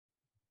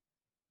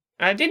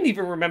I didn't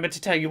even remember to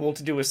tell you all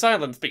to do a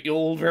silence, but you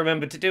all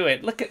remembered to do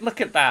it. Look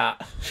at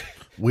that.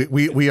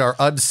 We are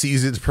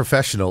unseasoned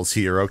professionals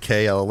here,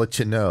 okay? I'll let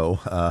you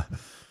know.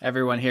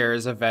 Everyone here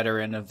is a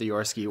veteran of the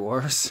Yorski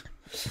Wars.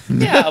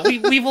 Yeah,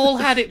 we've all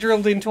had it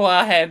drilled into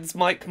our heads.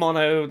 Mic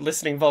mono,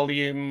 listening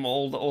volume,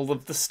 all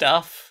of the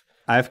stuff.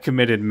 I've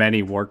committed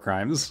many war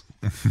crimes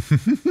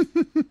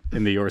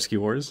in the Yorski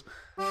Wars.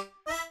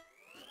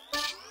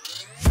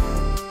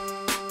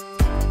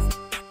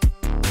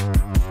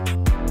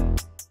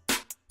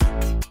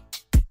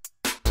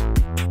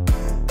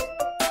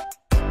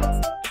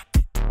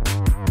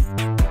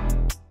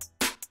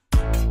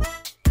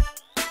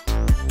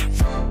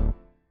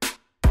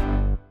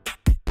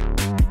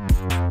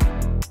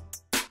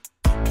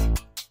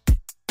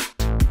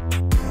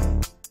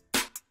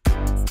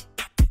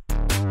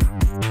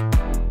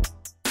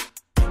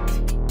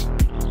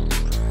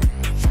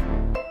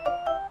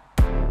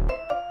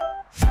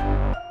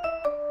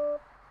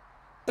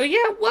 So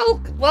yeah,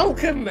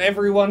 welcome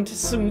everyone to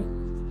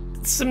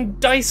some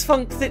Dice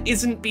Funk that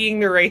isn't being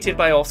narrated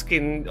by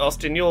Austin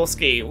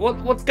Yorski.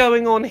 What's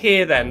going on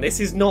here then? This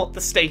is not the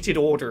stated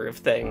order of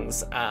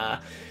things.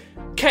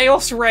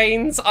 Chaos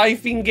reigns,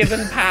 I've been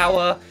given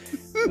power,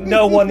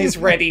 no one is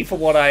ready for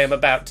what I am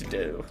about to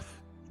do.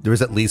 There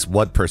was at least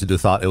one person who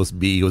thought it was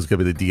me who was going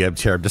to be the DM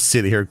chair. I'm just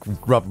sitting here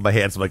rubbing my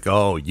hands. I'm like,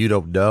 oh, you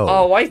don't know.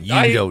 Oh,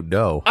 you don't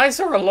know. I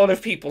saw a lot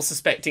of people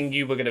suspecting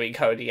you were going to be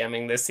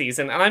co-DMing this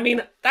season, and I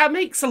mean, that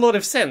makes a lot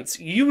of sense.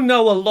 You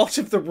know a lot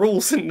of the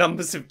rules and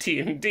numbers of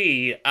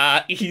D&D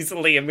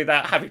easily and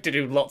without having to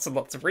do lots and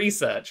lots of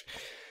research.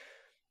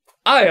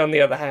 I, on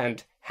the other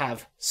hand,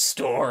 have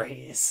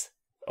stories.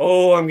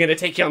 Oh, I'm going to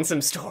take you on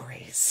some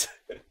stories.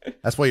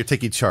 That's why you're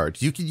taking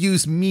charge. You can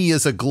use me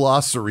as a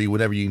glossary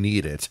whenever you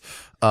need it.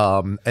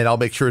 And I'll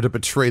make sure to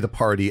betray the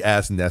party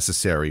as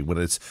necessary when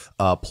it's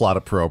plot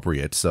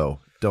appropriate. So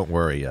don't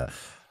worry.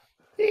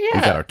 We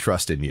got our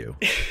trust in you.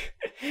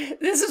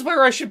 This is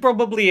where I should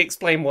probably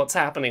explain what's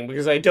happening,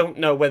 because I don't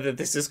know whether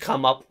this has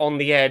come up on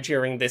the air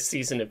during this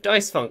season of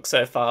Dice Funk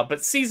so far,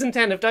 but Season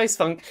 10 of Dice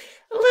Funk,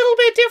 a little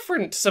bit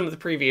different to some of the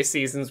previous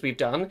seasons we've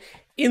done,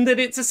 in that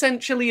it's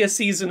essentially a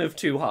season of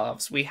two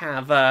halves. We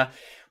have...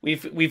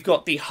 We've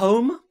got the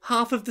home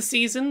half of the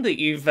season that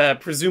you've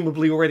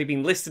presumably already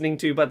been listening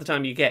to by the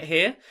time you get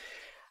here.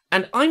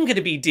 And I'm going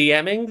to be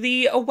DMing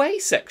the away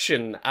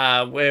section,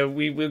 where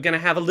we're going to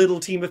have a little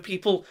team of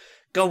people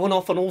going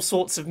off on all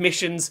sorts of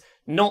missions,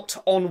 not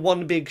on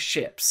one big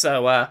ship.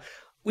 So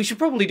we should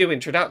probably do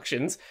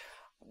introductions.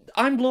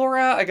 I'm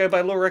Laura, I go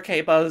by Laura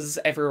K. Buzz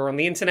everywhere on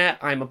the internet.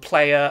 I'm a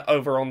player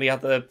over on the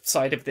other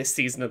side of this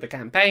season of the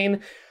campaign.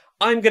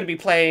 I'm going to be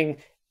playing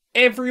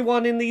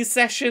everyone in these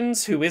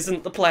sessions who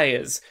isn't the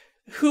players.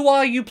 Who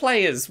are you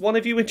players? One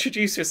of you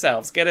introduce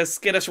yourselves. Get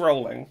us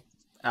rolling.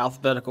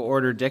 Alphabetical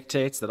order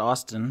dictates that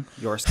Austin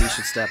Yorski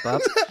should step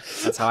up.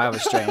 That's how I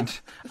was trained.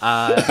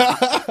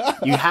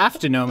 You have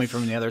to know me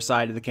from the other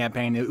side of the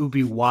campaign. It would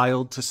be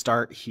wild to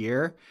start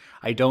here.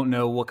 I don't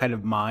know what kind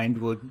of mind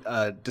would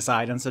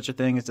decide on such a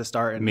thing as to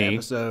start in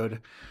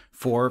episode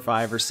 4,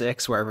 5, or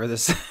 6, wherever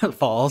this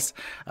falls.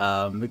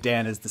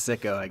 Dan is the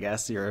sicko, I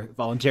guess. You're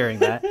volunteering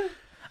that.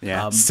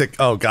 Yeah. Sick.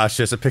 Oh gosh,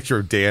 there's a picture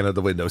of Dan at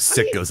the window.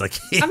 Sickos like.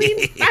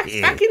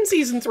 back in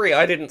season 3,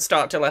 I didn't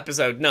start till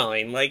episode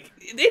 9. Like,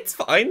 it's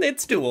fine.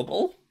 It's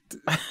doable.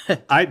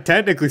 I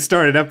technically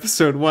started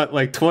episode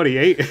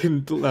 28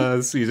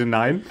 in season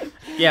 9.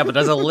 Yeah, but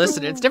as a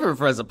listener, it's different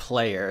for as a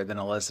player than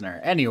a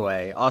listener.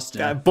 Anyway,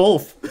 Austin.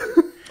 Both.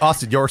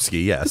 Austin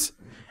Yorski, yes.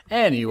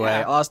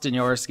 Anyway, Austin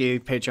Yorski,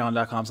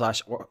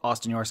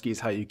 patreon.com/Austin Yorski is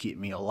how you keep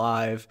me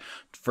alive.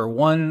 For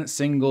one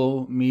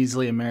single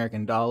measly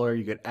American dollar,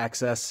 you get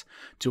access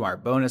to our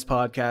bonus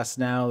podcast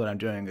now that I'm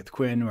doing with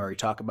Quinn, where we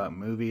talk about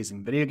movies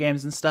and video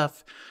games and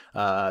stuff.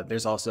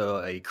 There's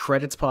also a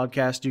credits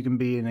podcast you can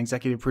be an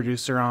executive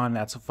producer on.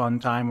 That's a fun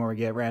time where we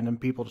get random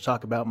people to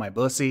talk about my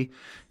pussy,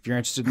 if you're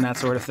interested in that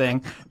sort of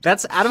thing.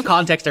 That's out of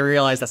context. I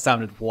realized that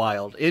sounded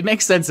wild. It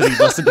makes sense if you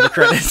listen to the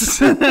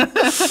credits.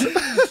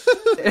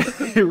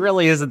 It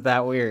really isn't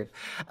that weird.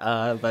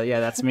 But yeah,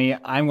 that's me.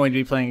 I'm going to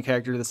be playing a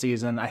character of the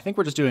season. I think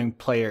we're just doing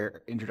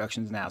player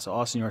introductions now. So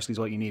Austin Yorski is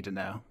what you need to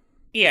know.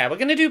 Yeah, we're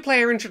going to do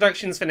player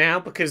introductions for now,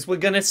 because we're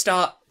going to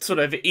start sort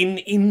of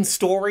in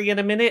story in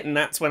a minute, and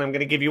that's when I'm going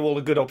to give you all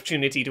a good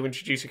opportunity to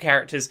introduce your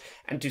characters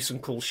and do some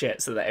cool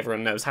shit so that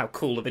everyone knows how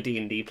cool of a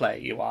D&D player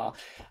you are.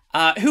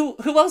 Who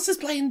else is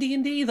playing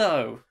D&D,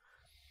 though?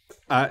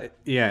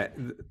 Yeah,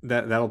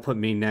 that'll put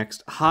me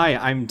next. Hi,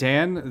 I'm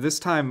Dan. This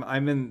time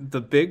I'm in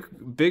the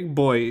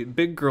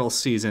big girl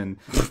season.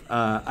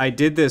 I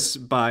did this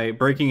by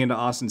breaking into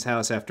Austin's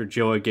house after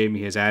Joa gave me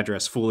his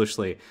address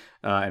foolishly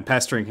and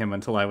pestering him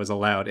until I was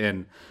allowed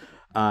in.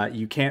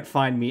 You can't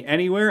find me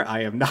anywhere.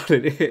 I am not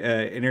an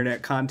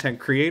internet content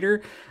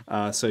creator.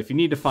 So if you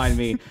need to find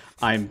me,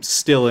 I'm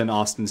still in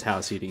Austin's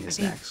house eating his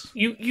snacks.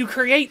 You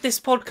create this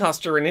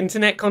podcast or an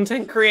internet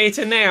content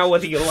creator now,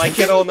 whether you like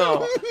it or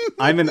not.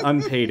 I'm an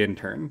unpaid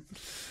intern.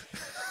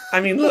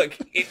 I mean, look,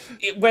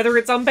 whether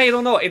it's unpaid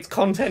or not, it's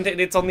content and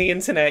it's on the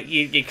internet.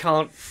 You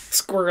can't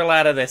squirrel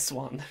out of this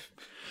one.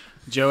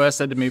 Joa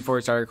said to me before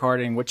we started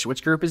recording, which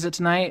group is it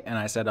tonight? And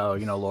I said, oh,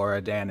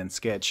 Laura, Dan, and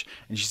Skitch.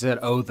 And she said,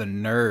 oh, the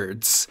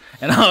nerds.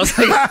 And I was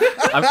like,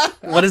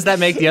 what does that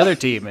make the other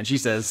team? And she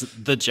says,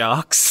 the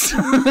jocks.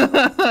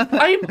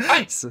 What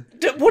does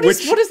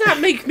that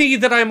make me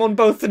that I'm on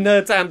both the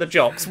nerds and the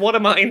jocks? What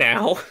am I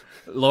now?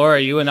 Laura,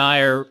 you and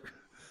I are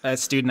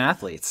student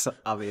athletes,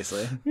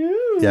 obviously.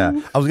 Yeah,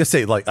 I was gonna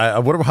say, like, I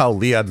wonder how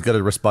Leon's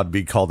gonna respond to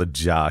being called a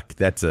jock.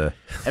 That's a.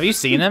 Have you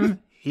seen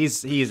him?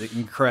 He's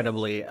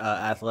incredibly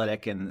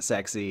athletic and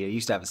sexy. He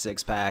used to have a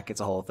 6-pack.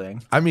 It's a whole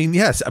thing. I mean,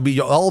 yes. I mean,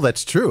 all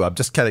that's true. I'm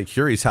just kind of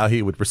curious how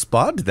he would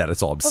respond to that.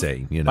 That's all I'm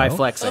saying. By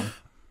flexing.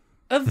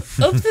 Of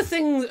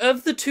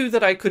the two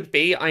that I could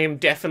be, I am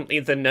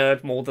definitely the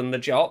nerd more than the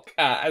jock,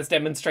 as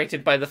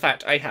demonstrated by the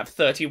fact I have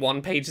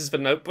 31 pages of a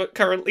notebook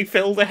currently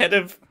filled ahead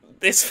of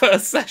this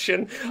first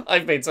session.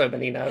 I've made so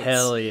many notes.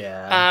 Hell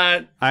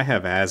yeah. I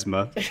have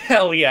asthma.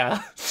 Hell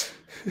yeah.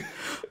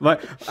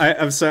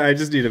 I'm sorry, I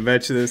just need to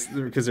mention this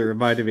because it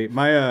reminded me.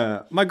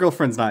 My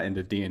girlfriend's not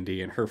into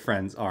D&D and her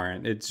friends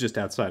aren't. It's just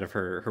outside of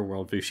her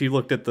worldview. She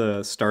looked at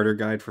the starter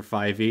guide for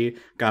 5e,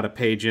 got a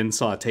page in,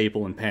 saw a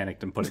table, and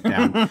panicked and put it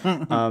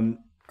down.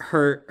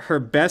 Her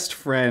best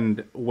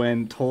friend,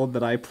 when told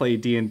that I play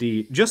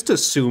D&D, just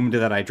assumed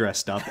that I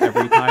dressed up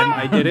every time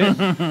I did it.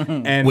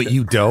 And wait,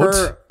 you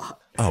don't?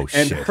 Oh,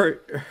 shit.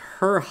 And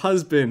her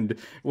husband,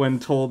 when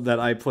told that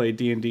I play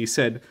D&D,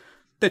 said,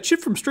 that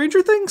shit from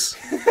Stranger Things?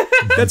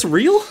 That's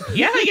real?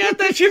 Yeah,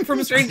 that shit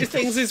from Stranger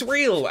Things is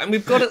real. And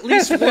we've got at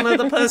least one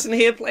other person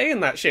here playing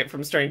that shit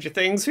from Stranger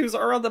Things who's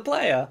our other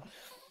player.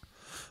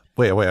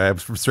 Wait, I'm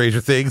from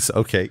Stranger Things?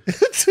 Okay.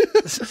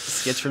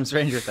 Skitch from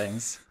Stranger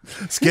Things.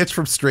 Skitch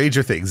from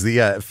Stranger Things.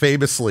 The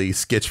famously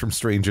Skitch from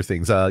Stranger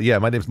Things. Yeah,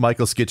 my name's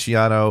Michael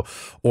Schiciano,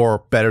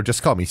 or better,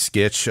 just call me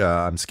Skitch.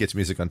 I'm Skitch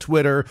Music on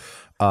Twitter.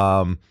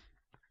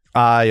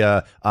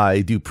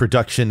 I do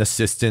production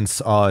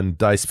assistance on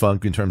Dice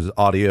Funk in terms of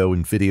audio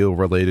and video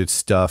related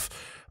stuff.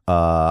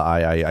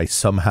 I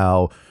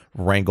somehow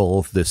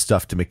wrangle this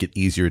stuff to make it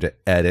easier to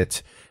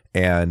edit,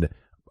 and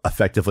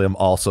effectively I'm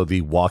also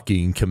the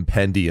walking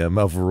compendium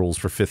of rules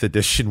for 5th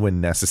edition when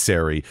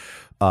necessary.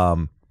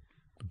 But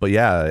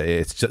yeah,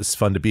 it's just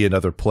fun to be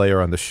another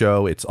player on the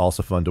show. It's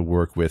also fun to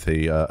work with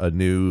a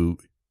new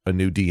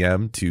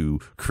DM to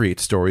create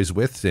stories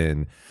with.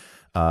 And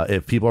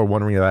if people are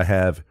wondering if I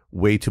have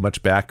way too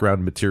much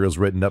background materials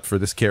written up for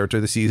this character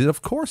this season,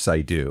 of course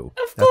I do.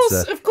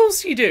 Of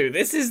course you do.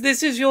 This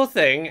is your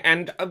thing,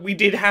 and we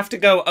did have to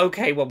go,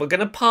 okay, well, we're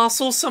going to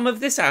parcel some of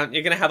this out.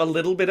 You're going to have a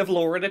little bit of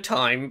lore at a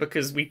time,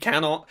 because we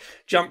cannot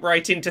jump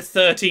right into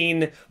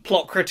 13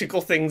 plot critical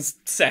things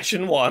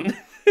session 1.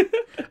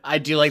 I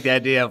do like the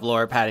idea of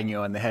Laura patting you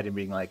on the head and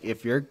being like,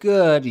 if you're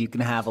good, you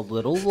can have a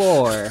little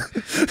lore.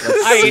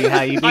 Let's see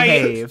how you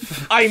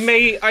behave. I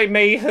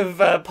may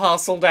have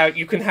parceled out,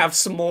 you can have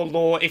some more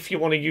lore if you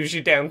want to use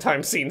your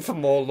downtime scene for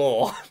more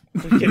lore.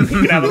 We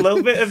can have a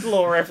little bit of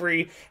lore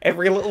every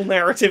little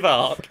narrative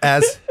arc.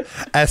 As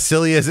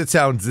silly as it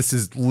sounds, this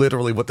is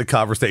literally what the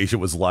conversation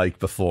was like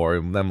before.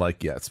 And I'm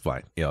like, yeah, it's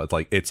fine. It's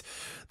like,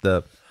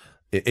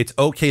 it's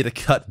okay to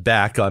cut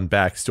back on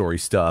backstory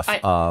stuff.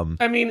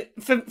 I mean,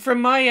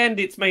 from my end,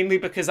 it's mainly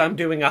because I'm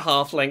doing a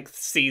half-length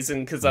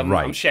season because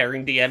I'm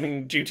sharing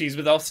DMing duties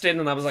with Austin,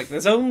 and I was like,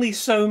 there's only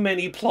so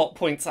many plot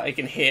points that I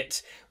can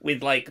hit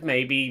with like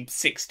maybe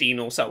 16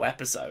 or so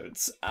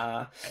episodes.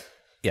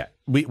 Yeah,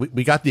 we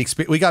got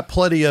we got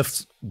plenty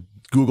of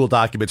Google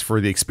documents for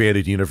the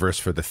expanded universe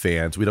for the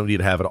fans. We don't need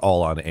to have it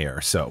all on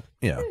air. So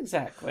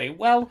exactly.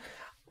 Well,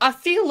 I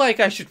feel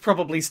like I should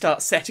probably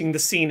start setting the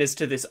scene as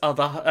to this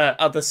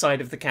other side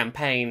of the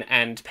campaign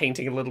and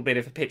painting a little bit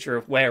of a picture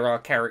of where our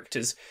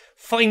characters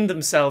find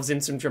themselves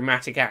in some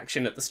dramatic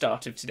action at the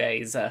start of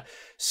today's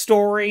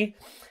story.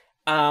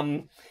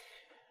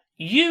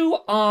 You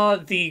are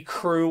the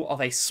crew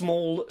of a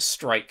small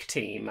strike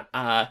team.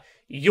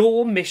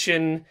 Your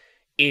mission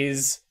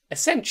is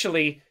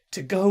essentially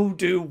to go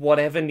do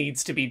whatever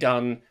needs to be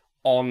done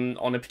on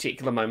a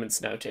particular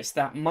moment's notice.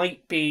 That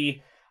might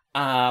be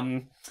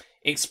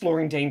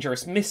exploring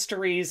dangerous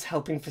mysteries,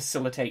 helping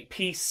facilitate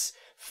peace,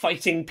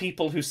 fighting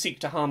people who seek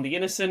to harm the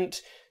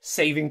innocent,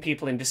 saving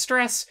people in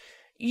distress.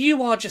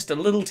 You are just a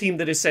little team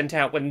that is sent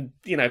out when,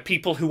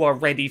 people who are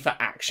ready for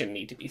action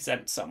need to be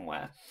sent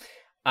somewhere.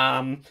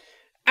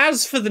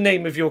 As for the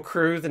name of your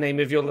crew, the name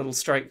of your little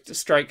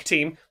strike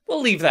team,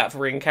 we'll leave that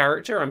for in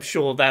character. I'm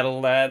sure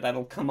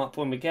that'll come up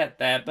when we get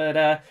there.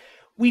 But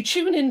we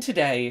tune in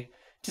today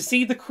to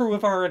see the crew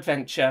of our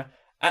adventure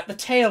at the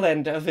tail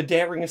end of a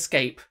daring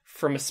escape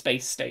from a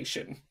space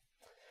station.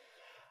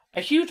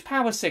 A huge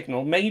power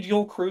signal made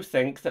your crew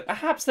think that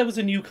perhaps there was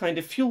a new kind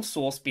of fuel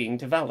source being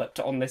developed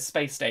on this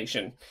space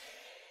station.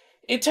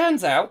 It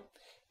turns out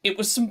it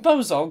was some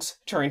bozogs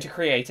trying to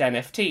create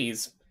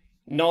NFTs.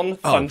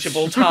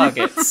 Non-fungible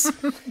targets.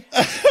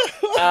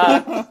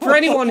 For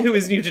anyone who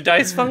is new to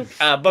Dice Funk,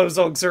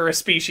 Bozogs are a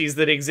species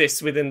that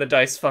exists within the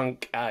Dice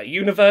Funk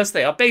universe.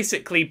 They are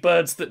basically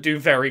birds that do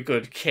very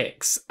good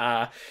kicks.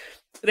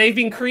 They've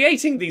been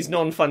creating these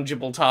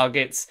non-fungible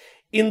targets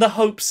in the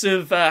hopes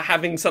of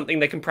having something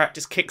they can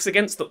practice kicks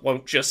against that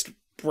won't just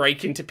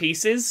break into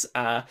pieces.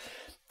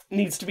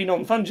 Needs to be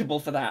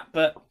non-fungible for that,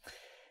 but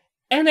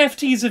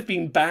NFTs have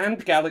been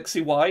banned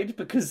galaxy-wide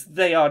because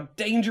they are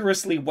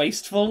dangerously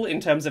wasteful in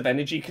terms of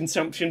energy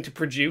consumption to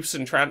produce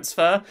and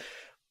transfer.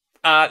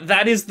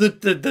 That is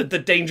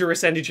the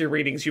dangerous energy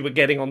readings you were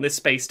getting on this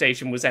space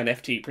station was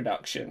NFT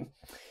production.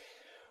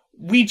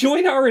 We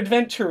join our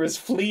adventurers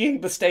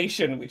fleeing the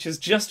station, which has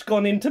just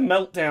gone into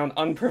meltdown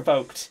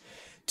unprovoked.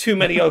 Too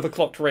many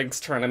overclocked rigs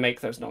trying to make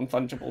those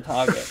non-fungible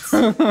targets.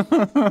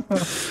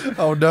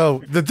 Oh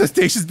no, the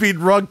station's being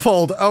rug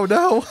pulled. Oh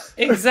no.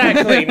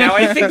 Exactly. Now,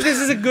 I think this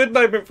is a good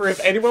moment for if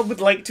anyone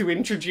would like to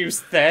introduce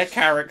their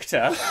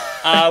character,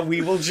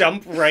 we will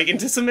jump right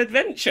into some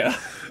adventure.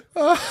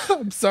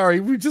 I'm sorry,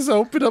 we just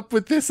opened up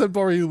with this. I'm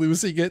already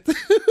losing it.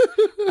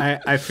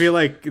 I feel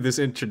like this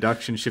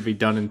introduction should be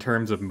done in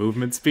terms of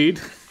movement speed.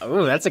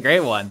 Oh, that's a great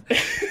one.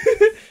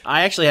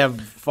 I actually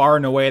have far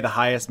and away the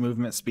highest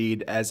movement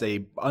speed as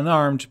a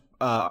unarmored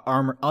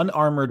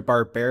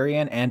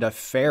barbarian and a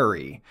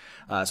fairy.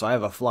 So I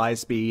have a fly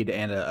speed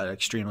and an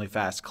extremely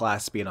fast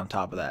class speed on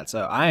top of that.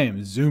 So I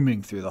am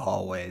zooming through the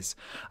hallways.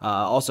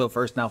 Also,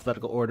 first in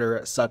alphabetical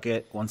order, suck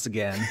it once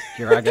again.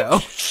 Here I go.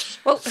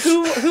 Well,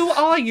 who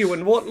are you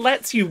and what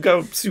lets you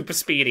go super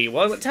speedy?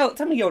 Well,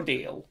 tell me your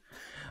deal.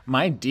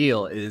 My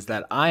deal is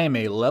that I am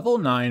a level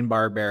 9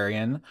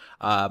 barbarian.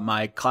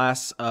 My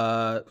class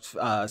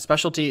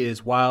specialty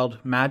is wild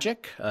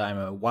magic. I'm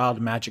a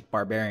wild magic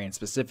barbarian.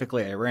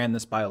 Specifically, I ran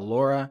this by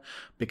Laura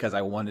because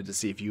I wanted to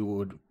see if you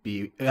would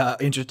be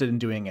interested in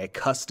doing a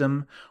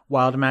custom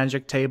wild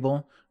magic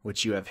table,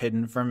 which you have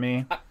hidden from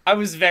me. I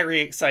was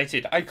very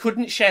excited. I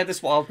couldn't share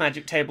this wild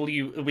magic table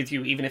with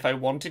you even if I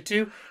wanted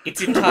to.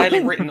 It's entirely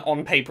written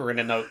on paper in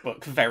a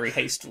notebook, very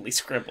hastily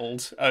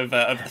scribbled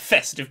over the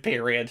festive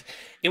period.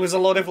 It was a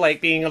lot of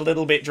like being a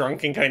little bit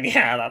drunk and going,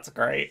 yeah, that's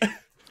great.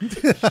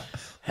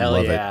 Hell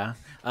Love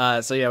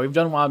yeah. So yeah, we've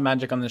done wild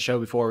magic on the show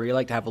before. We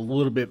like to have a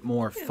little bit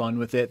more fun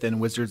with it than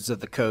Wizards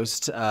of the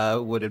Coast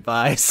would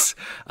advise.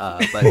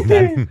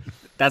 But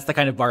that's the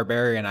kind of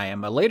barbarian I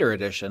am. A later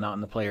edition, not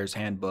in the player's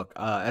handbook.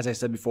 As I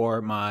said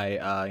before, my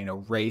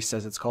race,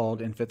 as it's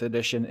called in 5th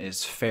edition,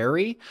 is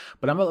fairy.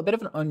 But I'm a bit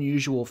of an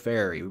unusual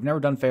fairy. We've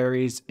never done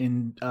fairies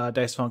in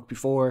Dice Funk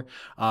before,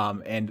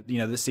 and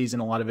this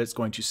season a lot of it's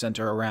going to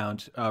center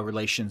around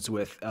relations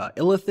with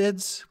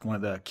illithids, one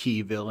of the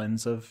key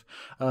villains of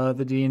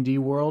the D&D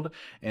world.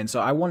 And so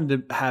I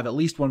wanted to have at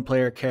least one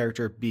player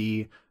character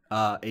be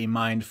a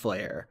mind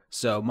flayer.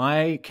 So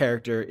my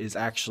character is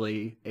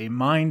actually a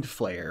mind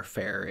flayer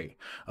fairy,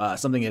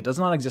 something that does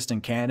not exist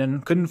in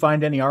canon. Couldn't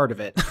find any art of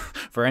it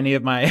for any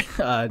of my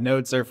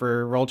notes or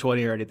for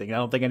Roll20 or anything. I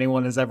don't think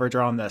anyone has ever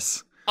drawn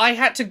this. I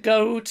had to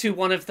go to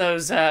one of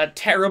those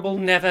terrible,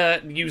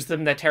 never use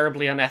them, they're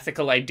terribly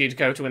unethical. I did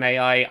go to an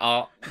AI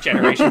art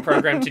generation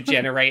program to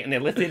generate an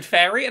illithid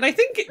fairy, and I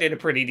think it did a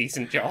pretty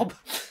decent job.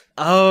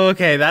 Oh,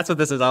 okay, that's what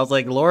this is. I was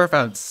like, Laura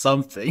found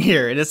something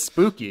here. It is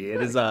spooky.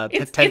 It is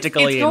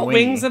tentacly it's got and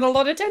wingy. wings and a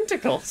lot of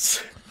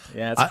tentacles.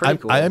 Yeah, it's pretty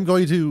cool. I am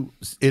going to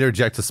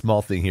interject a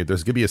small thing here.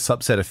 There's going to be a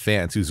subset of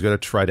fans who's going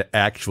to try to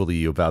actually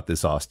you about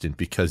this, Austin,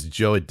 because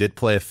Joe did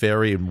play a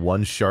fairy in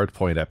one Shard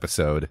Point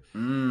episode.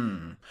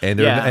 And they're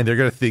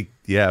going to think,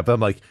 yeah, but I'm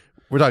like,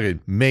 we're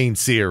talking main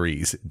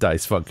series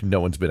Dice Funk.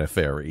 No one's been a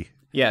fairy.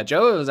 Yeah,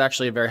 Joe was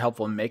actually very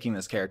helpful in making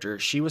this character.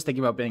 She was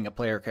thinking about being a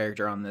player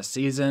character on this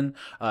season.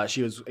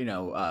 She was,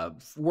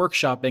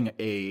 workshopping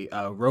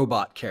a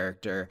robot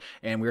character,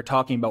 and we were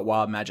talking about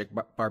wild magic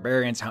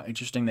barbarians, how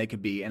interesting they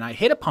could be. And I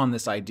hit upon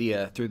this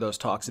idea through those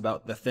talks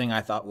about the thing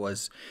I thought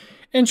was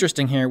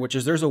interesting here, which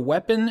is there's a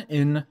weapon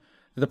in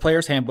the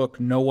player's handbook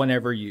no one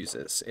ever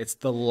uses. It's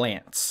the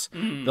lance.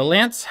 The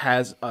lance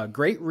has a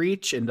great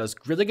reach and does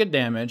really good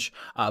damage,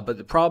 but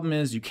the problem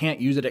is you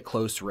can't use it at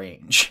close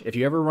range. If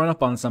you ever run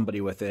up on somebody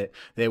with it,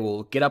 they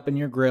will get up in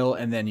your grill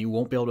and then you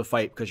won't be able to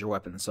fight because your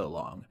weapon's so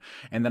long.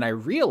 And then I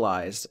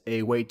realized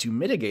a way to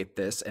mitigate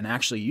this and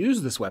actually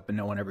use this weapon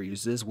no one ever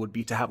uses would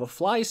be to have a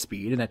fly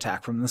speed and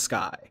attack from the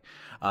sky.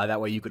 That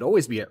way you could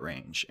always be at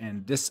range.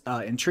 And this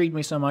intrigued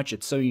me so much.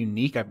 It's so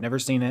unique. I've never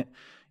seen it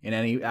in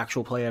any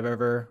actual play I've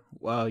ever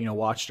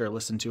watched or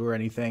listened to or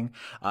anything.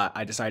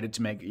 I decided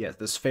to make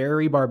this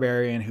fairy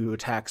barbarian who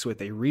attacks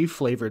with a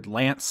reflavored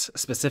lance,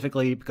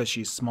 specifically because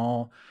she's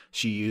small.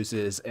 She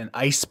uses an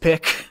ice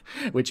pick,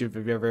 which if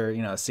you've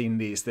ever seen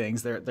these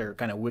things, they're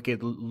kind of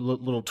wicked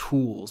little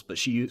tools. But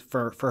she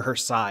for her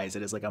size,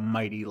 it is like a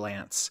mighty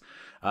lance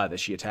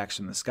that she attacks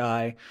from the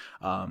sky.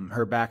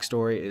 Her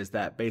backstory is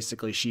that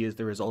basically she is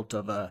the result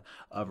of a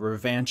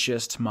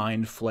revanchist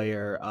mind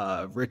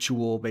flayer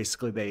ritual.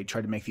 Basically, they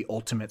tried to make the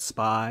ultimate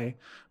spy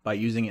by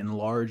using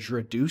enlarged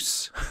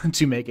reduce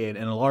to make an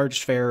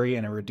enlarged fairy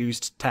and a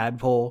reduced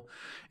tadpole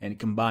and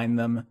combine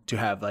them to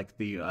have like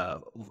the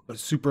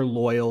super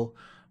loyal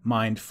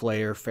mind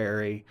flayer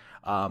fairy.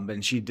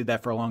 And she did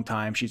that for a long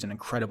time. She's an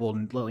incredible,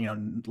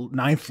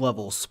 ninth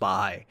level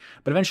spy.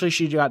 But eventually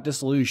she got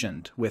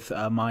disillusioned with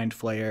mind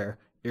flayer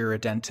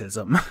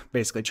irredentism,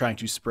 basically trying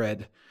to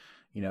spread,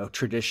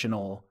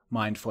 traditional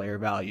mind flayer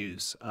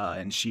values.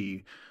 And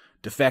she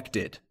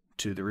defected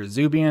to the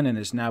Rezubian and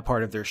is now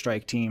part of their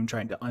strike team,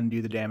 trying to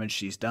undo the damage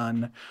she's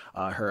done.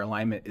 Her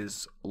alignment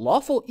is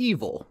lawful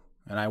evil,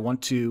 and I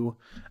want to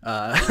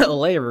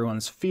allay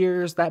everyone's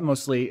fears. That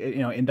mostly,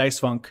 in Dice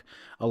Funk,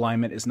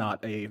 alignment is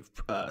not a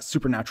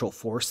supernatural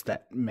force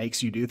that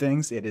makes you do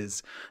things. It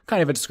is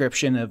kind of a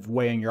description of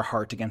weighing your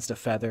heart against a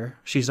feather.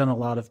 She's done a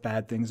lot of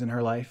bad things in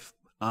her life,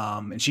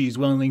 and she's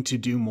willing to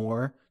do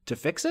more to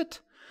fix it.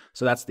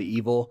 So that's the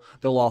evil.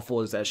 The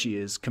lawful is that she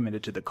is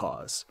committed to the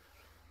cause.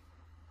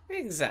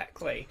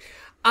 Exactly.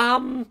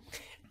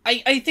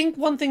 I think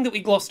one thing that we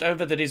glossed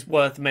over that is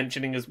worth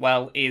mentioning as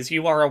well is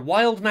you are a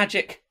wild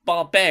magic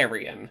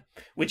barbarian,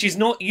 which is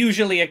not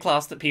usually a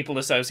class that people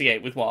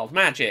associate with wild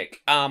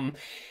magic.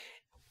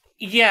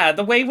 Yeah,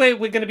 the way we're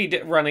going to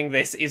be running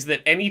this is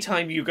that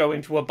anytime you go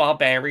into a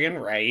barbarian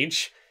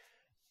rage,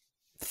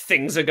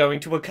 things are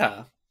going to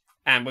occur.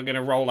 And we're going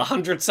to roll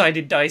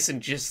 100-sided dice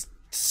and just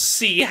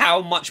see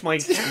how much my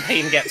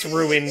campaign gets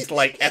ruined,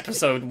 like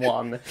episode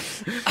 1.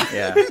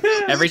 Yeah.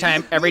 Every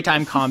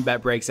time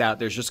combat breaks out,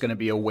 there's just going to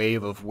be a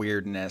wave of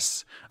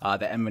weirdness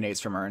that emanates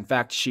from her. In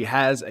fact, she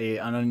has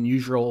an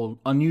unusual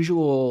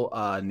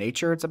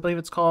nature, I believe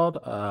it's called,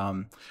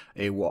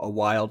 a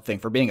wild thing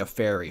for being a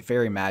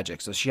fairy magic.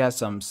 So she has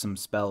some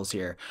spells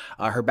here.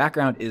 Her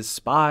background is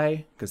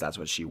spy, because that's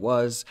what she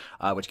was,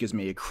 which gives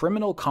me a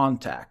criminal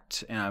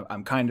contact. And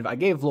I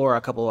gave Laura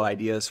a couple of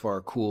ideas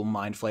for cool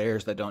mind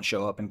flayers that don't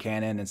show up in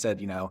canon, and said,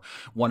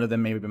 one of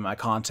them maybe be my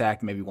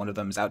contact, maybe one of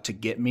them is out to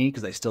get me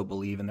because they still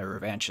believe in their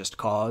revanchist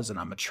cause and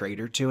I'm a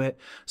traitor to it.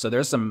 So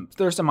there's some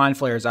mind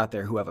flayers out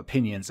there who have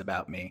opinions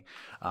about me.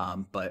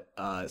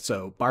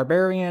 So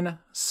barbarian,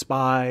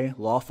 spy,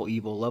 lawful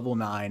evil, level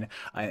 9,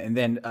 and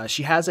then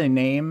she has a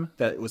name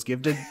that was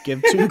given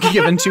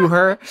to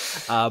her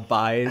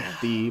by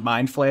the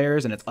mind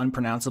flayers, and it's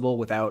unpronounceable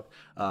without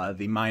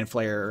the mind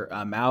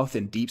flayer mouth.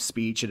 In deep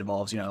speech, it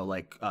involves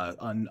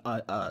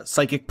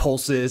psychic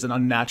pulses and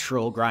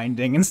unnatural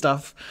grinding and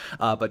stuff.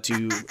 But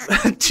to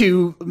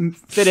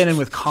fit in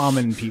with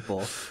common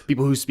people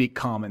who speak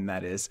common,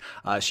 that is,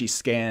 she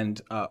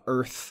scanned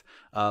Earth.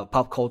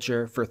 Pop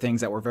culture for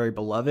things that were very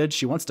beloved.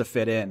 She wants to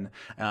fit in,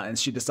 and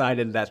she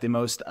decided that the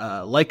most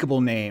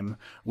likable name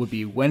would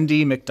be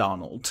Wendy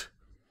McDonald.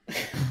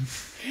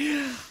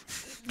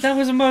 There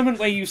was a moment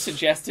where you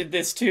suggested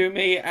this to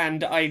me,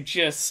 and I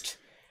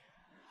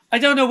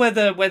don't know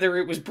whether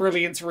it was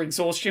brilliance or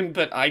exhaustion,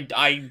 but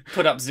I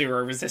put up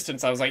zero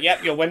resistance. I was like,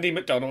 yep, you're Wendy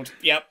McDonald.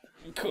 Yep.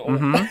 Cool.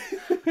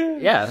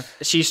 Mm-hmm. Yeah,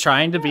 she's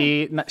trying to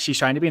be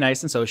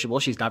nice and sociable.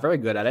 She's not very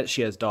good at it.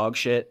 She has dog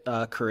shit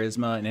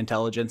charisma and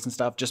intelligence and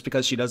stuff, just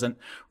because she doesn't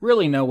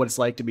really know what it's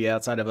like to be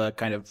outside of a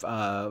kind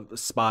of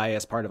spy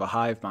as part of a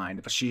hive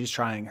mind. But she's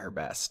trying her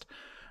best.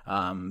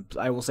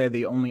 I will say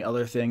the only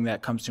other thing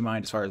that comes to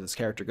mind as far as this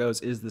character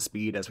goes is the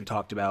speed, as we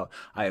talked about.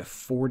 I have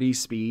 40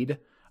 speed,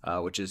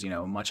 which is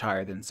much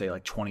higher than say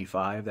like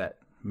 25 that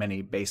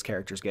many base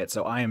characters get.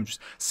 So I am just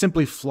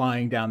simply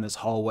flying down this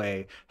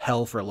hallway,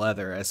 hell for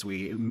leather, as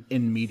we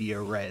in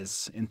media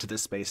res into the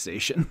space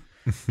station.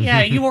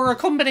 Yeah, you are a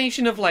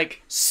combination of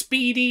like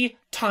speedy,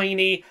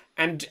 tiny,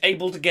 and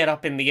able to get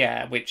up in the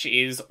air, which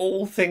is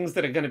all things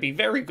that are going to be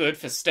very good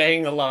for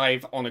staying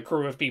alive on a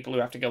crew of people who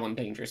have to go on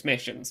dangerous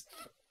missions.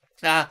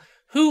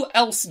 Who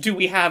else do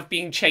we have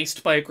being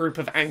chased by a group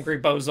of angry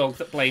bozog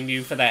that blame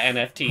you for their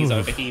NFTs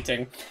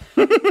overheating?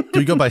 Do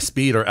we go by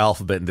speed or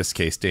alphabet in this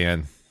case,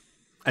 Dan?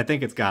 I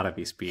think it's gotta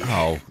be speed.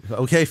 Oh,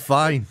 okay,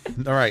 fine.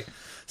 All right.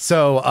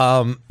 So,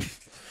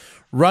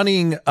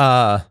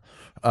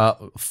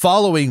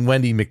 following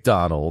Wendy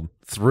McDonald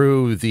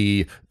through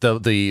the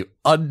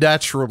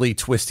unnaturally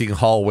twisting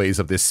hallways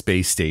of this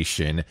space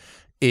station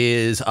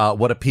is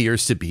what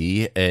appears to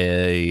be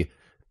an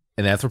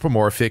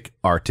anthropomorphic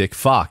Arctic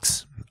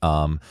fox.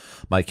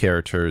 My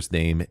character's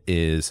name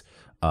is.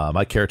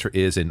 My character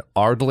is an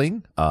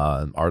ardling.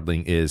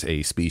 Ardling is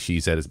a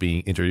species that is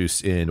being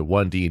introduced in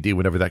 1D&D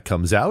whenever that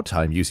comes out.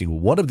 I'm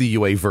using one of the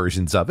UA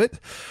versions of it.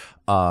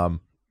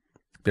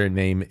 Their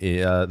name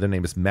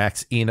is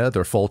Max Ina.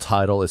 Their full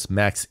title is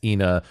Max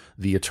Ina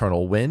the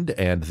Eternal Wind,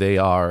 and they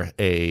are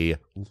a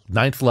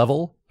 9th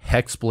level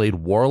Hexblade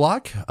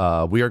warlock.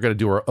 We are going to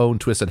do our own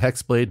twist on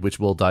Hexblade, which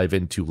we'll dive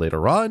into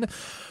later on.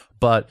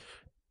 But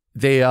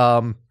they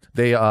are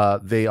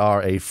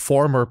a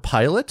former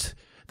pilot.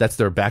 That's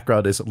their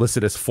background, is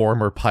listed as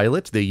former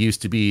pilot. They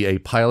used to be a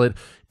pilot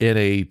in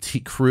a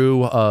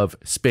crew of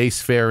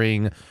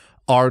spacefaring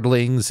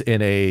ardlings in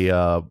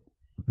a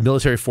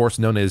military force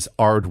known as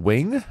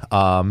Ardwing,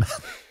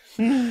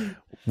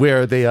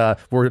 where they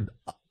were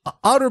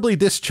honorably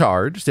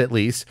discharged, at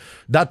least,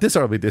 not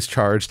dishonorably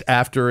discharged,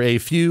 after a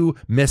few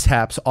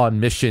mishaps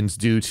on missions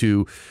due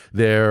to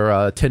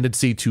their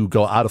tendency to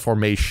go out of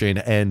formation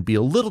and be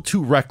a little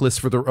too reckless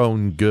for their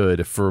own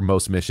good for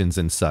most missions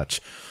and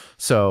such.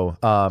 So,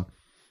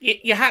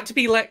 You had to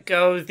be let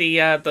go.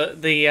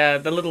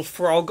 The little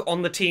frog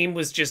on the team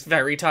was just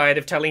very tired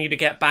of telling you to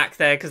get back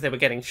there because they were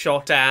getting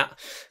shot at.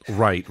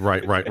 Right.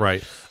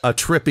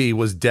 Trippy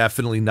was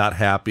definitely not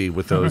happy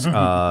with those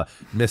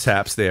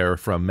mishaps there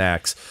from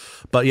Max.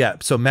 But yeah,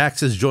 so Max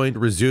has joined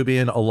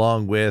Rezubian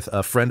along with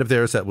a friend of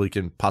theirs that we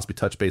can possibly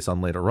touch base on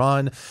later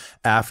on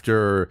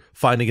after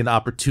finding an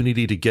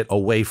opportunity to get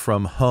away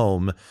from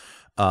home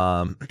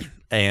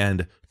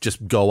and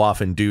just go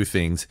off and do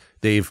things.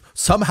 They've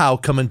somehow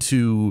come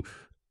into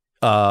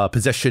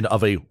possession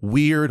of a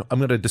weird, I'm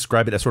going to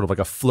describe it as sort of like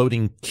a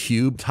floating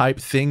cube type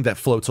thing that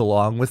floats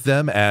along with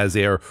them as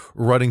they're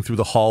running through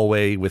the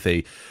hallway with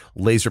a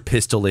laser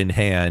pistol in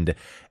hand.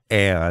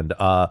 And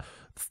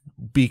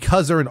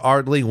because they're an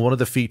ardling, one of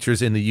the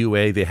features in the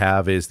UA they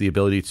have is the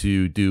ability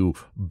to do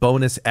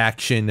bonus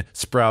action,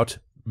 sprout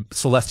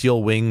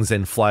celestial wings,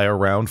 and fly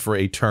around for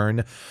a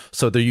turn.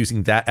 So they're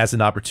using that as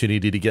an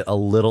opportunity to get a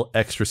little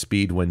extra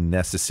speed when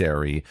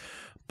necessary.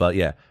 But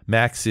yeah,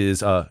 Max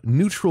is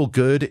neutral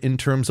good in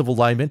terms of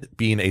alignment.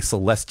 Being a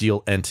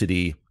celestial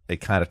entity, it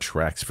kind of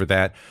tracks for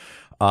that.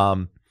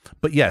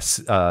 But yes,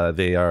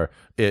 they are,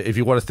 if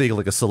you want to think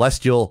like a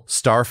celestial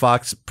Star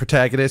Fox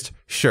protagonist,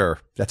 sure,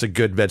 that's a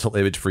good mental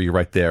image for you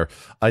right there.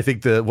 I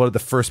think one of the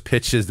first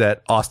pitches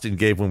that Austin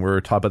gave when we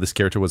were talking about this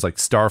character was like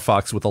Star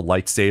Fox with a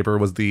lightsaber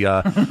was the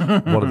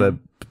one of the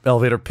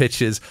elevator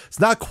pitches. It's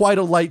not quite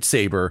a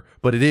lightsaber,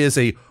 but it is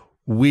a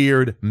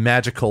weird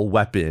magical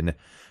weapon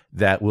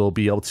that we'll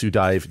be able to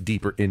dive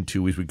deeper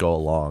into as we go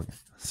along.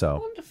 So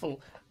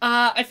wonderful.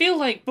 I feel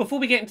like before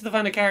we get into the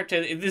final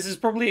character, this is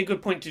probably a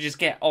good point to just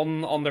get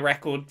on the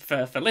record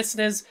for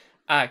listeners.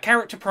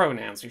 Character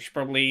pronouns, we should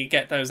probably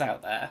get those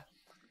out there.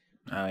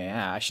 Oh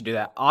yeah, I should do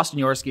that. Austin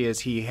Yorski is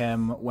he,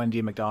 him.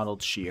 Wendy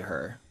McDonald, she,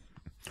 her.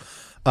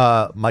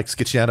 Mike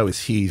Schiciano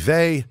is he,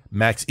 they.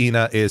 Max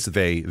Ina is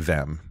they,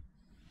 them.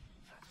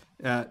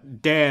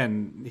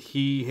 Dan,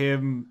 he,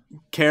 him,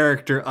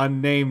 character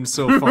unnamed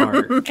so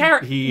far.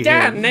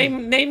 Dan,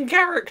 name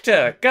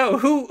character. Go.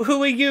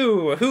 Who are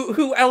you?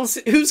 Who else?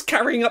 Who's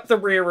carrying up the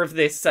rear of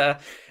this?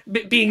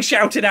 Being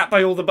shouted at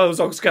by all the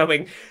bozogs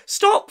going,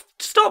 stop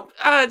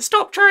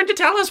trying to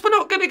tell us we're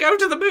not going to go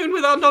to the moon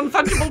with our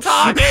non-fungible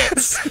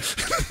targets.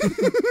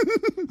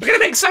 We're going to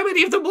make so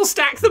many of them, we'll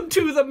stack them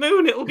to the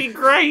moon. It'll be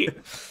great.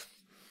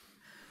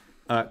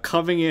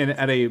 Coming in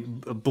at a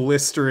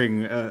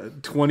blistering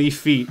 20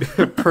 feet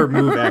per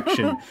move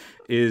action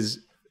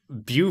is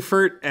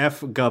Beaufort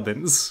F.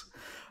 Gubbins.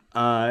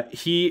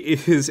 He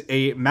is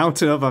a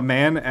mountain of a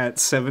man at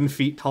 7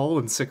 feet tall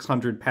and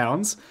 600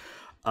 pounds.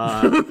 He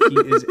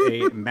is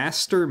a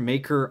master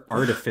maker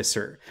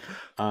artificer.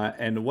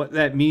 And what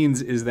that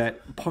means is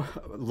that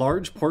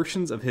large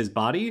portions of his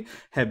body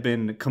have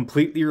been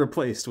completely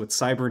replaced with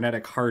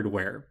cybernetic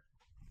hardware.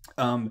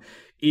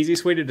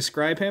 Easiest way to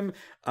describe him,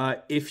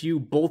 if you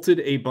bolted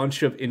a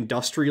bunch of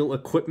industrial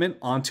equipment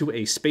onto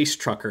a space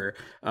trucker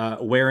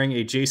wearing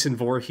a Jason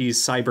Voorhees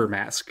cyber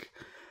mask.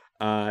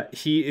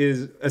 He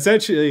is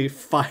essentially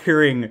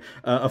firing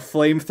a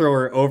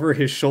flamethrower over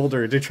his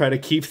shoulder to try to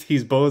keep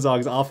these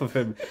bozogs off of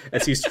him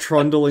as he's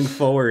trundling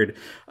forward,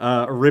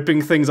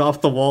 ripping things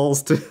off the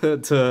walls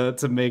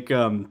to make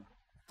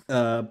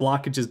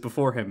blockages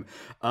before him.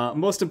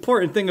 Most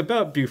important thing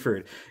about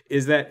Beaufort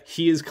is that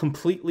he is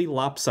completely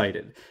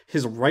lopsided.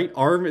 His right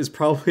arm is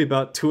probably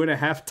about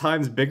 2.5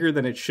 times bigger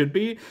than it should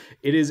be.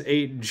 It is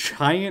a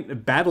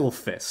giant battle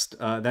fist.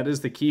 That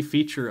is the key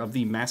feature of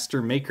the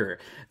Master Maker.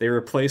 They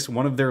replace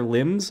one of their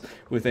limbs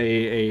with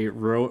a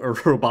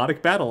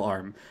robotic battle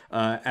arm.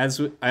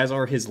 As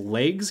are his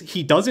legs.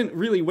 He doesn't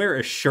really wear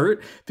a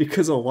shirt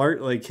because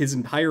his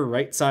entire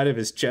right side of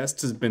his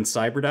chest has been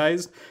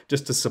cybernized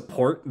just to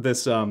support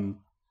this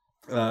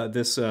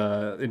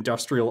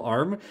industrial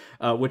arm,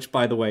 which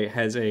by the way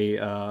has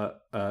a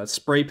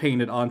spray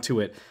painted onto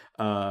it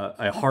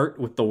a heart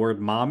with the word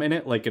mom in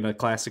it, like in a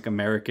classic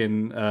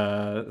American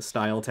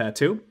style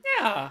tattoo.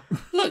 Yeah.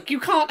 Look, you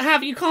can't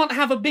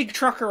have a big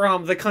trucker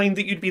arm, the kind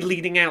that you'd be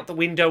leaning out the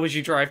window as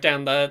you drive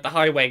down the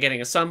highway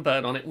getting a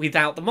sunburn on it,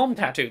 without the mom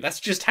tattoo. That's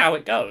just how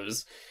it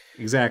goes.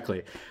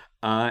 Exactly.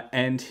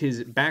 And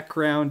his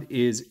background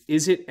is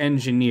it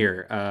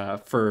engineer,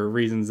 for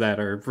reasons that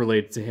are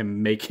related to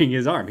him making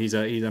his arm. He's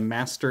a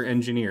master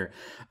engineer.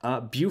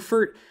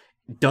 Beaufort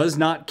does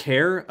not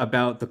care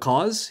about the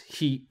cause.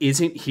 He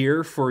isn't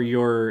here for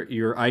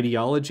your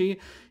ideology.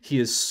 He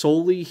is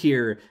solely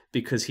here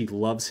because he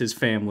loves his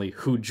family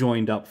who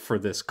joined up for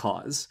this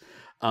cause.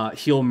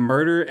 He'll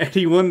murder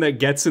anyone that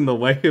gets in the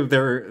way of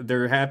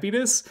their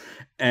happiness.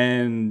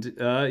 And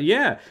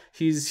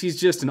he's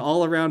just an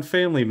all-around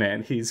family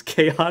man. He's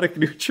chaotic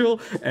neutral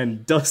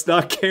and does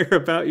not care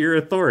about your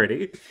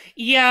authority.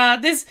 Yeah,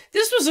 this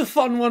was a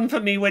fun one for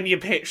me when you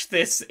pitched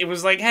this. It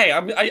was like, hey,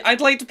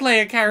 I'd like to play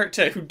a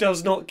character who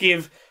does not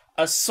give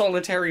a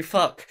solitary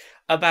fuck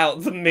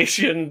about the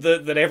mission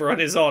that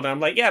everyone is on. I'm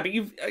like, yeah, but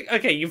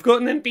you've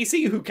got an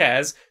NPC who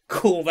cares.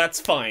 Cool,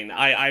 that's fine.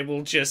 I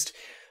will just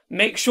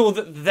make sure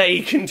that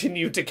they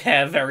continue to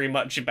care very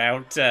much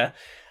about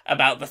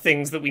about the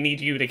things that we need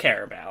you to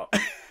care about.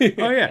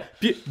 Oh yeah,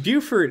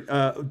 Beaufort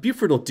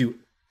will do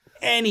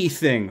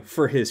anything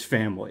for his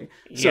family.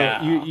 So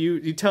Yeah.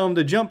 you tell him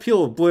to jump,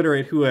 he'll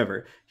obliterate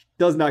whoever. He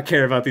does not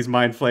care about these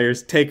mind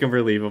flayers. Take him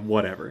or leave him,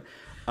 whatever.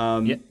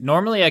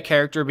 Normally, a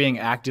character being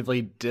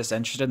actively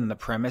disinterested in the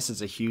premise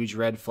is a huge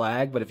red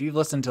flag. But if you've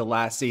listened to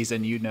last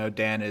season, you know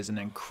Dan is an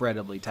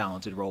incredibly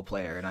talented role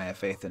player, and I have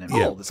faith in him to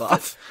pull this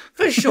off.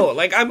 For sure.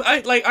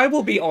 I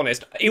will be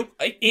honest.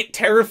 It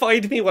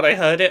terrified me when I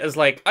heard it as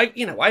I've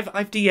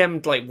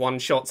DM'd like one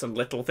shots and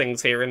little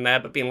things here and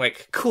there, but being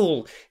like,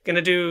 cool,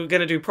 gonna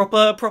do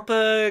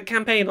proper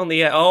campaign on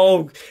the air.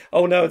 Oh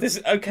no, this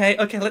is okay,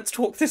 let's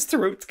talk this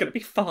through. It's gonna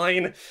be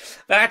fine.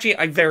 But actually,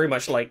 I very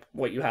much like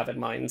what you have in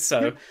mind.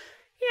 So,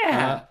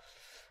 yeah.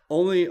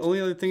 Only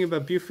other thing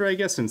about Beaufort, I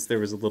guess, since there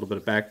was a little bit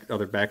of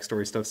other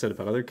backstory stuff said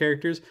about other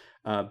characters,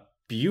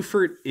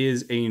 Beaufort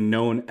is a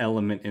known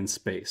element in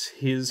space.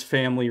 His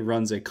family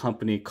runs a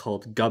company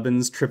called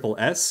Gubbins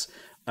SSS,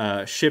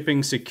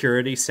 Shipping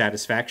Security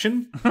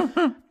Satisfaction,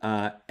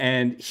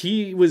 and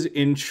he was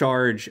in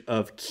charge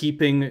of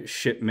keeping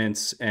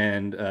shipments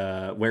and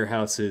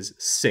warehouses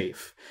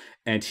safe.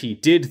 And he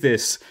did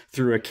this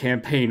through a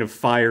campaign of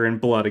fire and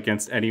blood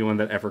against anyone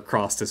that ever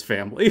crossed his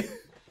family.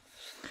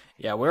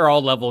 Yeah, we're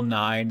all level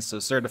 9, so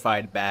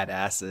certified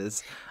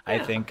badasses. Yeah. I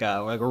think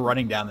we're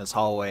running down this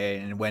hallway,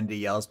 and Wendy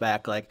yells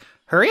back, like,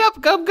 hurry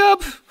up, Gub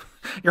Gub!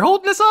 You're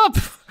holding us up!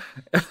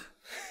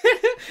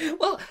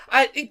 Well,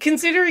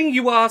 considering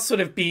you are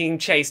sort of being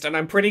chased, and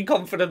I'm pretty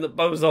confident that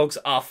Bozogs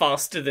are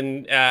faster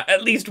than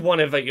at least one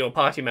of your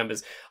party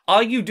members,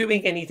 are you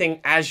doing anything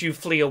as you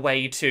flee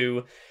away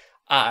to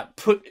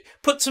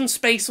put some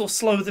space or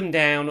slow them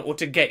down, or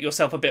to get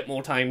yourself a bit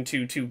more time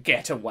to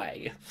get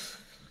away?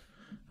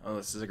 Oh,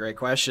 this is a great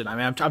question. I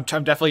mean, I'm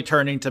definitely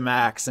turning to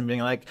Max and being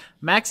like,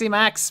 Max,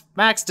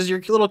 does your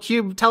little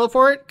cube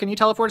teleport? Can you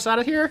teleport us out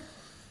of here?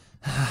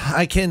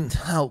 I can.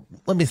 Oh,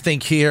 let me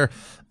think here.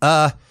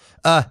 1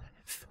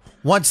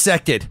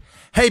 second.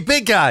 Hey,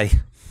 big guy.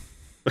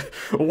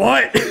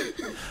 What?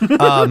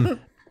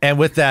 And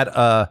with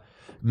that,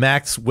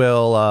 Max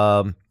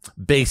will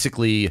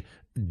basically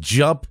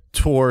jump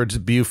towards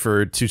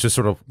Beaufort to just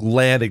sort of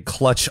land and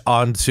clutch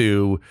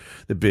onto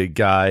the big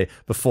guy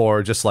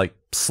before just like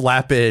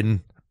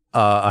slapping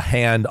a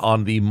hand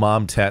on the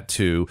mom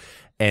tattoo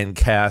and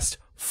cast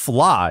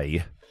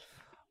Fly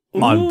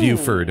on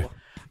Beaufort.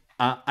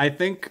 I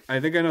think I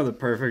know the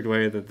perfect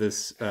way that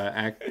this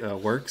act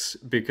works,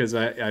 because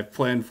I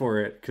planned for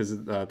it,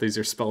 because these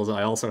are spells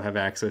I also have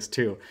access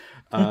to.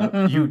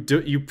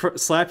 You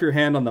slap your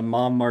hand on the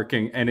mom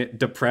marking and it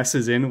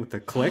depresses in with a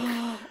click.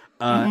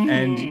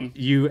 And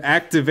you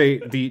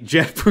activate the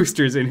jet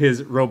boosters in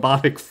his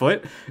robotic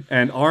foot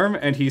and arm,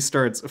 and he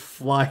starts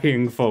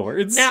flying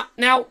forwards.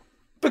 Now,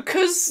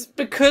 because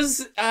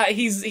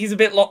he's a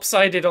bit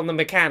lopsided on the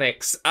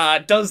mechanics,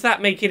 does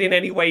that make it in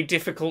any way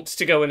difficult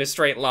to go in a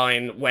straight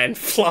line when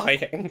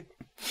flying?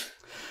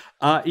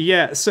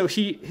 Yeah, so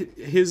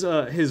his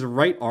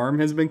right arm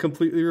has been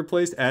completely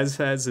replaced, as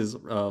has his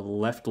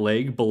left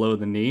leg below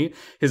the knee.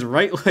 His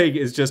right leg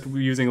is just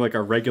using like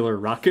a regular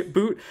rocket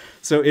boot.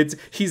 So it's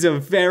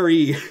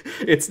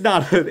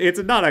not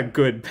a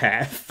good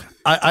path.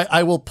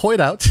 I will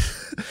point out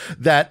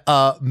that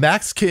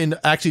Max can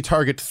actually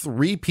target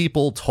 3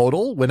 people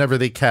total whenever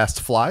they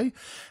cast Fly.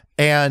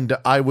 And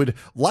I would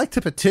like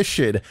to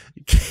petition,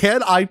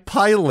 can I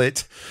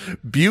pilot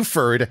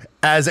Beaufort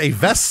as a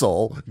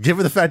vessel,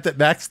 given the fact that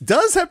Max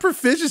does have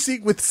proficiency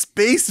with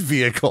space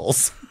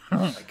vehicles? Oh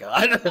my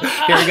god.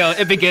 Here we go.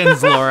 It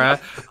begins,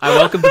 Laura.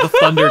 Welcome to the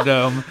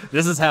Thunderdome.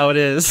 This is how it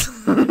is.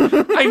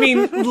 I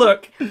mean,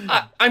 look,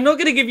 I'm not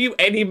going to give you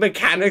any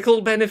mechanical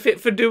benefit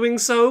for doing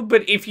so,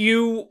 but if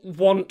you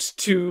want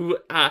to...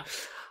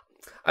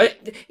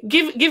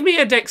 give me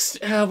a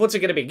what's it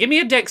going to be? Give me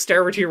a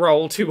dexterity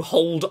roll to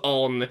hold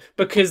on,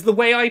 because the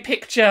way I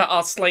picture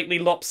our slightly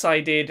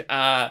lopsided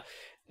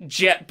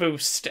jet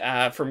boost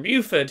from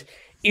Beaufort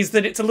is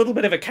that it's a little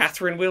bit of a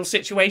Catherine wheel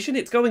situation.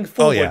 It's going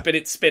forward, but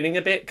it's spinning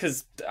a bit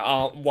because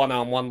one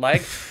arm, one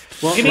leg.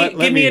 Well,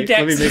 give me a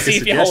dex to see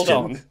if you hold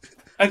on.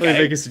 Okay. Let me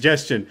make a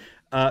suggestion.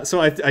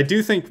 So I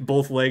do think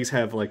both legs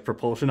have like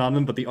propulsion on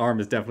them, but the arm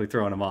is definitely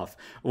throwing him off.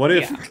 What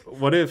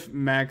if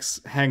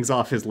Max hangs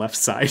off his left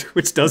side,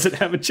 which doesn't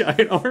have a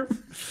giant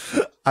arm?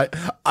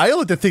 I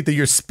like to think that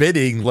you're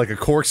spinning like a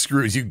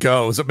corkscrew as you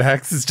go, so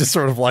Max is just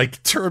sort of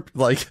like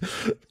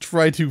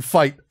trying to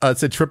fight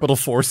centripetal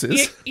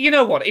forces. You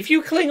know what? If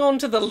you cling on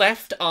to the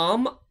left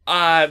arm,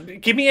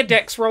 give me a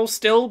dex roll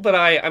still, but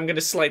I'm going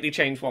to slightly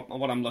change what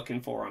I'm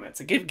looking for on it.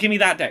 So give me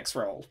that dex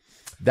roll.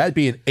 That'd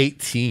be an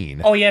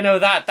 18. Oh yeah, no,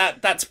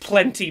 that's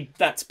plenty.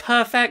 That's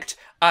perfect.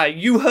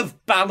 You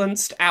have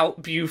balanced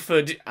out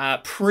Beaufort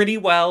pretty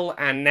well,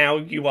 and now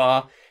you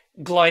are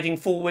gliding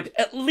forward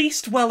at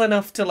least well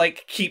enough to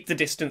like keep the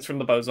distance from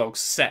the Bozogs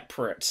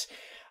separate.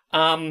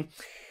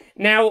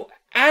 Now,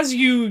 as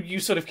you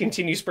sort of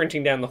continue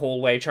sprinting down the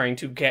hallway, trying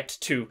to get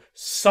to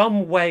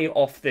some way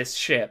off this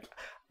ship,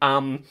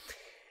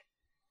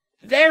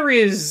 There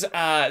is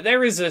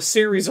a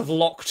series of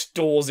locked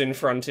doors in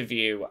front of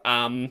you.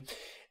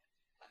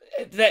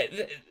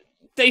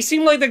 They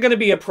seem like they're going to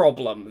be a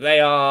problem. They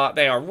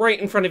are right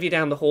in front of you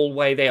down the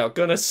hallway. They are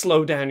going to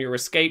slow down your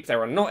escape.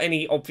 There are not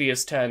any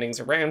obvious turnings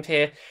around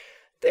here.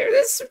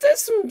 There's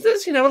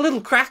a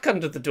little crack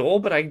under the door,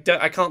 but I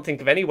can't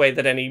think of any way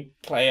that any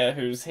player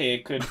who's here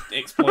could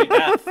exploit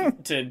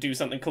that to do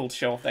something cool to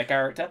show off their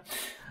character.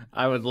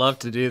 I would love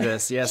to do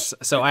this, yes.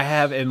 So I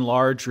have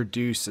enlarge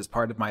reduce as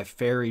part of my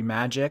fairy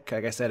magic.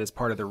 Like I said, it's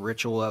part of the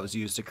ritual that was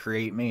used to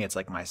create me. It's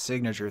like my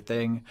signature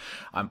thing.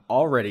 I'm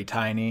already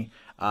tiny.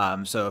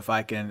 So if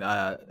I can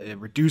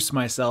reduce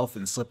myself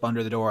and slip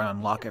under the door and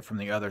unlock it from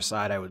the other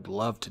side, I would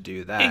love to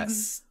do that.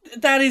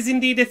 That is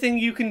indeed a thing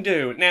you can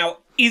do. Now,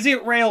 is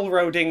it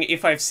railroading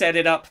if I've set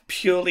it up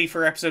purely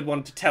for episode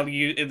 1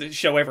 to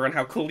show everyone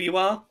how cool you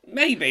are?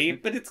 Maybe,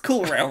 but it's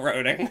cool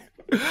railroading.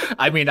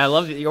 I mean, I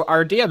love it.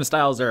 Our DM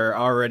styles are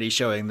already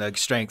showing the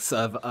strengths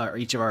of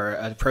each of our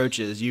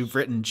approaches. You've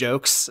written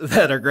jokes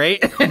that are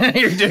great.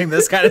 You're doing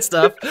this kind of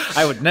stuff.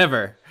 I would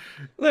never.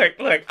 Look,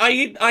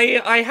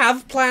 I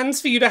have plans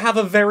for you to have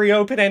a very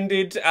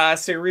open-ended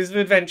series of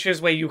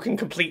adventures where you can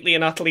completely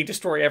and utterly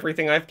destroy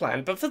everything I've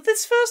planned. But for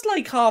this first,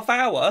 half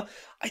hour,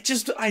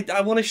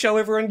 I want to show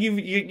everyone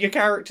your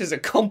characters are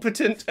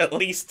competent, at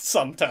least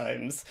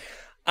sometimes.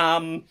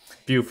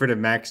 Buford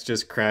and Max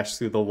just crashed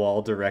through the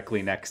wall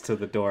directly next to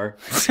the door.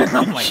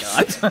 Oh my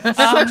god.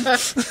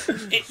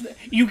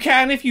 You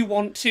can, if you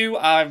want to,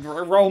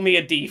 roll me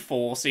a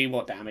d4, see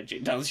what damage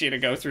it does you to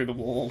go through the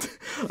wall.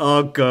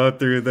 I'll go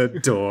through the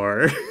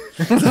door.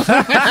 Look,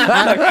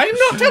 I'm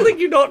not telling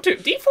you not to.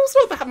 D4's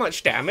not that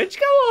much damage,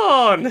 go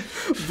on.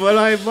 But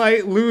I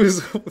might lose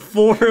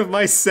 4 of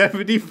my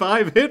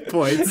 75 hit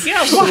points.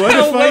 Yeah, what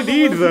if I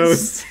need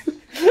those?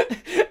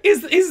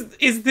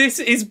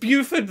 Is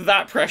Beaufort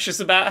that precious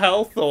about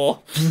health,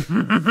 or?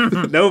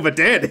 No, but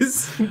Dan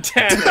is.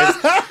 Dan is.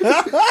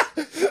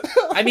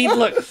 I mean,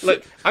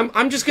 look.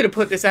 I'm just gonna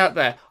put this out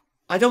there.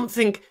 I don't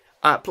think,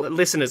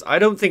 listeners, I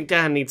don't think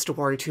Dan needs to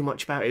worry too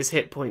much about his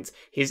hit points.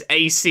 His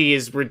AC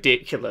is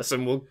ridiculous,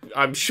 and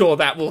I'm sure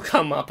that will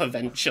come up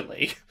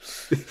eventually.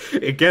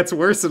 It gets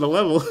worse in a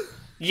level.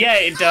 Yeah,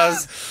 it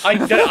does. I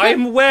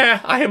am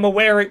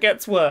aware it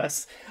gets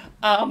worse.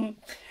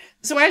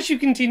 So as you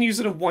continue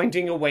sort of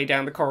winding your way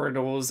down the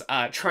corridors,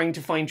 trying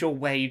to find your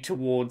way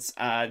towards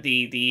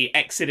the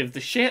exit of the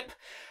ship,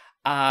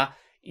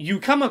 you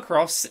come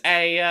across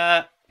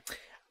a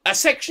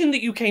section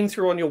that you came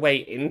through on your way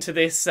into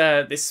this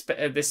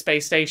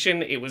space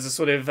station. It was a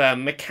sort of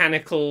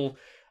mechanical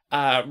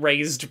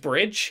raised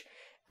bridge,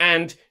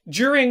 and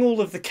during all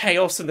of the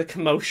chaos and the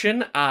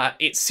commotion,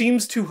 it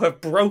seems to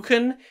have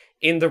broken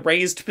in the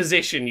raised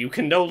position. You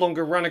can no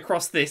longer run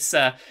across this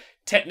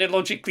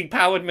technologically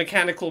powered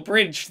mechanical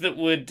bridge that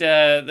would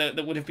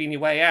have been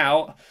your way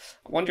out.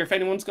 I wonder if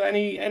anyone's got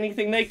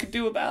anything they could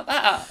do about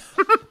that.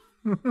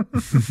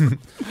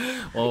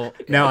 Well,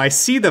 now I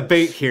see the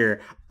bait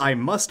here. I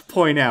must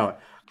point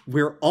out,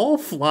 we're all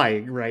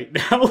flying right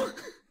now.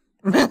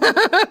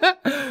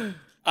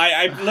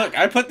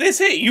 I put this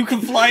here. You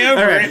can fly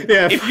over it.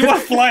 Yeah. If you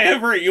want to fly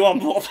over it, you are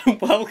more than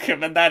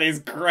welcome, and that is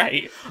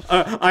great.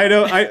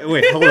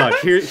 Wait, hold on.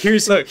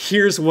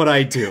 Here's what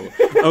I do.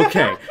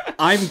 Okay,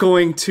 I'm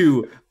going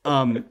to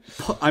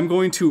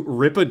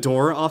rip a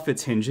door off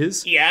its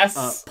hinges.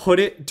 Yes. Put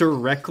it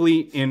directly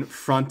in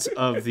front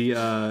of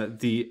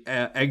the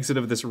exit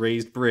of this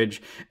raised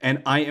bridge,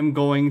 and I am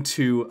going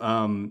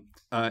to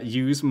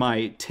use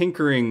my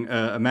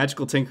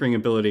magical tinkering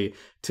ability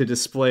to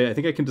display. I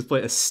think I can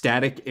display a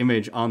static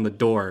image on the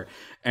door,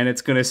 and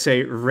it's going to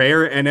say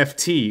 "Rare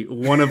NFT,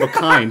 one of a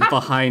kind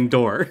behind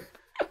door."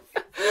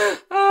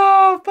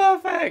 Oh,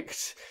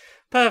 perfect.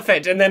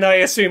 Perfect. And then I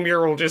assume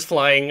you're all just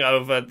flying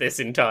over this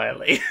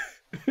entirely.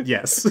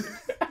 Yes.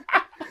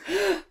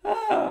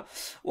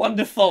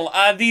 Wonderful.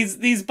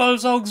 These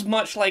bozogs,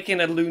 much like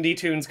in a Looney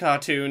Tunes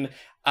cartoon,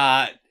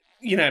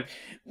 they've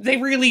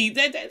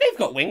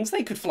got wings.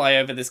 They could fly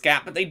over this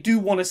gap, but they do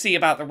want to see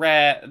about the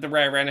rare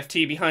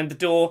NFT behind the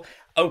door.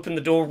 Open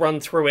the door, run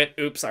through it.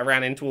 Oops, I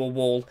ran into a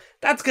wall.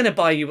 That's going to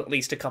buy you at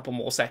least a couple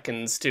more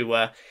seconds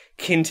to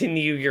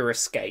continue your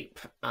escape.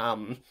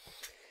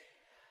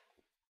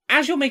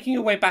 As you're making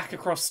your way back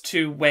across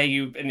to where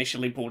you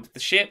initially boarded the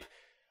ship,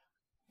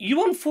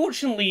 you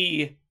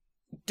unfortunately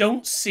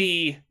don't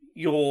see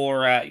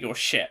your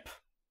ship.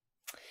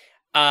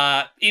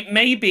 It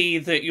may be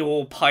that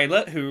your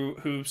pilot,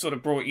 who sort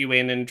of brought you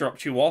in and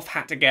dropped you off,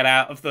 had to get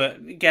out of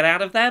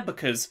there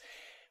because,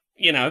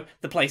 the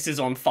place is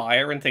on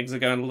fire and things are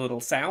going a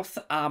little south.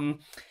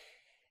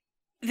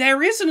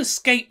 There is an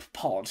escape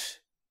pod.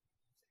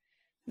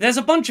 There's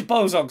a bunch of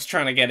bozogs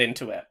trying to get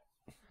into it.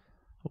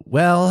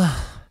 Well,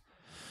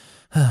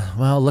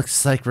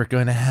 looks like we're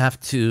going to have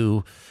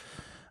to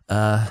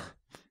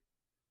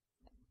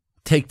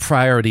take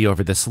priority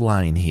over this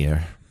line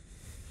here.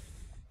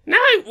 No,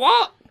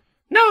 what?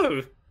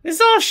 No, it's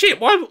our ship.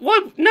 Why?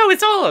 No,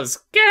 it's ours.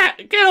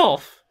 Get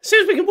off. As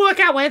soon as we can work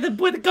out where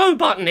the go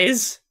button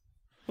is,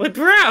 we're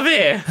out of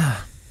here.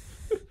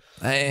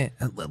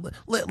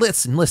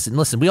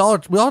 Listen. We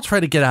all try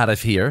to get out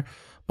of here,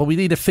 but we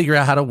need to figure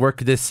out how to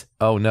work this.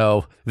 Oh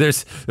no,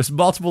 there's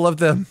multiple of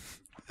them.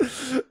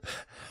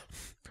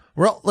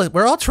 We're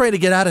all trying to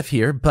get out of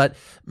here, but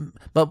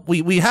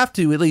we have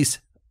to at least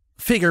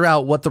figure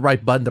out what the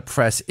right button to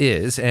press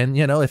is, and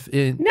get out.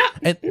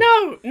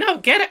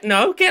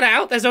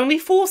 There's only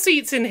 4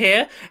 seats in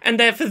here, and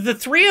they're for the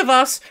 3 of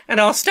us and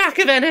our stack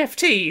of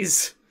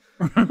NFTs.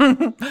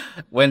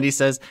 Wendy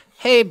says,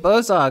 "Hey,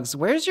 Bozogs,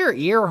 where's your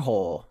ear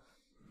hole?"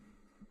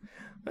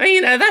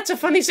 That's a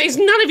funny thing. It's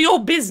none of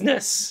your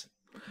business.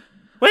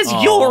 Where's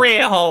your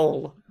ear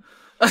hole?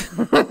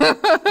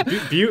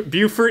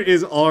 Beaufort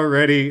is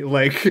already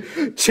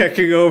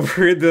checking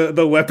over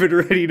the weapon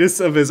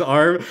readiness of his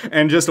arm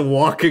and just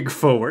walking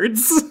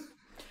forwards.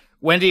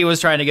 Wendy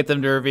was trying to get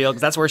them to reveal,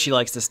 because that's where she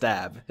likes to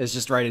stab. It's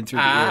just right in through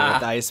the ear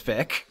with the ice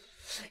pick.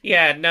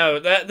 Yeah, no,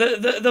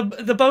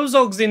 the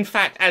Bozogs, in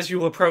fact, as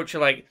you approach, are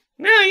like,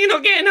 "No, you're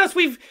not getting us.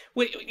 You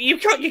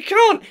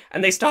can't."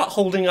 And they start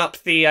holding up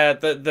the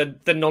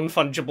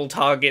non-fungible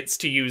targets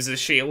to use as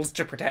shields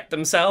to protect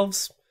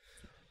themselves.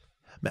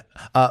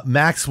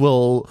 Max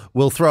will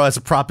throw as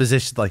a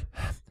proposition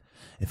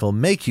if it'll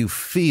make you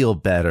feel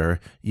better,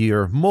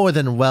 you're more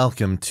than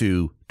welcome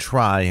to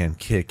try and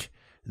kick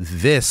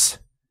this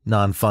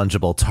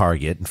non-fungible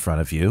target in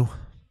front of you,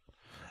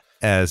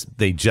 as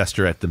they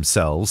gesture at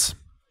themselves.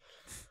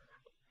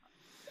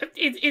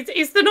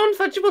 Is the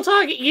non-fungible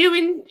target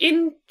you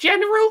in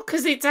general?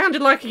 Because it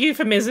sounded like a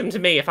euphemism to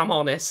me, if I'm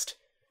honest.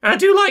 And I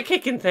do like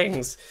kicking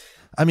things.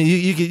 I mean,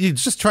 you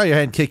just try your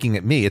hand kicking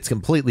at me. It's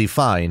completely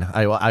fine.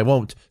 I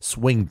won't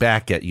swing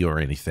back at you or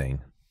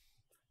anything.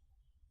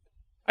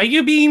 Are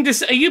you being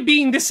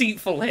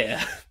deceitful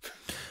here?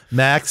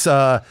 Max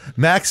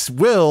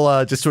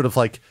will just sort of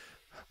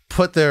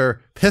put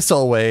their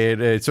pistol away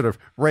and sort of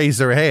raise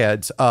their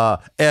hands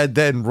and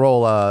then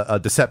roll a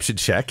deception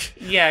check.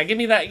 Yeah, give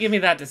me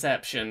that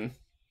deception.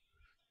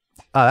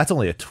 That's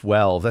only a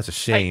 12. That's a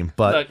shame,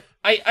 but look,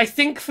 I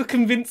think for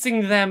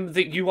convincing them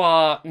that you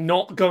are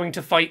not going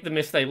to fight them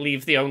if they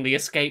leave the only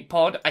escape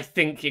pod, I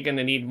think you're going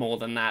to need more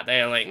than that.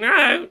 They're like,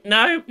 no.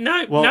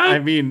 Well, I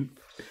mean,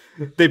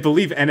 they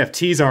believe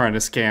NFTs aren't a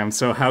scam,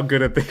 so how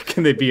good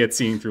can they be at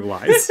seeing through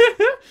lies?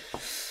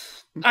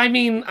 I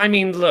mean,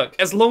 look,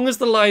 as long as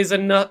the lies are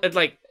not,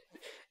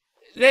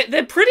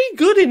 they're pretty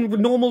good in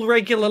normal,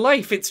 regular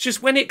life. It's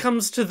just when it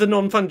comes to the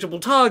non-fungible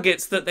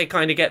targets that they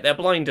kind of get their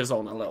blinders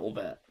on a little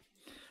bit.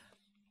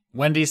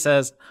 Wendy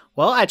says,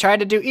 "Well, I tried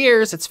to do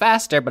ears. It's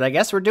faster, but I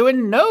guess we're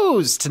doing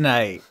nose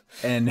tonight."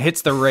 And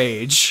hits the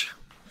rage.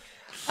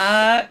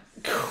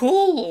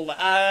 Cool.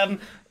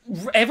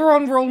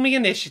 Everyone roll me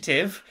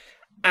initiative.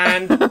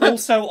 And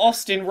also,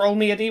 Austin, roll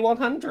me a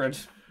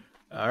D100.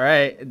 All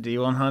right,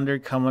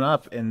 D100 coming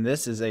up. And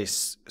this is a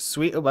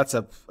sweet... Oh, I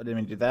didn't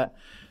mean to do that.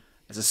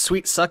 It's a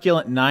sweet,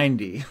 succulent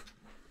 90.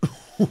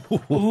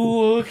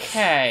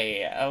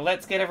 Okay.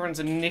 Let's get everyone's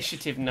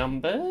initiative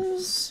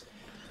numbers.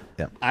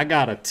 Yeah. I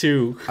got a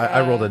 2.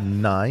 I rolled a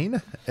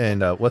 9.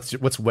 And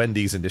what's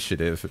Wendy's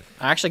initiative?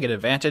 I actually get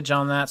advantage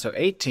on that, so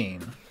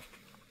 18.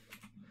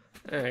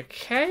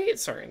 Okay,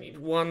 sorry, I need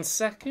 1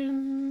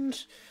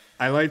 second.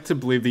 I like to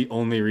believe the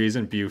only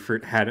reason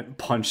Beaufort hadn't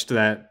punched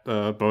that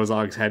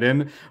Bozog's head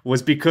in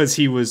was because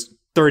he was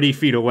 30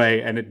 feet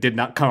away and it did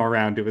not come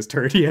around to his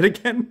turret yet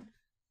again.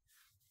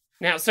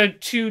 Now, so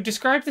to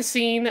describe the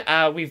scene,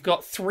 we've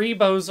got 3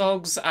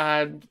 Bozogs,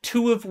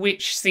 2 of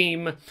which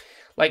seem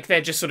like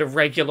they're just sort of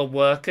regular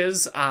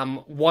workers.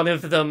 One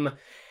of them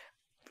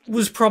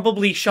was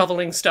probably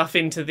shoveling stuff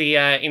into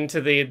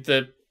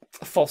the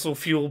fossil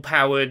fuel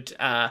powered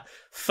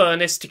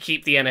furnace to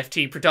keep the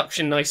NFT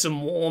production nice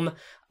and warm.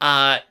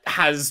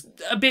 Has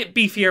a bit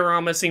beefier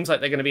armor. Seems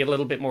like they're going to be a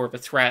little bit more of a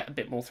threat, a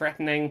bit more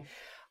threatening.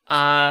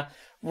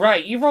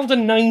 Right, you rolled a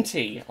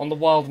 90 on the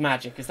wild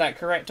magic. Is that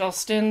correct,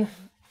 Austin?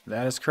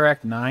 That is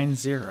correct.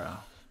 9-0.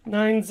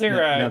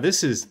 9-0. Now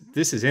this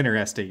is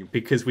interesting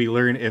because we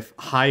learn if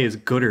high is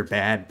good or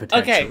bad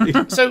potentially.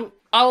 Okay, so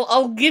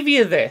I'll give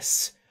you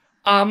this.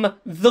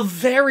 The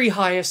very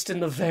highest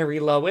and the very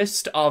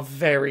lowest are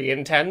very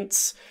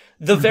intense.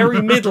 The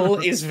very middle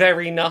is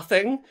very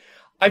nothing.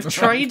 I've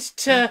tried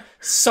to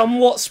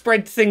somewhat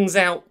spread things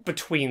out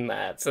between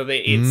that so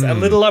that it's a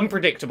little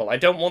unpredictable. I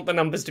don't want the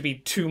numbers to be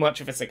too much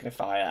of a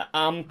signifier.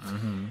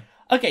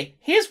 Okay,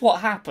 here's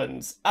what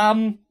happens.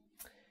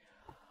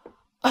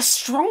 A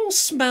strong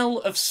smell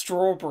of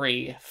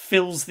strawberry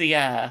fills the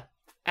air,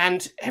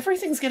 and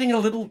everything's getting a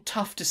little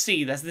tough to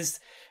see. There's this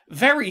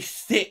very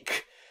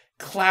thick,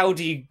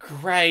 cloudy,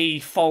 grey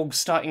fog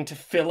starting to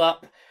fill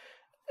up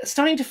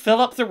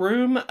the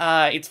room.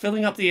 It's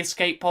filling up the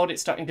escape pod.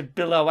 It's starting to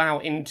billow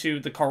out into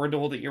the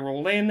corridor that you're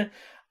all in.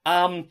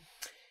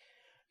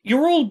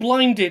 You're all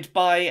blinded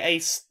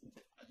by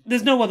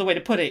there's no other way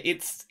to put it.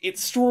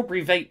 It's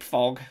strawberry vape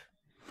fog.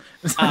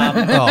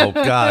 Oh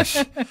gosh.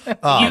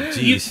 Oh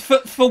jeez. For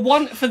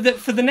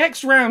the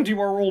next round, you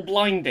are all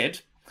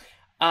blinded,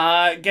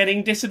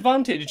 getting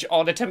disadvantage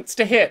on attempts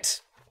to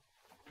hit.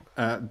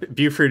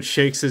 Buford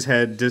shakes his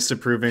head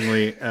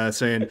disapprovingly,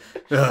 saying,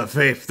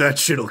 Vape, that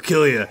shit'll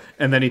kill you.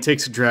 And then he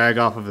takes a drag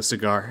off of a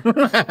cigar.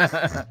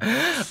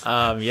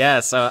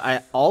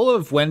 So all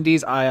of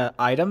Wendy's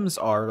items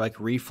are like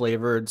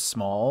reflavored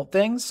small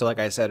things. So like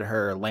I said,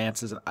 her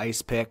lance is an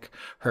ice pick,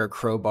 her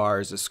crowbar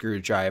is a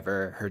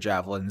screwdriver, her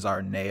javelins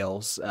are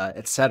nails,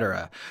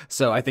 etc.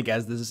 So I think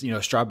as this,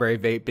 strawberry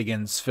vape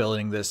begins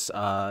filling this,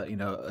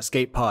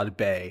 escape pod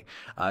bay,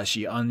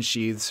 she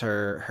unsheathes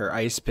her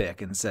ice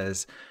pick and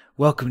says,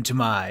 "Welcome to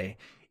my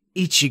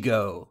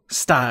Ichigo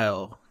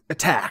style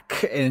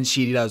attack." And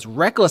she does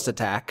reckless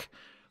attack,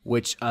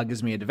 which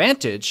gives me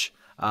advantage,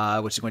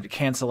 which is going to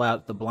cancel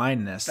out the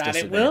blindness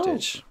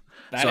disadvantage.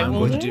 I'm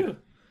going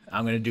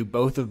to do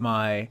both of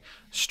my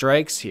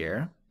strikes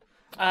here.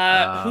 Who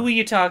are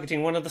you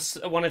targeting? One of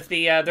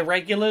the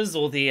regulars,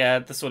 or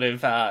the sort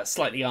of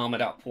slightly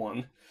armored up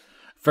one?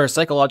 For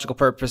psychological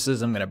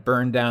purposes, I'm going to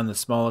burn down the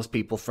smallest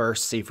people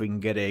first, see if we can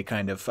get a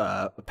kind of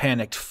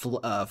panicked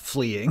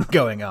fleeing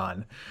going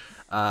on.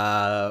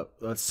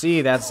 Let's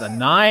see, that's a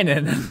 9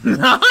 and a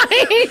 9!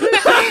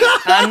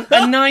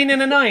 A 9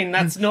 and a 9,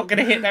 that's not going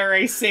to hit their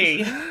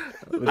AC.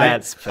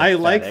 That's I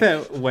like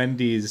that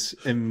Wendy's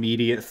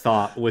immediate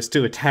thought was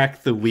to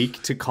attack the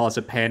weak to cause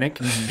a panic.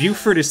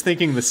 Beaufort is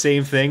thinking the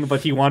same thing,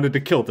 but he wanted to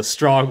kill the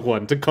strong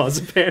one to cause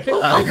a panic.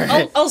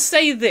 I'll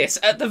say this,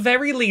 at the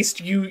very least,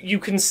 you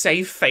can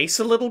save face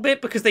a little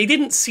bit, because they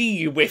didn't see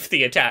you whiff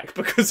the attack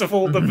because of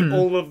all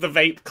of the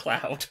vape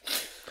cloud.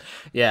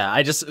 Yeah,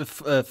 I just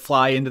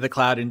fly into the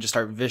cloud and just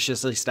start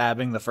viciously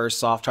stabbing the first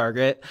soft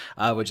target,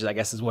 which I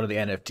guess is one of the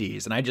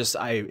NFTs. And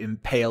I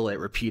impale it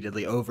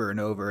repeatedly over and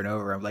over and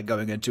over. I'm like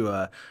going into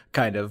a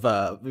kind of,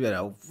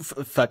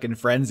 fucking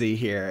frenzy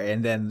here.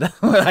 And then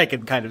I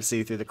can kind of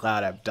see through the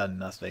cloud I've done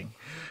nothing.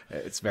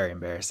 It's very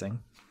embarrassing.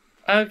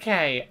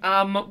 Okay,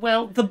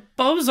 well, the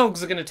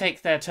Bozogs are going to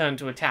take their turn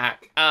to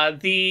attack.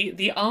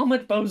 The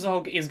armored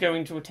Bozog is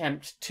going to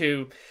attempt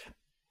to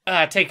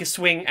take a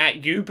swing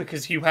at you,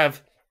 because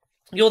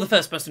you're the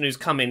first person who's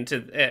come in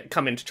to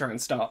try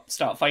and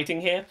start fighting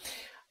here.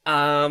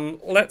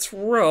 Let's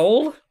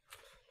roll.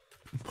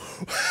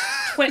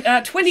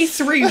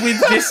 23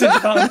 with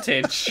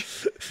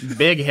disadvantage.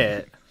 Big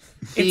hit.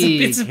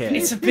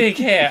 It's a big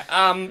hit.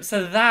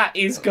 So that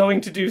is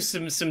going to do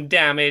some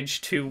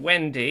damage to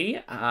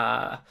Wendy.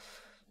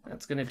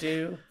 That's gonna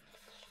do.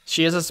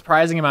 She has a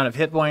surprising amount of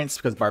hit points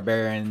because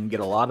barbarian get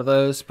a lot of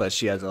those, but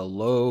she has a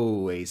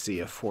low AC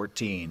of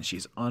 14.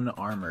 She's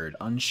unarmored,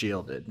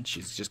 unshielded.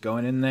 She's just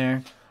going in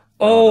there.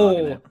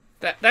 Oh,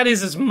 that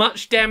is as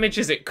much damage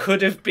as it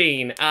could have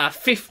been.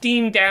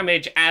 15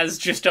 damage as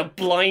just a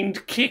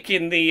blind kick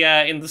in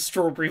the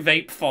strawberry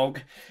vape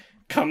fog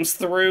comes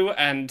through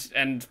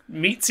and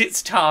meets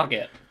its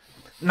target.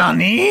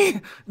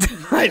 Nani?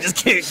 I just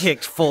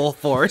kicked full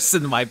force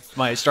in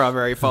my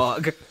strawberry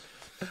fog.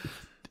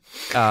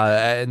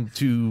 And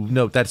to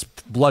note, that's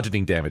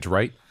bludgeoning damage,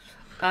 right?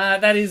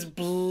 That is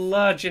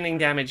bludgeoning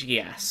damage,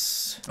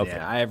 yes. Okay.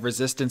 Yeah, I have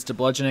resistance to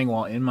bludgeoning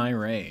while in my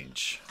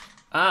range.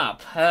 Ah,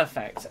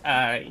 perfect.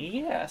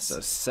 Yes. So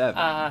 7.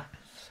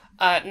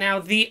 Now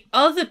the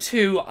other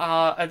two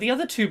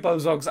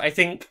Bozogs, I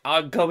think,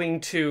 are going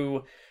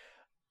to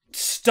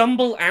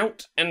stumble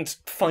out and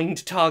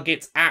find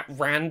targets at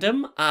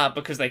random,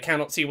 because they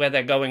cannot see where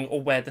they're going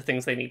or where the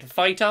things they need to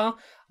fight are.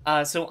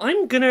 So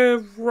I'm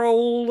gonna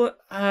roll.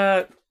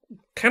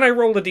 Can I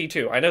roll a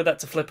D2? I know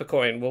that's a flip a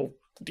coin. Will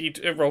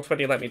roll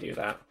 20 let me do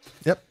that?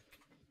 Yep.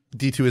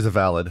 D2 is a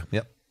valid.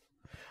 Yep.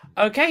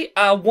 Okay.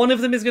 One of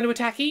them is going to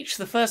attack each.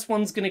 The first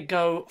one's going to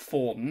go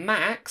for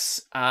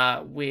Max.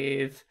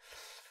 With.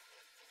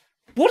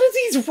 What are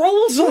these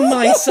rolls on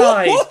my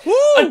side?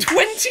 A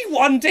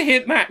 21 to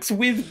hit Max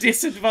with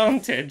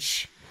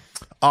disadvantage.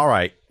 All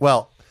right.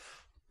 Well,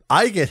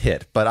 I get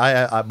hit,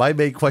 but my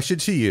main question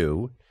to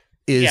you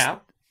is. Yeah.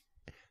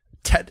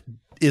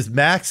 Is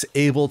Max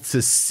able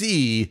to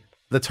see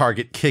the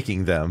target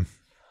kicking them?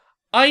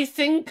 I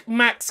think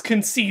Max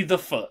can see the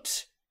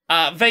foot.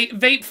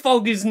 Vape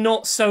fog is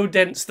not so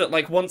dense that,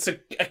 like, once a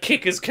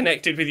kick is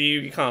connected with you,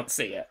 you can't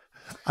see it.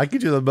 I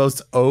could do the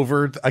most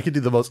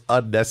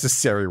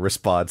unnecessary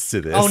response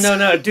to this. Oh,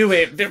 no, do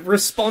it.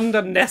 Respond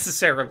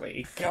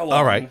unnecessarily. Go on.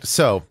 All right,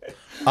 so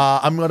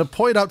I'm going to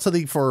point out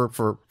something for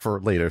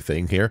later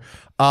thing here.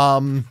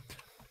 I'll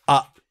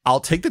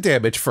take the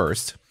damage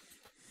first.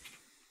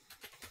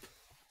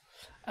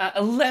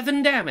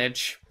 11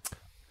 damage.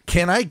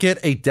 Can I get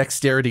a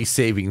dexterity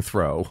saving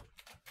throw?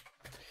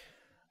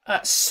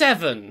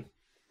 7.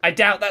 I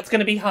doubt that's going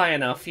to be high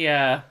enough,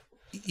 yeah.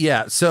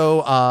 Yeah,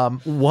 so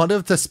one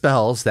of the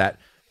spells that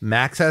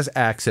Max has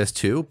access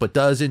to, but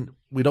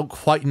we don't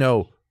quite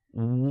know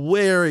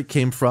where it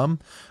came from,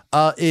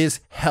 is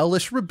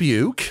Hellish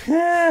Rebuke.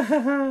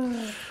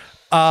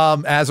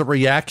 As a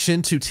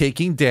reaction to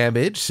taking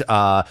damage,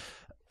 a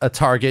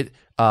target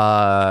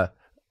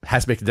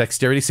has to make a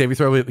dexterity saving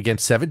throw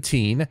against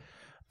 17.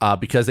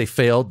 Because they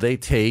failed, they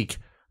take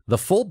the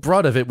full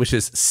brunt of it, which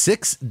is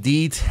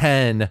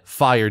 6d10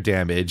 fire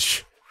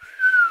damage.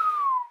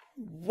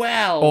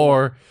 Well.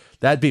 Or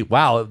That'd be,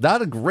 wow,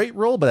 not a great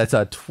roll, but that's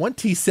a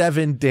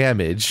 27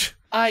 damage.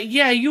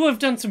 Yeah, you have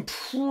done some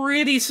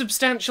pretty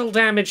substantial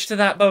damage to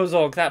that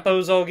Bozog. That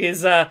Bozog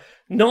is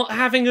not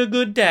having a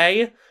good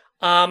day.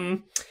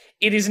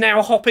 It is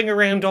now hopping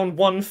around on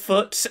one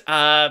foot.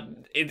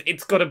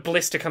 It's got a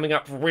blister coming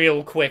up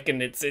real quick,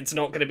 and it's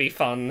not going to be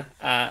fun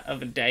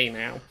of a day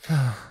now.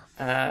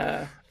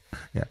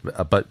 Yeah,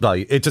 but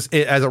it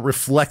as a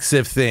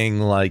reflexive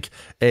thing, like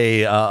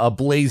a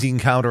blazing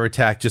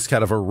counterattack just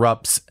kind of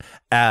erupts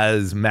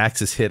as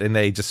Max is hit, and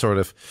they just sort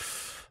of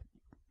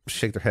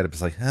shake their head up.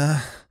 It's like,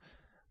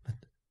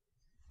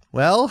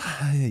 well,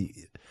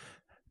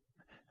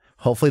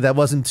 hopefully that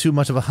wasn't too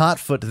much of a hot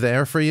foot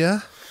there for you.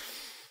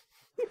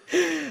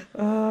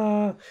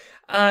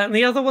 And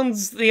the other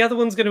one's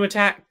going to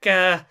attack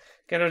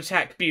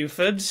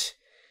Beaufort.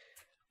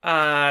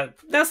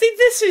 Now see,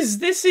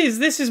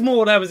 this is more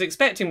what I was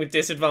expecting with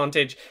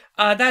disadvantage.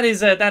 That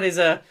is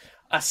a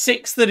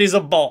 6 that is a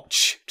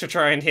botch to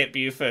try and hit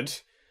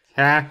Beaufort.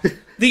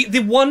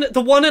 The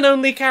one and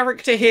only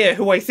character here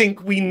who I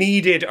think we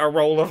needed a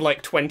roll of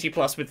like 20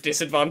 plus with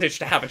disadvantage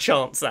to have a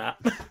chance at.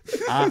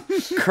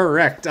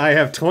 Correct. I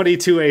have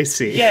 22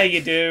 AC. Yeah,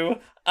 you do.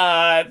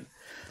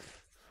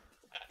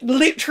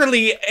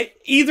 Literally,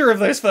 either of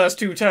those first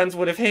 2 turns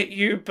would have hit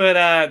you,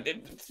 but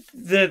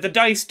the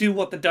dice do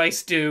what the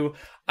dice do.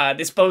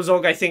 This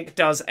Bozog, I think,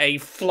 does a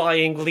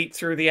flying leap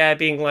through the air,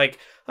 being like,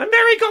 I'm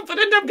very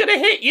confident I'm gonna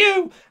hit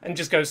you! And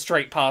just goes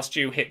straight past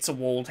you, hits a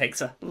wall,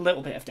 takes a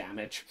little bit of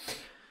damage.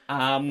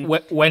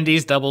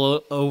 Wendy's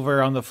double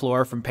over on the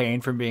floor from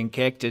pain from being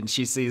kicked, and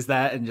she sees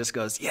that and just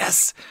goes,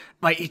 yes,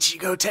 my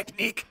Ichigo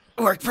technique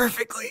worked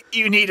perfectly.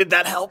 You needed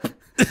that help.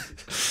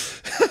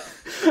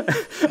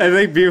 I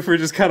think Beaufort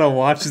just kind of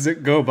watches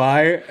it go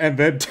by and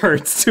then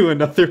turns to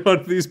another one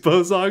of these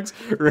Bozogs,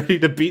 ready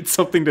to beat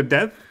something to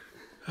death.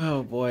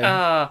 Oh, boy.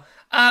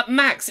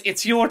 Max,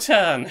 it's your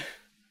turn.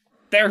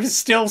 There is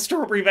still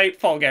strawberry vape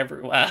fog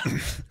everywhere.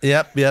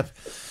 Yep.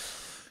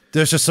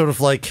 There's just sort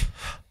of like,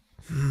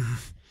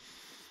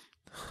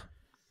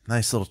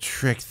 nice little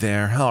trick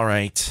there. All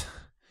right.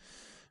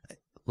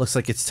 Looks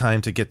like it's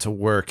time to get to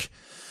work.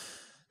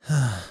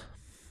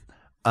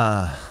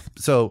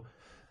 So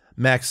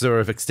Max sort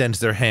of extends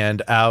their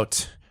hand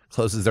out,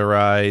 closes their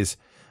eyes,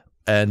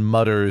 and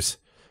mutters,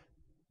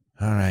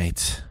 all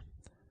right,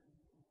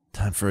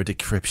 time for a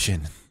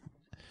decryption.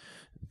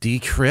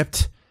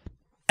 Decrypt.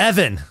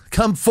 Evan,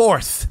 come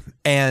forth.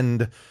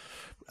 And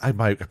I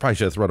probably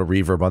should have thrown a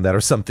reverb on that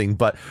or something,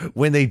 but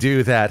when they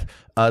do that,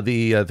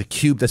 the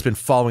cube that's been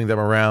following them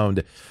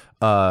around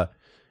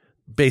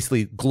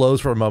basically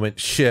glows for a moment,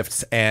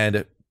 shifts,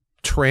 and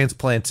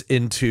transplants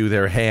into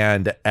their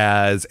hand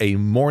as a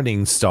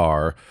morning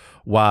star,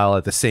 while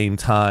at the same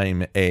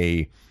time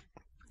a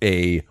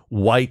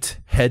white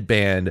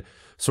headband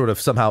sort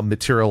of somehow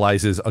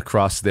materializes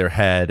across their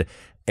head,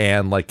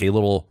 and like a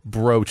little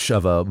brooch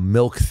of a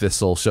milk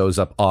thistle shows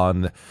up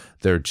on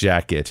their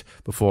jacket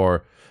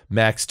before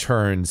Max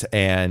turns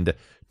and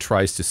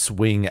tries to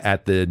swing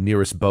at the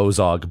nearest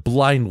Bozog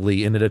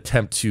blindly in an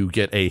attempt to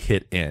get a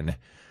hit in.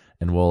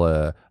 And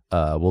we'll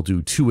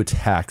do 2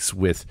 attacks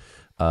with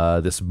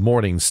this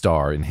morning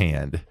star in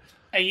hand.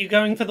 Are you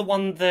going for the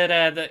one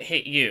that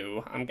hit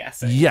you, I'm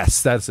guessing?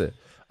 Yes, that's it.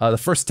 The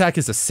first attack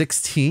is a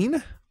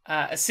 16.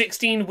 A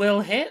 16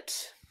 will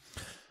hit.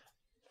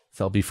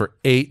 So that'll be for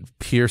 8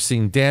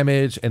 piercing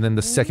damage. And then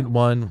the second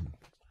one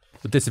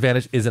with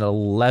disadvantage is an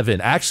 11.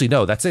 Actually,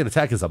 no, that second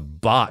attack is a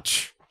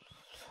botch.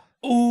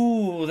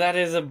 Ooh, that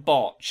is a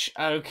botch.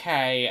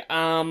 Okay.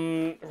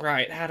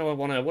 Right, what do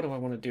I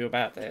want to do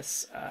about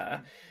this?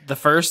 The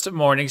first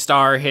morning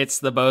star hits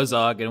the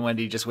Bozog, and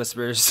Wendy just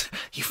whispers,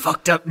 you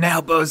fucked up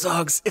now,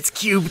 Bozogs. It's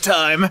cube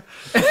time.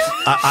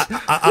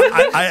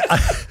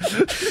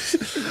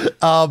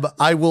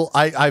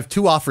 I have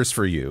 2 offers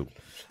for you.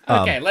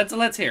 Okay,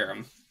 let's hear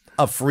them.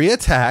 A free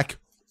attack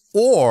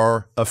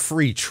or a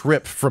free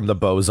trip from the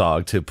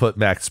Bozog to put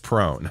Max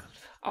prone.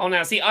 Oh,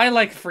 now, see, I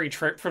like a free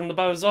trip from the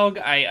Bozog.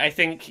 I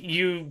think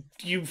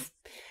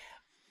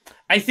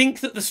I think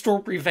that the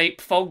strawberry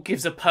vape fog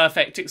gives a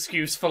perfect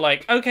excuse for,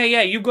 like, okay,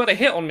 yeah, you got a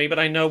hit on me, but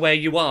I know where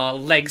you are.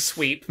 Leg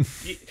sweep.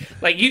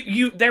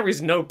 There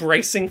is no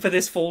bracing for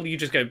this fall. You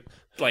just go,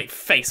 like,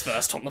 face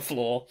first on the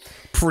floor.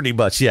 Pretty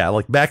much, yeah.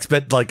 Like, Max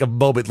spent, like, a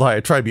moment,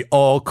 like, trying to be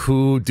all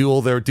cool,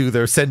 do their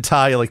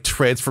Sentai, like,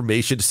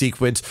 transformation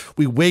sequence.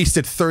 We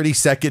wasted 30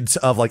 seconds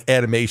of, like,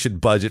 animation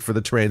budget for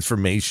the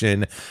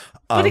transformation.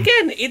 But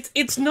again,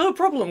 it's no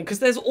problem, because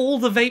there's all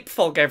the vape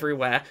fog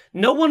everywhere.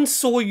 No one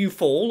saw you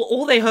fall.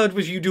 All they heard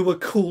was you do a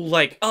cool,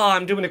 like,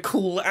 I'm doing a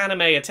cool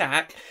anime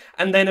attack,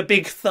 and then a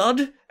big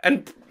thud.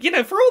 And,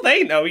 for all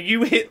they know,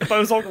 you hit the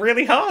Bozog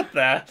really hard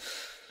there.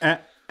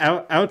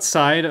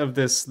 Outside of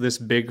this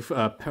big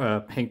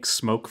pink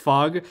smoke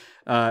fog,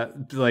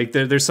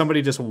 there's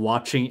somebody just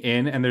watching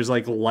in, and there's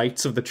like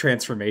lights of the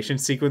transformation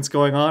sequence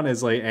going on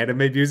as like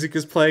anime music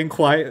is playing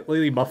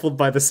quietly, muffled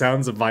by the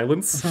sounds of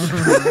violence.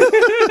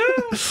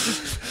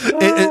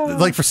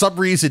 Like for some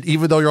reason,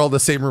 even though you're all in the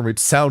same room, it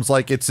sounds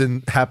like it's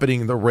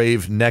happening in the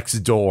rave next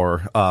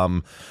door.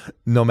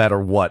 No matter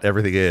what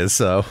everything is.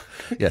 So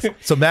yes.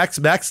 So Max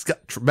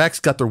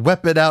got their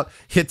weapon out,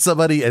 hit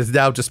somebody, and is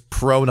now just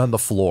prone on the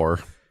floor.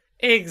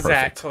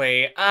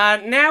 Exactly.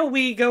 Now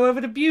we go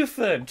over to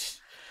Beaufort.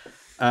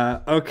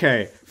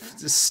 Okay.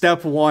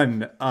 Step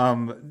 1,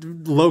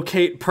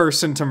 locate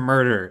person to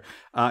murder.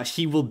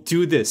 He will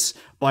do this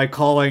by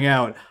calling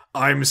out,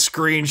 "I'm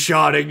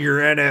screenshotting your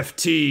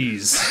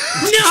NFTs."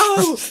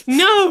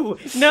 No.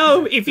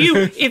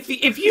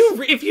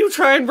 If you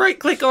try and right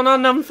click on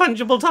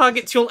non-fungible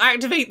targets, you'll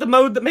activate the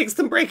mode that makes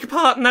them break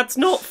apart, and that's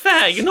not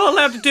fair. You're not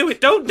allowed to do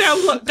it. Don't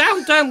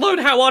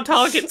download how our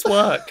targets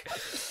work.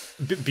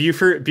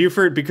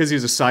 Beaufort, because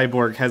he's a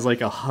cyborg, has like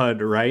a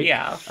HUD, right?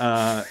 Yeah.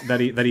 That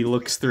he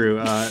looks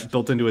through,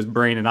 built into his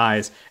brain and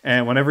eyes.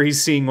 And whenever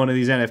he's seeing one of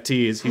these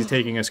NFTs, he's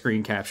taking a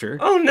screen capture.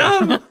 Oh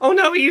no!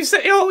 You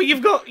say,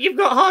 you've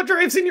got hard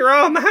drives in your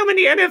arm. How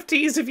many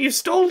NFTs have you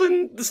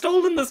stolen the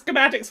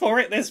schematics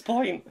for at this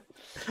point?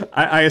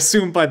 I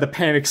assume by the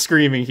panic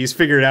screaming, he's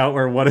figured out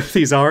where one of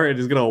these are and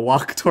is gonna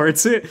walk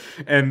towards it.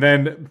 And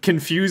then,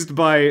 confused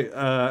by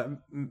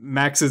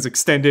Max's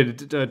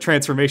extended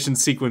transformation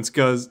sequence,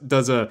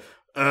 does a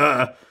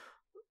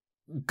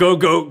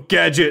go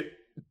gadget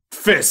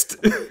fist,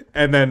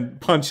 and then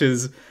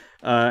punches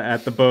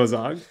at the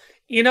Bozog.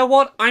 You know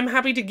what? I'm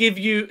happy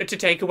to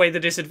take away the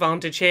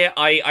disadvantage here.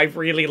 I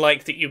really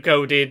like that you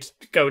goaded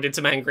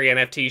some angry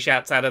NFT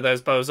shouts out of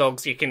those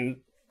Bozogs. You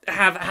can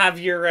have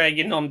your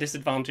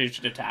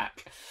non-disadvantaged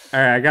attack. All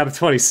right, I got a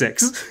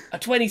 26. A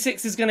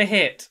 26 is gonna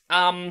hit.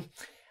 I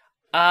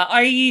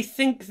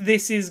think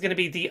this is gonna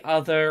be the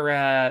other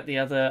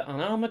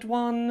unarmored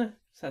one.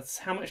 So that's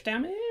how much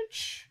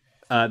damage?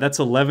 That's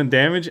 11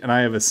 damage, and I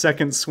have a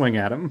second swing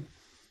at him.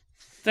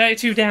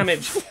 32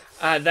 damage.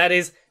 That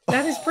is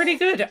pretty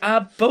good.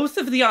 Both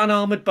of the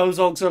unarmored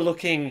Bozogs are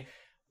looking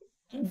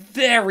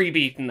very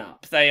beaten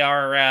up. They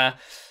are.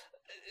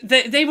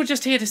 They were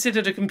just here to sit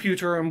at a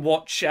computer and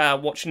watch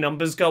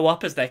numbers go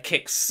up as their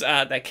kick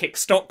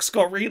stocks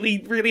got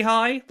really, really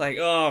high. Like,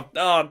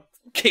 oh,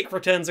 kick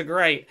returns are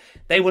great.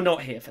 They were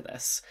not here for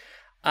this.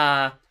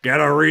 Get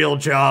a real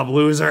job,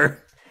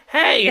 loser.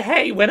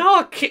 Hey, when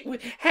our if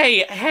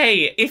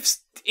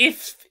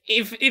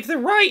the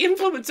right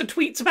influencer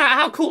tweets about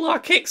how cool our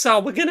kicks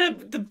are,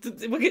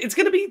 it's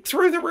gonna be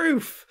through the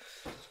roof.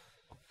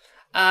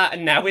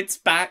 And now it's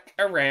back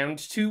around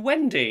to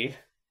Wendy.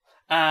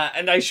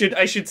 And I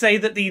should say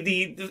that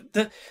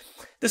the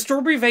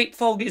strawberry vape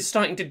fog is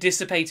starting to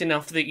dissipate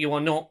enough that you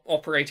are not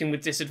operating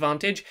with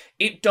disadvantage.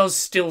 It does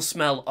still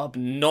smell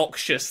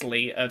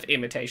obnoxiously of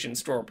imitation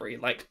strawberry,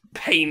 like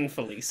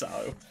painfully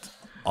so.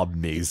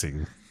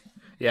 Amazing.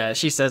 Yeah,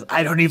 she says,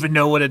 "I don't even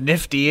know what a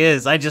nifty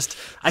is. I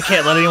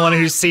can't let anyone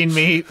who's seen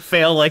me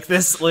fail like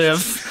this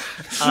live."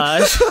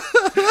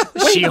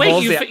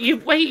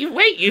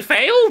 You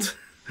failed?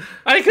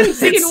 I couldn't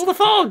see in all the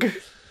fog.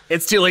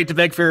 It's too late to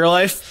beg for your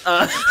life.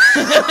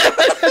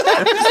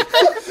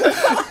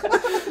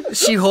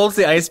 She holds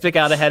the ice pick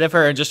out ahead of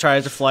her and just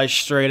tries to fly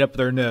straight up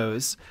their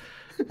nose.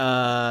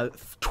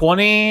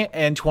 20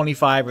 and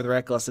 25 with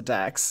reckless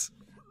attacks.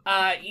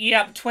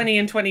 Yep, 20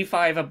 and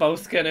 25 are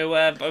both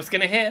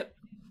gonna hit.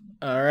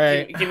 All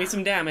right. Give me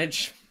some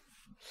damage.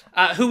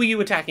 Who are you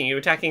attacking? You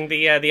attacking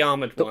the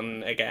armored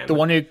one again?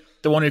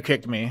 The one who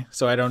kicked me,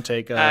 so I don't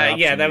take.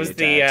 Yeah, that was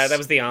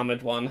the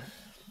armored one.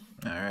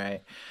 All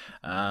right.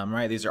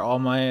 Right, these are all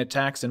my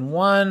attacks in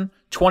one.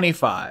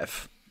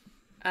 25.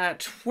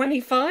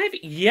 25?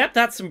 Yep,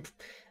 that's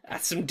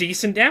some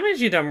decent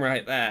damage you done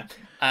right there.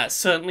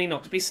 Certainly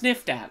not to be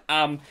sniffed at.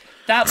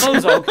 That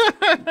Bozog,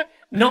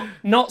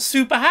 not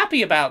super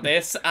happy about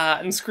this,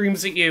 and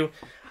screams at you,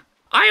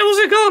 "I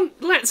also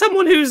can't let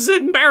someone who's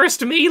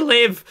embarrassed me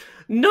live.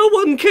 No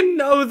one can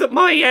know that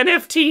my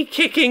NFT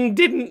kicking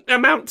didn't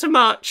amount to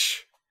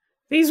much.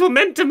 These were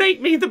meant to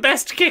make me the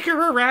best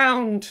kicker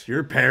around.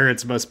 Your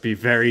parents must be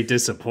very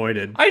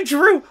disappointed." I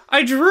drew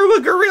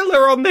a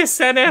gorilla on this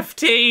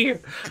NFT.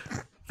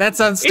 That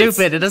sounds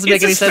stupid. It doesn't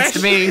make any sense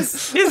to me.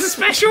 It's a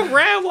special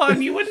rare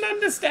one. You wouldn't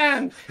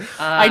understand.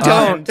 I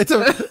don't. It's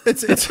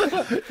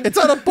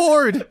on a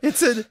board.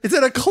 It's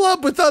in a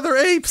club with other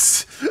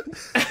apes.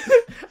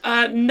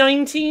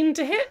 19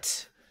 to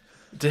hit.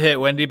 To hit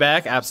Wendy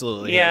back,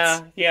 absolutely.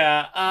 Yeah, hits.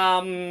 yeah.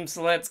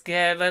 So let's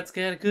get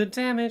a good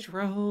damage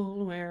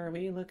roll. Where are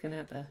we looking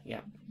at the? Yeah.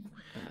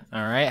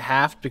 All right,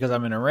 half because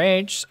I'm in a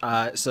rage.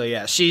 So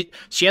yeah, she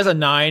has a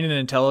 9 in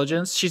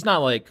intelligence. She's not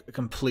like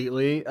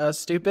completely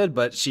stupid,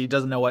 but she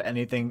doesn't know what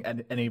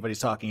anybody's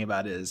talking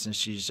about is, and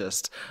she's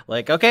just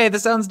like, okay,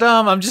 this sounds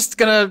dumb. I'm just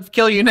gonna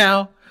kill you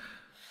now.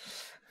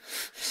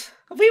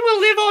 We will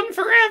live on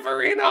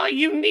forever in our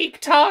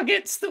unique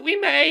targets that we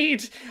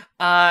made.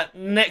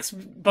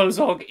 Next,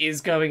 Bozog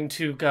is going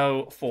to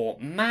go for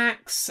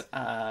Max.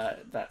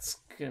 That's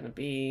gonna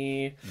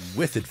be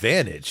with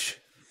advantage.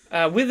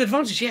 With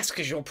advantage, yes,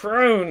 because you're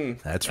prone.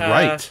 That's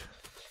right.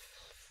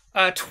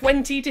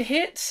 20 to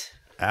hit.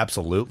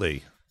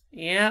 Absolutely.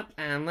 Yep,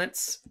 and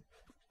let's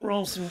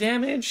Roll some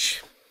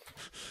damage.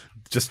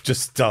 Just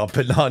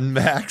stomping on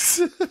Max.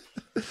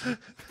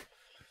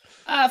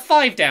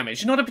 5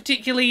 damage. Not a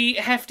particularly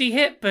hefty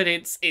hit, but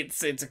it's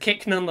a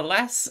kick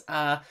nonetheless.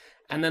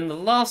 And then the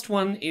last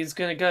one is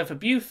going to go for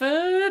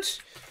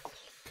Beaufort.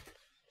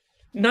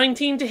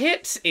 19 to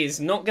hit is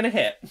not going to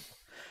hit.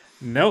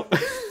 Nope.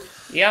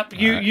 Yep,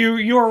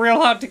 you're real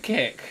hard to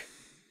kick.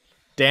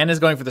 Dan is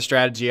going for the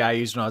strategy I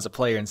used when I was a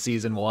player in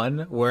Season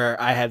 1,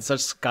 where I had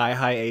such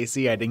sky-high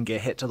AC I didn't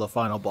get hit till the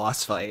final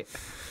boss fight.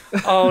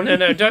 Oh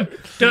no,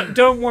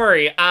 don't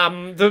worry.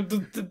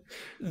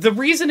 The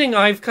reasoning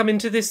I've come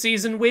into this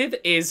season with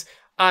is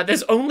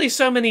there's only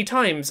so many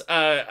times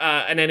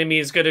an enemy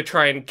is going to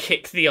try and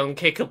kick the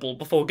unkickable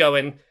before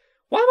going,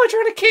 why am I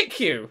trying to kick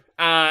you?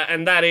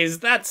 And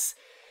that's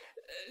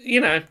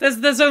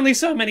there's only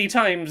so many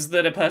times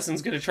that a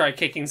person's going to try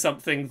kicking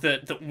something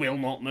that will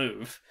not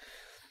move.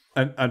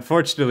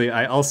 Unfortunately,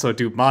 I also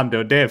do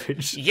mondo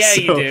damage. Yeah,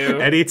 so you do.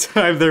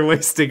 Anytime they're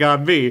wasting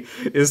on me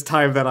is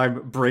time that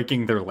I'm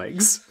breaking their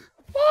legs.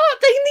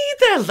 What? They need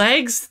their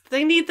legs.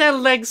 They need their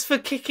legs for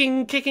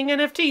kicking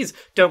NFTs.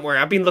 Don't worry,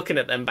 I've been looking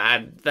at them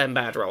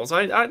bad rolls.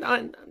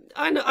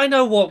 I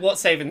know what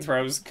saving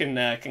throws can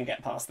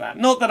get past that.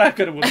 Not that I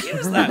could have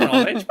used that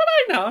knowledge, but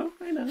I know.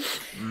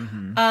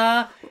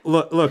 Mm-hmm.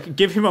 Look,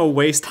 give him a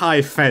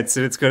waist-high fence,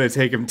 and it's going to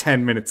take him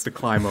 10 minutes to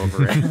climb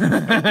over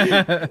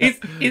it.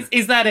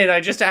 Is that it?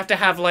 I just have to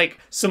have, like,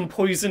 some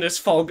poisonous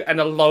fog and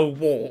a low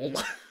wall.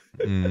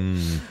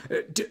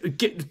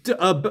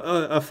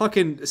 A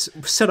fucking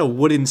set of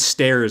wooden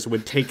stairs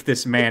would take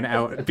this man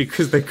out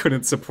because they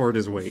couldn't support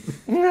his weight.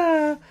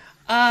 Right,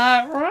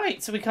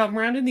 so we come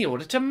around in the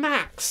order to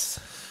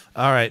Max.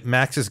 All right,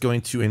 Max is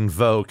going to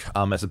invoke,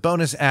 as a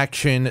bonus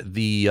action,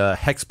 the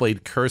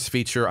Hexblade Curse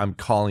feature. I'm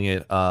calling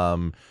it,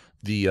 we're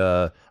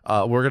going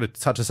to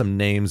touch on some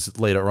names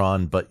later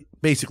on, but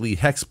basically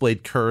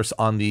Hexblade Curse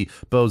on the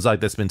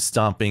Bozog that's been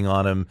stomping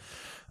on him.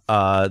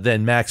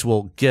 Then Max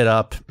will get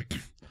up.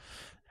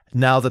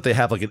 Now that they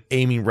have like an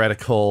aiming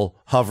reticle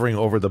hovering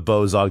over the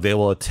Bozog, they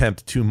will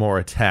attempt 2 more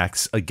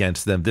attacks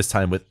against them, this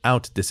time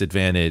without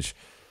disadvantage.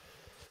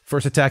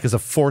 First attack is a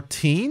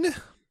 14.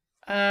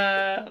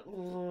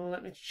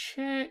 Let me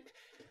check.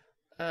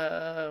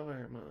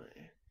 Where am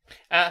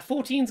I?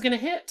 14's gonna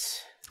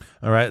hit.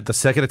 All right. The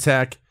second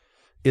attack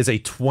is a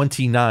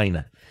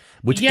 29,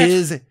 which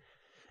is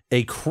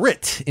a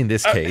crit in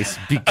this case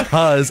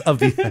because of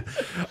the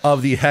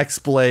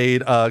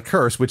Hexblade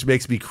curse, which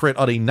makes me crit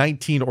on a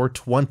 19 or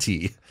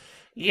 20.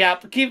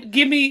 Yep.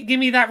 Give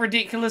me that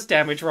ridiculous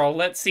damage roll.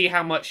 Let's see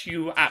how much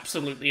you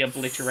absolutely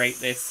obliterate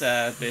this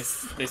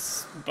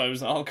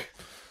Bozog.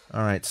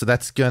 All right, so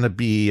that's going to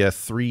be a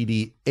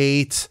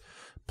 3d8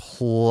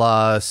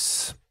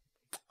 plus,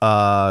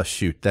 that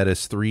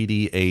is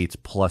 3d8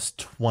 plus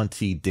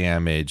 20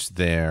 damage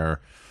there.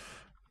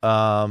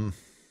 That's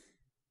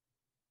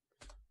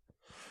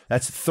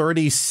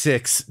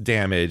 36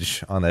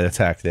 damage on that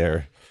attack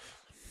there.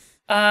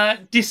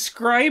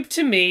 Describe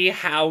to me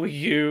how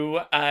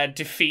you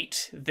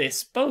defeat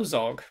this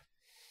Bozog.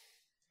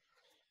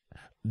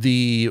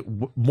 The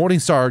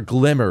Morningstar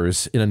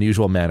glimmers in an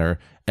unusual manner,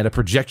 and a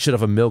projection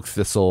of a milk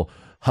thistle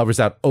hovers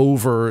out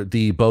over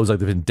the Bozog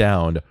that's been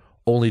downed,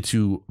 only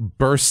to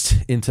burst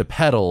into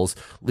petals,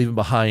 leaving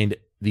behind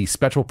the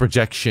spectral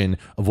projection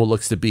of what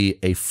looks to be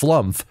a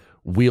flump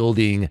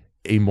wielding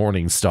a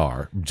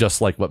Morningstar,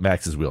 just like what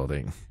Max is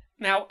wielding.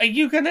 Now, are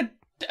you gonna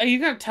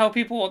tell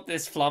people what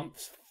this flump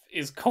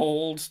is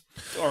called,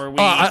 or are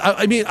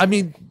we? I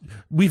mean,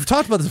 we've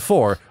talked about this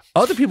before.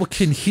 Other people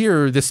can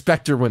hear the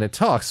specter when it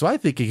talks, so I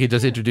think it can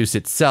just introduce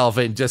itself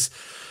and just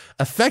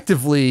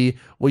effectively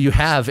what you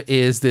have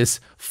is this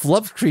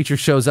flump creature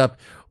shows up,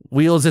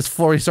 wheels its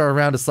Morningstar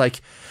around. It's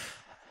like,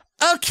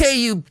 okay,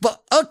 you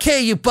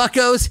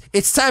buckos,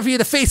 it's time for you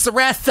to face the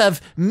wrath of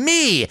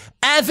me,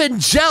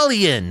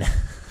 Evangelion.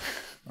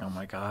 Oh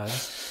my god.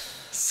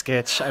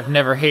 Skitch, I've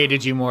never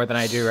hated you more than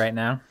I do right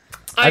now.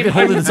 I've been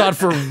holding this on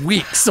for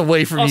weeks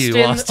away from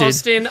you, Austin.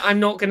 Austin, I'm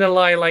not going to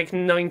lie, like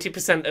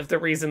 90% of the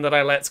reason that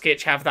I let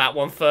Skitch have that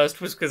one first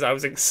was because I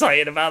was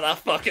excited about that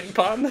fucking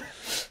pun.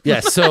 Yeah,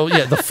 so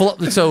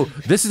so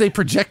this is a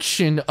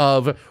projection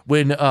of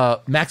when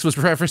Max was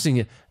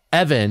referencing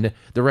Evan,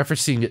 they're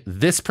referencing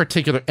this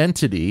particular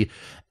entity,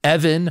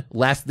 Evan,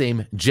 last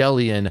name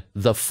Jellian,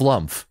 the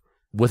Flump,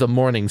 with a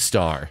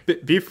Morningstar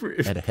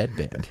and a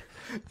headband.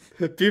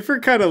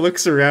 Beaufort kind of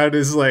looks around and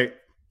is like,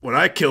 when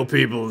I kill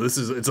people, it's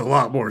a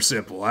lot more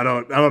simple. I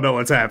don't know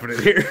what's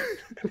happening here.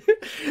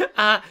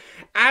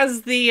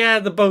 As the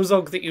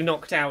Bozog that you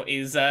knocked out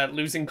is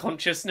losing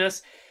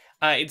consciousness,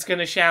 it's going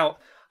to shout,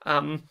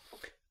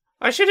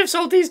 I should have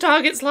sold these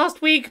targets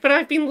last week, but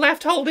I've been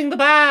left holding the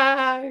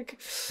bag.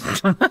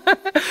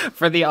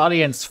 For the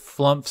audience,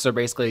 flumps are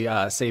basically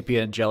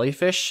sapient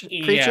jellyfish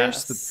creatures.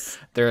 Yes.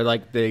 They're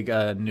like big,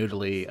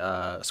 noodly,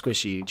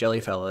 squishy jelly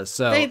fellas.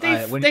 So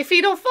they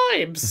feed off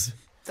vibes.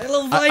 They're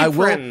little vibe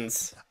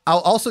friends.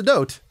 I'll also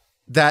note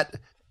that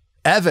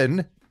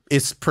Evan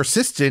is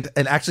persistent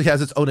and actually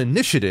has its own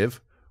initiative,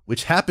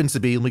 which happens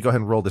to be, let me go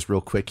ahead and roll this real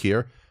quick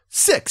here,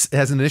 6. It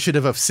has an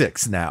initiative of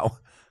 6 now.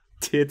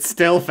 It's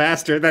still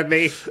faster than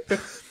me.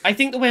 I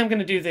think the way I'm going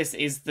to do this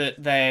is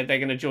that they're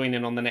going to join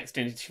in on the next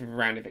initiative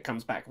round if it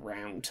comes back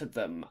round to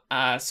them.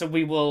 So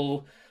we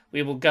will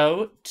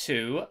go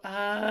to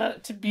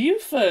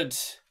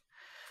Beaufort.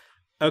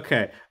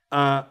 Okay.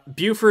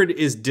 Beaufort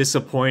is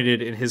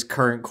disappointed in his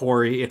current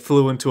quarry. It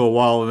flew into a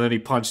wall and then he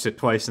punched it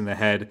twice in the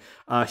head.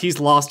 He's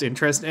lost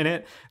interest in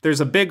it. There's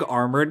a big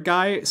armored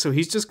guy, so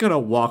he's just gonna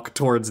walk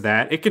towards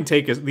that. It can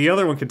take the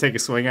other one can take a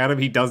swing at him.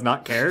 He does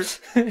not care.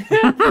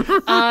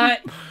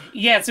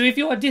 Yeah. So if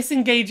you are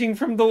disengaging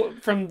from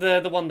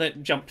the one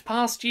that jumped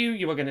past you,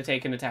 you are going to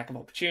take an attack of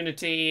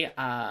opportunity.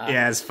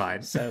 Yeah, it's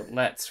fine. So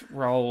let's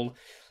roll.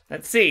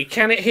 Let's see.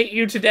 Can it hit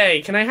you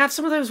today? Can I have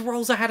some of those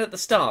rolls I had at the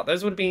start?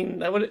 Those would have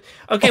been...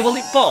 Okay, well,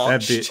 it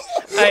botched.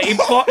 It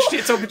botched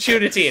its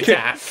opportunity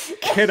attack.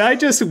 Can I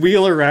just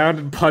wheel around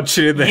and punch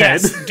it in the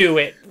head? Yes, do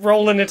it.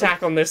 Roll an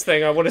attack on this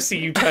thing. I want to see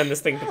you turn this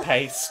thing to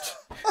paste.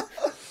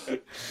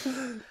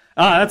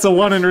 That's a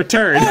 1 in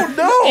return. Oh,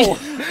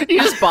 no! You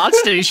just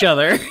botched at each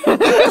other.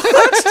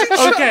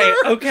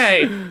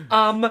 Okay.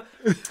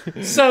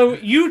 So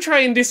you try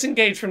and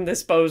disengage from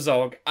this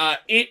bozog.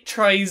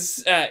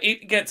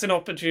 It gets an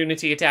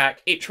opportunity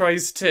attack. It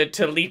tries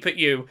to leap at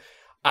you,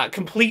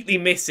 completely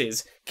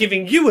misses,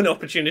 giving you an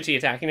opportunity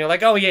attack. And you're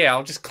like, oh yeah,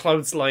 I'll just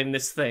clothesline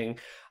this thing.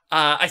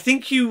 I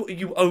think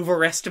you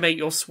overestimate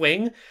your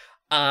swing,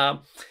 and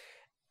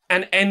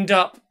end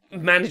up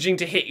managing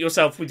to hit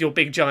yourself with your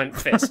big giant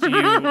fist.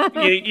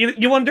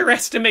 You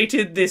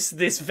underestimated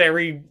this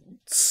very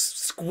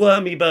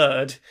squirmy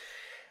bird.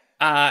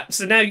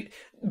 So now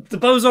the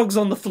bozog's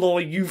on the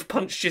floor. You've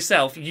punched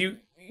yourself. You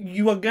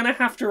are gonna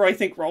have to, I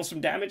think, roll some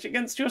damage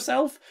against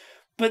yourself.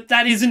 But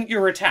that isn't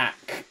your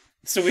attack.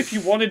 So if you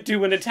want to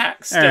do an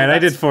attack still... Alright, I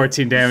did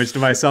 14 damage to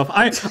myself.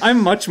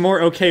 I'm much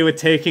more okay with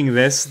taking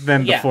this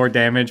than the 4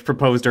 damage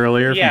proposed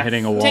earlier from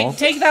hitting a wall.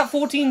 Take that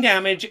 14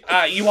 damage.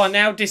 You are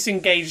now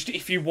disengaged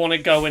if you want to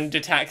go and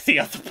attack the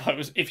other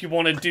pose. If you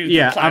want to do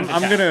the planned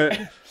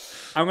attack.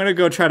 I'm gonna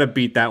go try to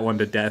beat that one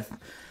to death.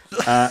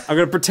 I'm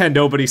gonna pretend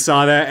nobody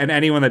saw that, and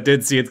anyone that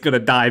did see it's gonna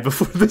die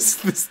before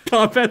this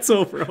combat's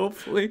over,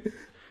 hopefully.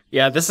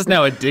 Yeah, this is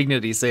now a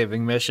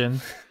dignity-saving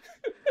mission.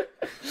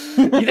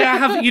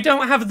 You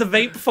don't have the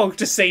vape fog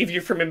to save you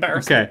from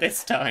embarrassment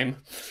this time.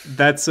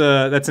 That's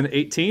an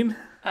 18.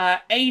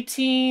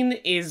 18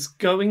 is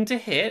going to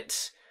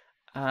hit.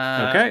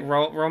 Okay.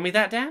 Roll me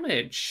that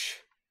damage.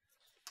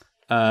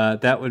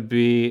 That would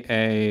be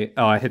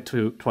I hit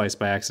twice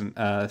by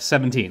accident.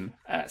 17.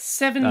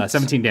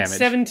 17 damage.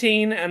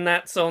 17, and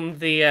that's on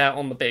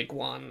the big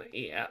one.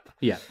 Yep.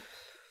 Yeah.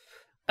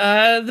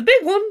 The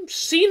big one.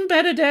 Seen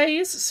better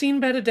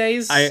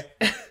days.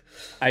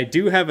 I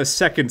do have a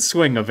second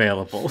swing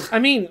available. I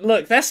mean,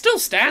 look, they're still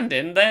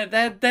standing.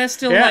 They're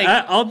still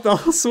I'll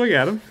swing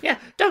at them. Yeah,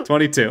 don't.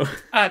 22.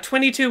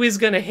 22 is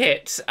gonna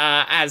hit.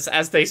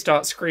 As they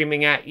start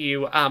screaming at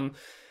you.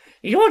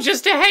 You're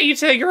just a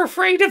hater. You're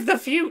afraid of the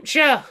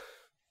future.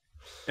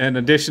 An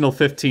additional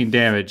 15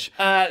 damage.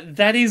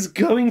 That is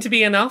going to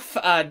be enough.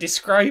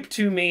 Describe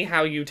to me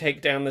how you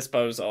take down this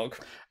bozog.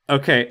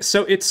 Okay,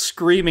 so it's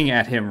screaming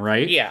at him,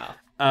 right? Yeah.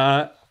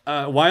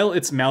 While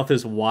its mouth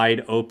is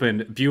wide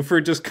open,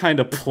 Beaufort just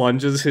kind of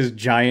plunges his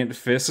giant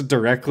fist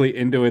directly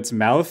into its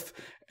mouth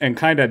and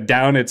kind of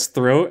down its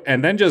throat,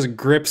 and then just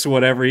grips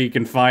whatever he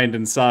can find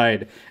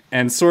inside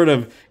and sort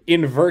of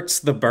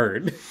inverts the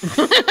bird.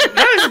 Those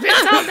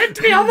bits aren't meant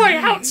to be on my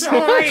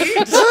outside.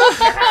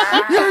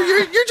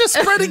 You're just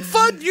spreading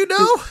fun, you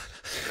know?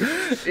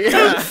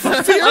 Yeah.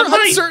 Fear,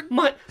 uncertainty.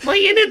 My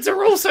innards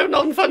are also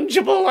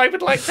non-fungible, I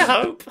would like to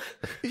hope.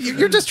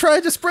 You're just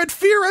trying to spread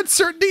fear,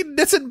 uncertainty, and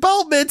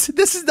disembalmment.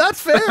 This is not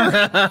fair.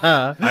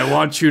 I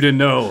want you to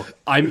know,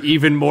 I'm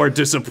even more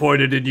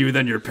disappointed in you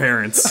than your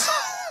parents.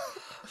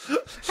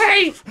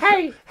 Hey,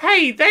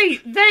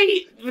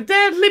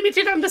 their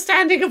limited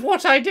understanding of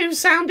what I do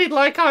sounded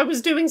like I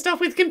was doing stuff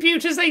with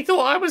computers. They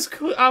thought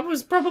I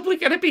was probably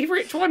going to be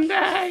rich one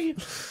day.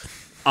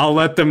 I'll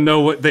let them know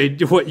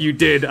what you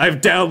did.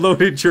 I've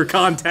downloaded your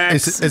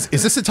contacts. Is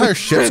this entire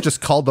ship just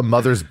called the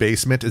Mother's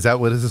Basement? Is that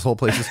what this whole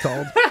place is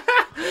called?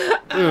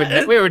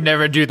 We would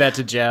never do that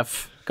to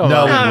Jeff.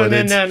 No.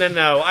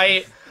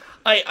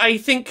 I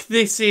think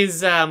this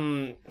is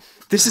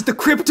This is the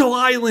Crypto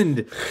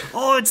Island!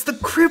 Oh, it's the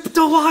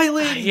Crypto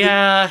Island!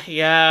 Yeah,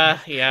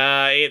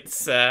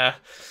 it's,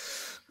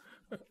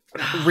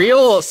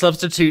 real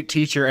substitute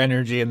teacher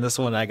energy in this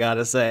one, I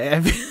gotta say.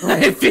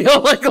 I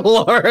feel like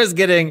Laura's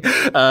getting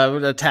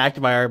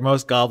attacked by our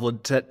most goblin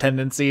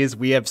tendencies.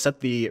 We have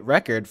set the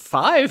record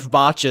 5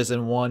 botches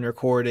in one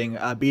recording,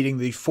 beating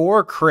the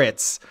 4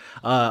 crits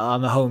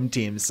on the home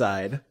team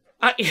side.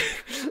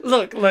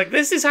 Look,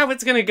 this is how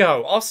it's gonna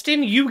go.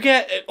 Austin, you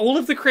get all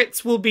of the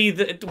crits will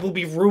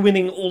be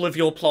ruining all of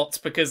your plots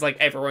because like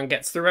everyone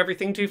gets through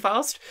everything too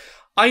fast.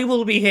 I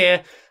will be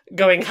here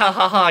going, ha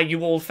ha ha,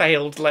 you all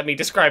failed, let me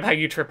describe how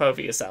you trip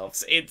over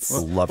yourselves. It's...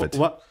 Love it.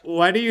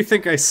 Why do you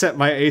think I set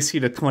my AC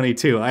to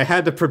 22? I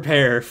had to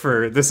prepare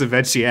for this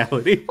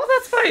eventuality. Well,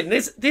 that's fine.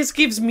 This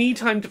gives me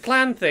time to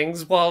plan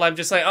things while I'm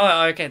just like,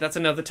 oh, okay, that's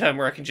another turn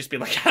where I can just be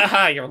like, ha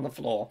ha, you're on the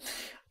floor.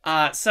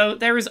 So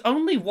there is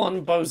only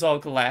one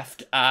Bozog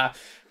left,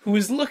 who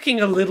is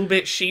looking a little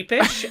bit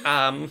sheepish.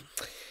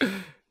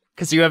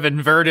 Because you have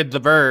inverted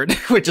the bird,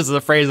 which is the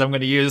phrase I'm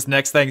going to use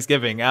next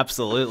Thanksgiving.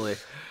 Absolutely.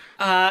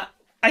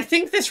 I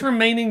think this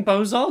remaining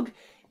Bozog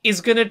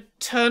is going to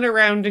turn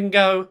around and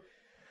go,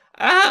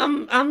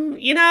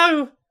 you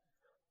know,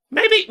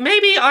 maybe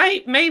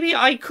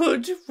I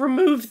could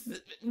remove.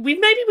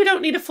 Maybe we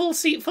don't need a full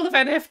seat full of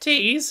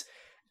NFTs,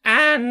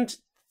 and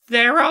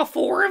there are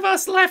 4 of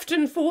us left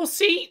and 4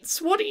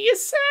 seats. What do you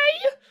say?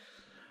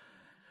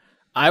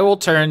 I will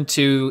turn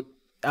to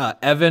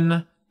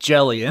Evan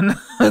Jellian,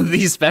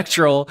 the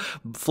spectral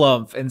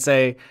flump, and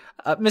say,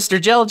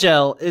 Mr.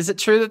 Gel, is it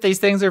true that these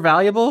things are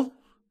valuable?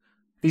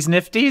 These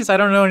nifties? I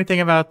don't know anything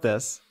about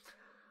this.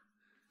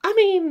 I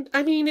mean,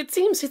 it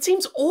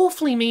seems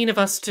awfully mean of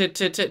us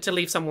to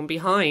leave someone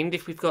behind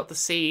if we've got the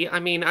sea. I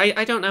mean,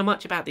 I don't know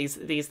much about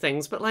these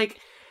things, but like,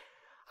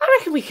 I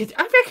reckon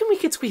we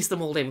could squeeze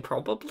them all in,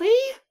 probably.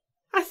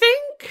 I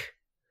think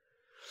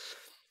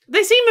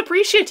they seem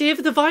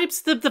appreciative. The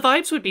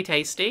vibes would be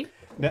tasty.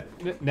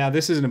 Now,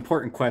 this is an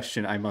important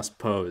question I must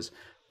pose.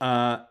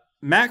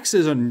 Max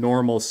is a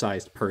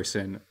normal-sized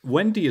person.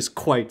 Wendy is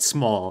quite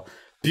small.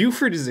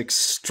 Beaufort is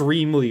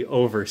extremely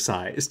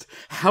oversized.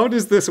 How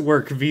does this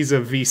work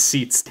vis-a-vis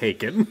seats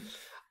taken?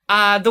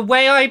 The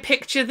way I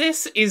picture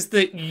this is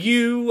that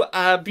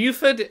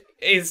Beaufort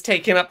is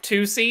taking up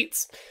 2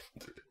 seats.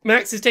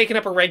 Max is taking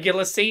up a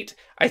regular seat.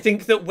 I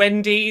think that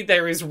Wendy,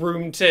 there is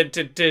room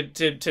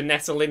to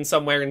nestle in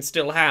somewhere and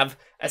still have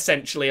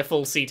essentially a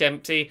full seat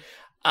empty.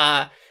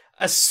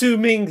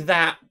 Assuming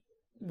that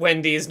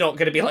Wendy is not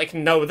going to be like,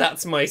 no,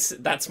 that's my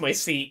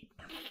seat.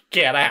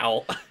 Get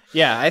out.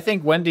 Yeah, I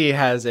think Wendy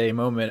has a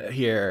moment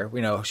here.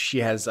 You know, she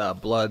has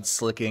blood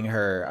slicking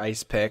her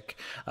ice pick.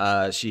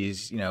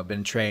 She's,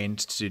 been trained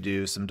to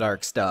do some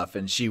dark stuff,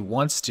 and she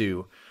wants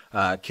to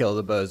kill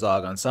the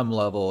Bozog on some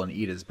level and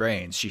eat his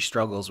brains. She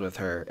struggles with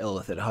her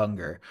illithid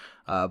hunger.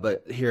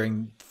 But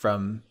hearing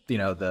from,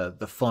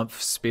 the flump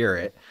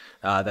spirit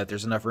that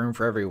there's enough room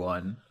for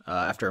everyone,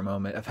 after a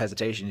moment of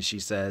hesitation, she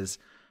says,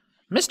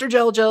 Mr.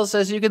 Gel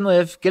says you can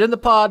live. Get in the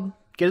pod.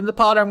 Get in the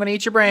pod or I'm going to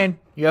eat your brain.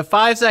 You have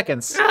 5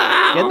 seconds.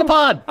 Get in the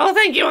pod. Oh,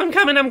 thank you. I'm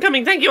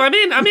coming. Thank you. I'm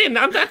in.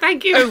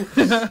 Thank you.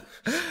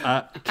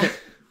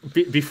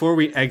 Before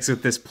we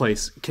exit this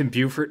place, can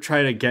Beaufort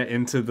try to get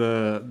into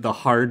the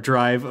hard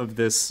drive of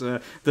this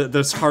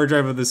this hard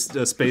drive of this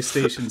space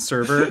station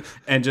server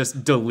and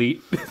just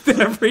delete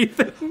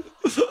everything?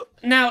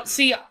 Now,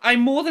 see, I'm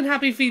more than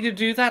happy for you to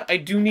do that. I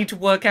do need to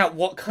work out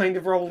what kind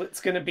of role it's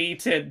going to be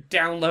to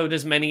download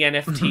as many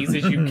NFTs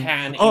as you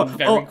can in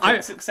very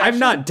quick succession. I'm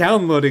not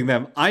downloading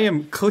them. I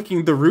am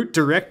clicking the root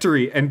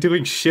directory and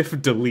doing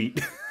shift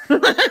delete.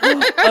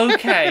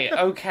 Okay.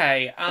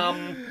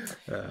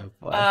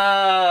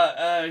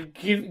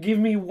 Give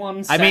me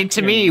 1 second. I mean,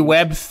 to me,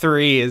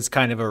 Web3 is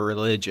kind of a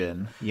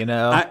religion,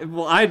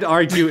 I'd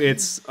argue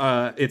it's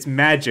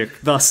magic,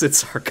 thus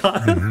it's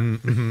arcana.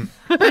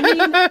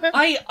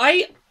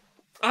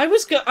 I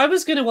was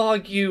going to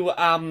argue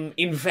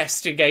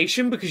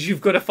investigation because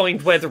you've got to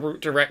find where the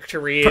root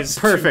directory is.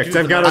 Perfect.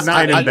 I've got a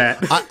 9 in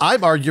that.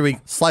 I'm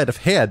arguing sleight of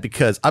hand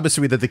because I'm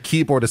assuming that the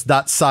keyboard is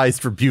not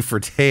sized for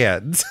Beaufort's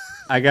hands.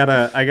 I got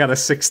a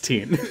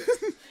 16.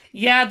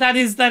 Yeah, that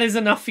is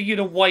enough for you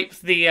to wipe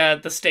the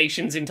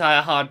station's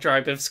entire hard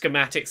drive of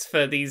schematics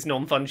for these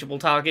non-fungible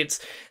targets.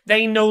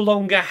 They no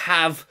longer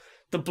have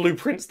the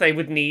blueprints they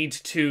would need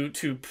to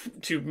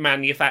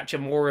manufacture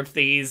more of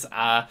these.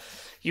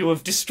 You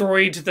have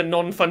destroyed the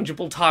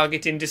non-fungible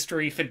target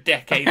industry for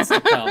decades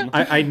to come.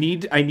 I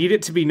need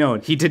it to be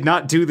known. He did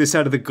not do this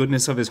out of the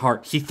goodness of his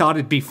heart. He thought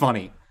it'd be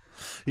funny.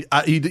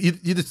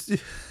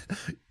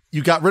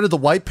 You got rid of the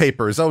white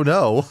papers. Oh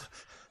no.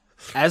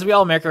 As we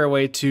all make our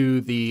way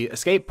to the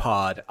escape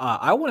pod,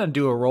 I want to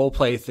do a role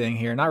play thing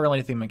here. Not really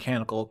anything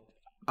mechanical.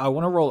 I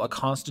want to roll a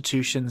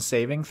Constitution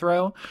saving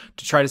throw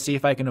to try to see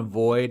if I can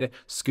avoid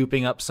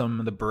scooping up some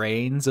of the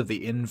brains of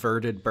the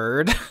inverted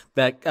bird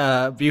that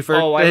Beaufort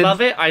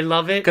did. I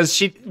love it. Because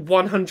she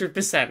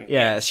 100%.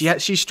 Yeah,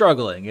 she's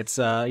struggling. It's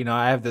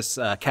I have this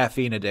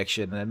caffeine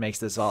addiction, and it makes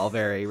this all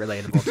very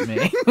relatable to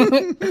me.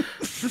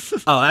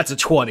 Oh, that's a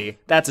 20.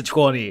 That's a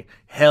 20.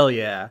 Hell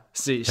yeah!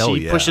 She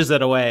pushes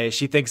it away.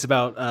 She thinks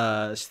about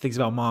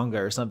manga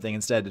or something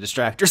instead to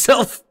distract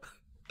herself.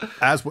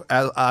 As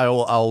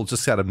I'll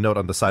just kind of note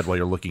on the side while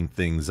you're looking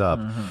things up.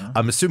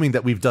 I'm assuming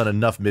that we've done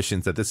enough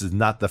missions that this is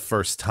not the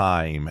first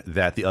time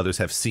that the others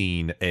have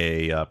seen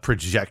a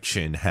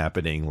projection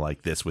happening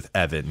like this with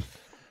Evan.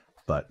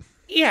 But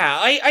yeah,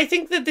 I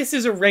think that this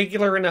is a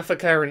regular enough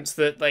occurrence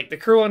that the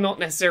crew are not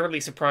necessarily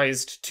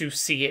surprised to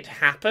see it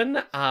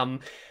happen.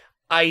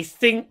 I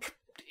think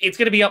it's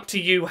going to be up to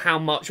you how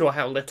much or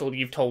how little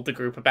you've told the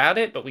group about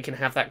it, but we can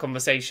have that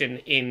conversation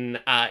in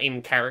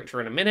character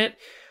in a minute.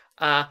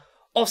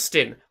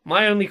 Austin,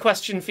 my only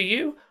question for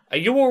you: are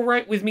you all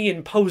right with me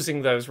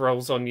imposing those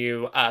roles on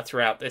you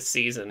throughout this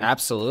season?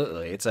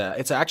 Absolutely.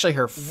 It's actually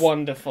her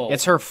wonderful.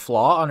 It's her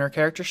flaw on her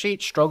character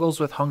sheet. Struggles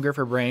with hunger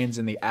for brains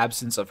in the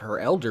absence of her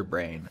elder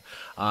brain.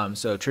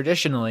 So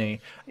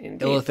traditionally,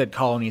 illithid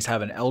colonies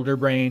have an elder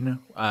brain,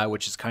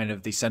 which is kind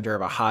of the center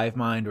of a hive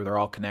mind where they're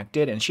all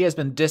connected. And she has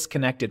been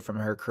disconnected from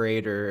her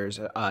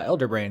creator's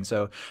elder brain.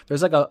 So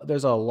there's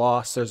a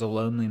loss, there's a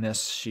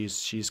loneliness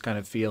she's kind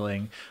of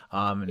feeling,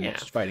 and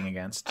she's fighting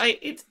against.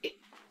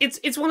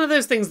 It's one of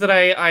those things that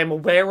I'm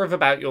aware of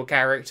about your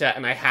character,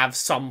 and I have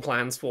some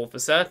plans for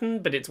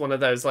certain, but it's one of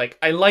those, like,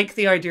 I like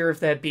the idea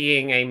of there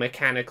being a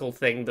mechanical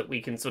thing that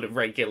we can sort of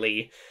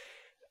regularly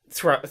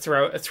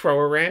throw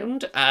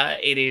around.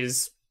 It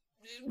is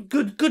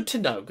good to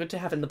know, good to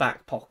have in the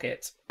back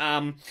pocket.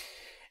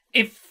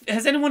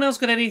 Has anyone else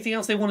got anything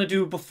else they want to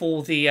do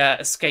before the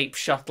escape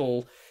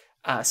shuttle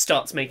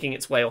starts making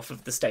its way off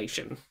of the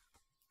station?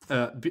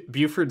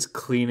 Buford's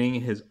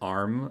cleaning his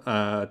arm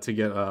to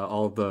get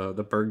all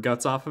the bird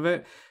guts off of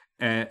it,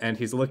 and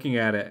he's looking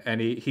at it,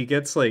 and he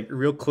gets like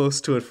real close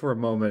to it for a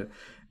moment,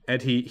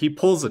 and he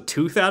pulls a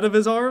tooth out of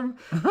his arm,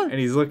 and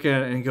he's looking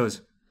at it, and he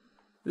goes,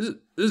 "This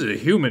is a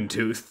human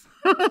tooth.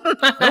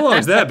 How long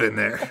has that been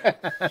there?"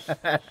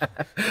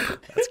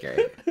 That's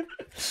great.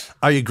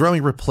 Are you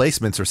growing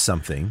replacements or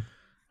something?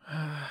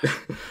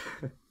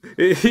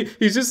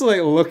 He's just like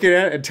looking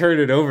at it and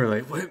turning it over,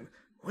 like, what?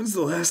 When's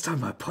the last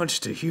time I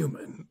punched a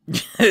human?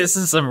 This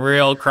is some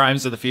real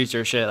Crimes of the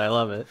Future shit. I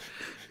love it.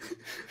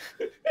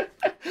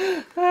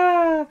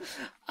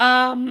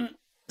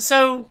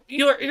 So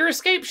your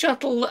escape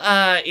shuttle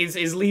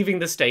is leaving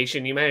the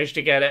station. You manage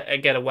to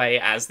get away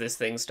as this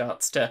thing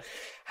starts to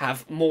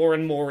have more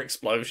and more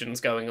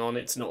explosions going on.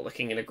 It's not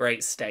looking in a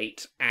great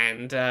state,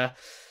 and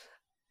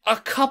a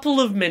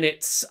couple of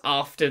minutes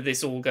after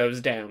this all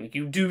goes down,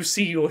 you do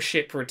see your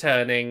ship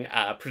returning,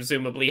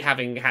 presumably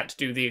having had to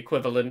do the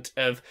equivalent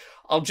of,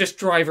 I'll just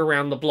drive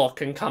around the block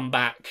and come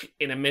back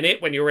in a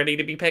minute when you're ready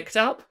to be picked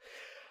up.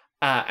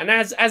 And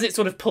as it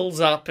sort of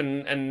pulls up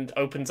and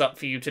opens up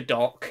for you to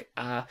dock,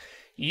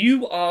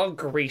 you are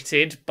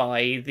greeted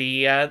by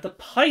the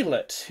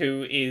pilot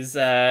who is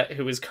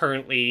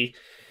currently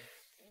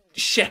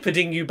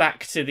shepherding you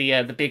back to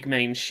the big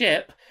main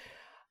ship.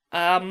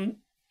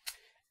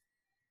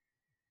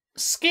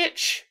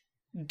 Skitch,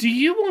 do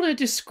you want to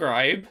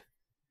describe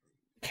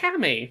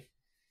Cammy?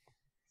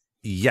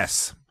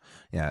 Yes.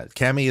 Yeah,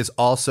 Cammy is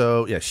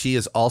also, she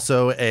is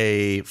also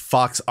a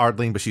fox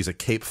ardling, but she's a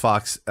Cape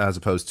fox as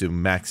opposed to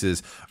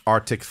Max's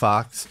Arctic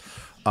fox.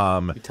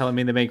 You telling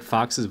me they make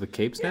foxes with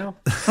capes now?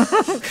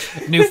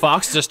 New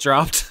fox just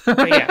dropped.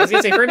 I was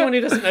going to say, for anyone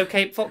who doesn't know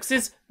Cape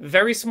foxes,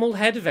 very small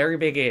head, very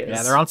big ears.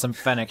 Yeah, they're on some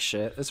fennec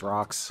shit. This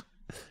rocks.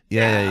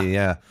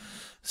 Yeah.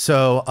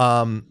 So,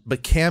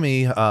 but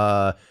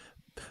Cammy,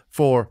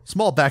 for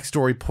small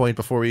backstory point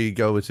before we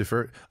go into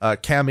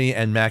Cammy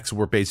and Max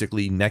were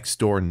basically next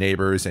door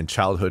neighbors and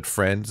childhood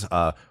friends.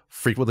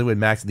 Frequently when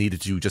Max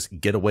needed to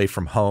just get away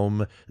from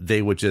home,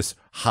 they would just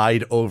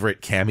hide over at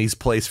Cammy's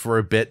place for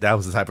a bit. That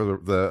was the type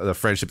of the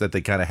friendship that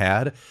they kind of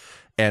had.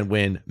 And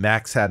when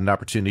Max had an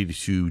opportunity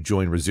to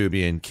join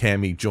Rezubian,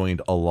 Cammy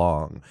joined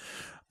along.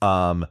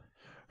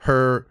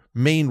 Her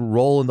main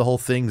role in the whole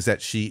thing is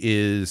that she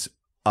is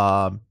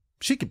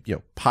she can,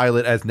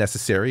 pilot as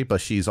necessary,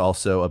 but she's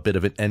also a bit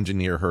of an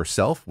engineer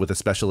herself with a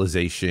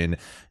specialization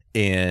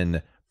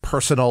in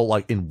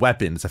in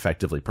weapons,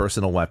 effectively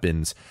personal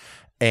weapons.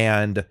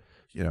 And,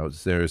 she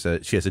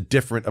has a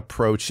different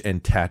approach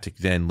and tactic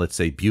than, let's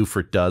say,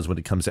 Beaufort does when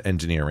it comes to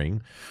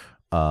engineering.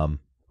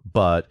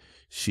 But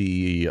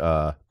she's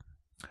the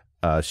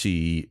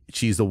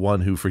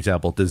one who, for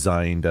example,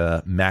 designed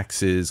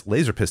Max's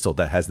laser pistol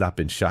that has not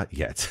been shot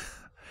yet.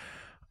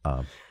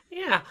 The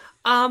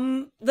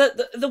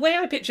way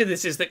I picture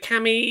this is that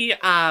Cammy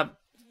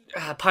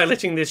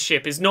piloting this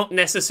ship is not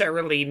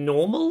necessarily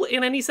normal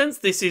in any sense.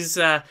 This is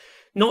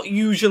not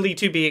usually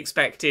to be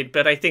expected,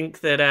 but I think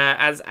that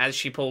as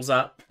she pulls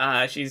up,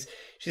 she's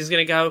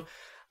gonna go,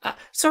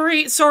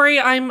 sorry,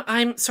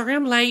 I'm sorry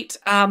I'm late.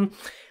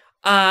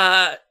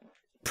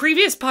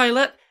 Previous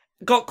pilot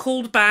got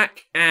called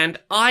back, and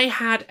I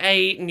had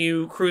a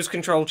new cruise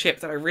control chip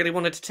that I really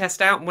wanted to test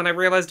out. And when I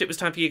realized it was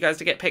time for you guys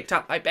to get picked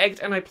up, I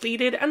begged and I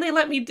pleaded, and they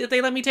let me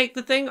take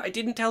the thing. I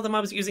didn't tell them I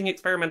was using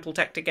experimental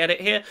tech to get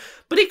it here,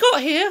 but it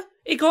got here.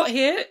 It got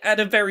here at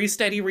a very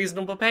steady,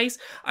 reasonable pace.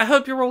 I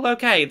hope you're all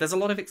okay. There's a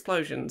lot of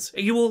explosions.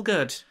 Are you all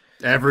good?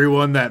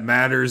 Everyone that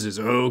matters is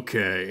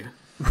okay.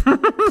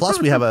 Plus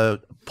we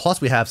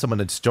have someone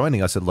that's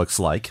joining us, it looks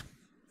like.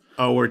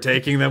 Oh, we're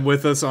taking them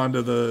with us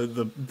onto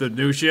the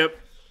new ship?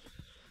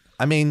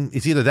 I mean,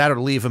 it's either that or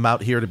leave him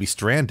out here to be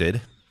stranded.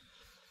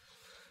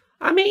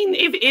 I mean,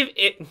 if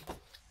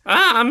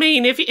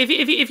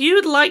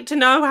you'd like to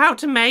know how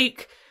to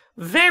make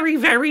very,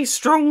 very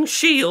strong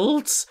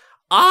shields,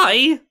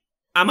 I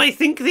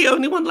think the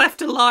only one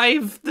left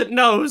alive that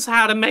knows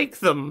how to make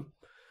them.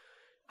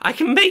 I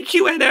can make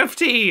you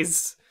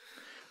NFTs.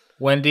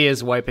 Wendy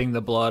is wiping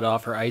the blood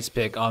off her ice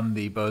pick on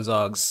the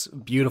Bozog's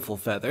beautiful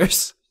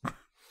feathers.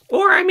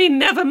 Or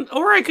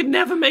I could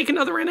never make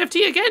another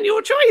NFT again.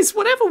 Your choice.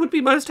 Whatever would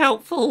be most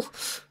helpful.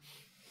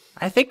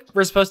 I think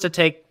we're supposed to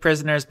take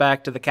prisoners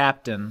back to the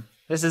captain.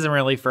 This isn't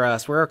really for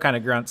us. We're kind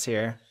of grunts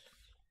here.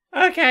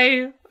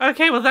 Okay,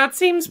 well that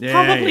seems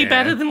probably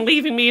better than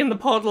leaving me in the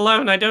pod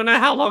alone. I don't know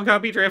how long I'll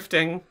be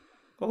drifting.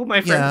 All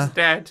my friends are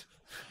dead.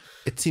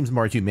 It seems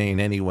more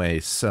humane anyway,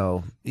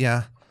 so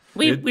yeah.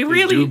 We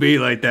really do be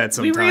like that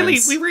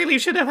sometimes. We really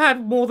should have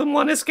had more than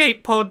one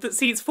escape pod that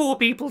seats 4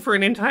 people for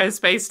an entire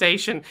space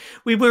station.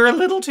 We were a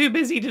little too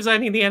busy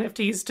designing the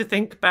NFTs to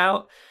think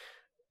about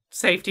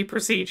safety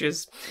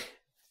procedures.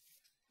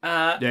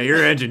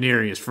 Your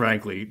engineering is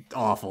frankly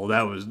awful.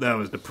 That was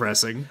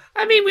depressing.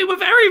 I mean, we were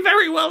very,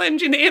 very well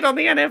engineered on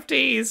the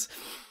NFTs.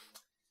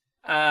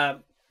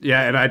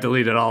 Yeah, and I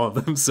deleted all of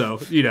them. So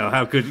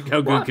how good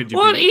could you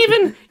What?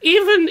 be?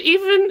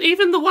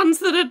 Even the ones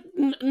that are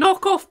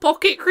knockoff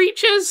pocket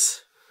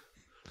creatures.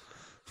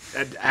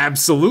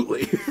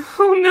 Absolutely.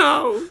 Oh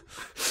no!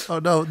 Oh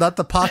no, not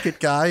the pocket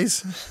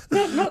guys.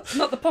 Not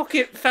the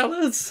pocket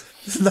fellas.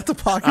 Not the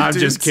pocket I'm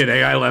dudes. just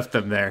kidding. I left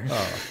them there.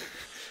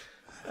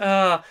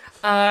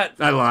 I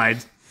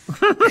lied.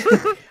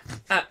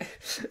 I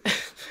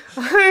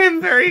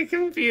am very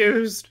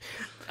confused.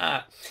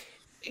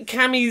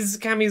 Cammy's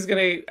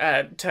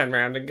gonna turn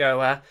around and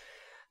go.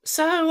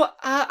 So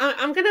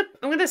I'm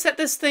gonna set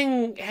this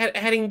thing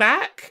heading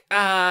back.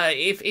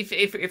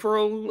 If we're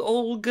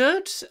all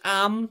good.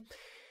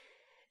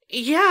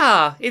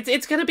 Yeah,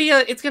 it's gonna be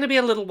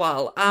a little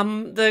while.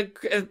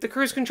 The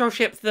cruise control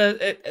ship,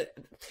 the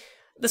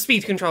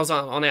speed controls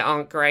on it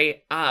aren't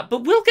great.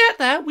 But we'll get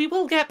there. We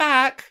will get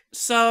back.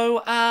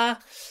 So I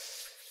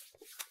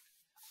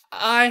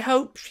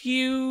hope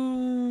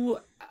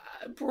you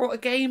brought a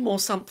game or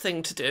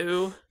something to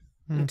do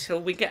until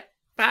we get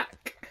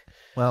back.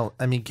 Well,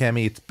 I mean,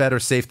 Cammy, it's better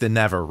safe than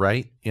never,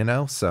 right?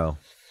 So.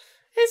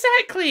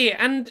 Exactly,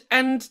 and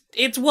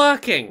it's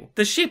working.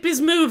 The ship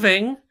is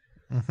moving,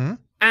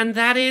 and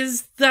that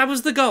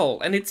was the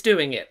goal, and it's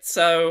doing it.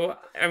 So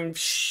I'm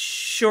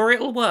sure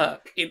it'll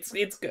work.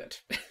 It's good.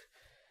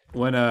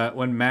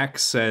 When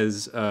Max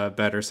says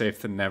better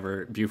safe than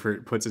never,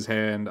 Beaufort puts his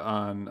hand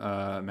on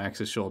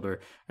Max's shoulder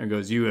and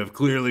goes, "You have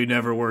clearly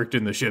never worked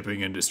in the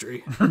shipping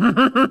industry."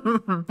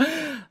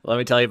 Let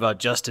me tell you about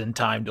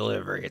just-in-time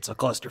delivery. It's a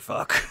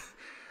clusterfuck.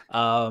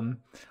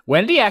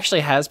 Wendy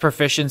actually has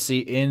proficiency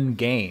in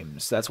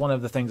games. That's one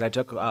of the things I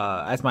took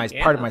as my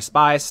part of my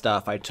spy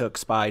stuff. I took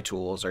spy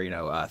tools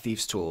or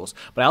thieves tools,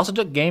 but I also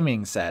took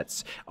gaming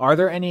sets. Are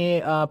there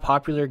any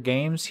popular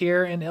games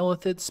here in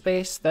illithid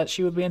space that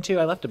she would be into?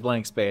 I left a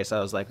blank space. I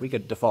was like, we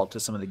could default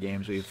to some of the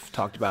games we've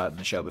talked about in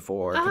the show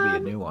before. It could be a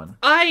new one.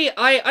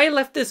 I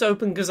left this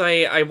open because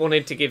I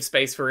wanted to give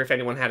space for if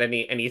anyone had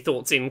any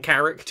thoughts in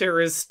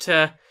character as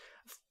to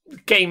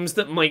games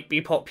that might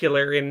be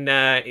popular in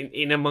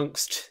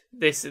amongst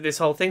this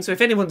whole thing. So if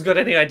anyone's got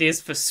any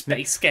ideas for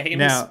space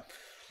games,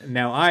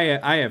 now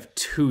I have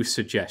 2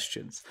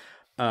 suggestions.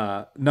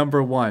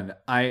 Number 1,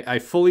 I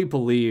fully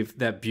believe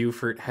that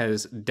Beaufort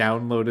has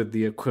downloaded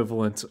the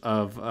equivalent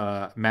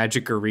of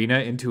Magic Arena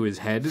into his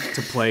head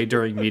to play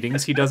during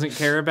meetings he doesn't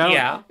care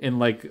about. In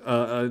like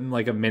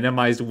a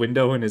minimized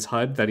window in his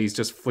HUD that he's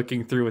just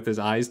flicking through with his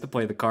eyes to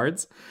play the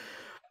cards.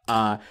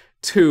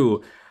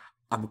 2,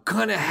 I'm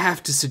gonna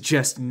have to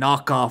suggest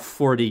knockoff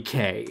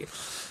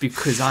 40K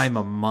because I'm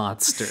a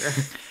monster.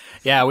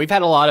 Yeah, we've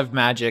had a lot of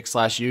Magic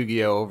 /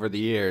 Yu-Gi-Oh over the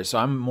years, so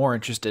I'm more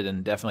interested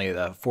in definitely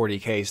the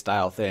 40K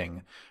style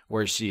thing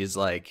where she's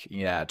like,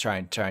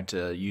 trying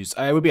to use.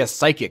 It would be a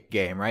psychic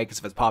game, right? Because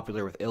if it's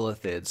popular with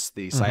illithids,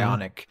 the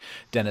psionic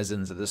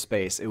denizens of the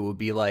space, it would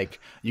be like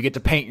you get to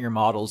paint your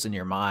models in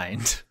your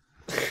mind.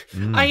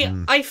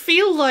 I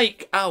feel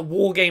like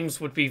war games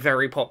would be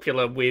very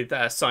popular with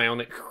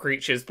psionic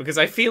creatures because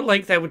I feel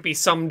like there would be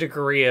some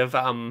degree of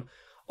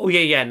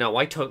no,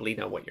 I totally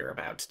know what you're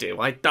about to do.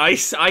 I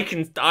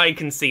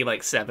can see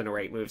like 7 or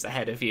 8 moves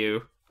ahead of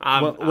you.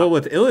 Well,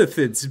 with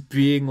illithids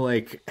being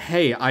like,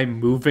 hey, I'm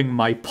moving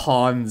my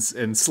pawns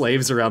and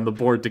slaves around the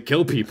board to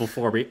kill people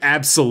for me,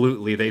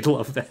 absolutely, they'd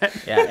love that.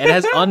 Yeah, it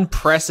has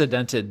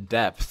unprecedented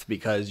depth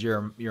because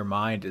your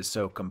mind is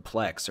so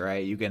complex,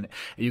 right? You can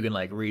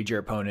like read your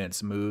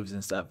opponent's moves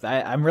and stuff.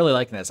 I'm really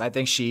liking this. I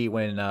think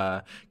when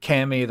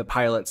Cammy, the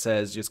pilot,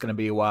 says it's going to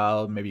be a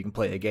while, maybe you can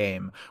play a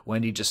game,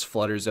 Wendy just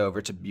flutters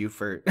over to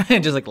Beaufort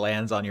and just like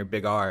lands on your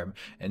big arm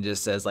and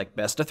just says like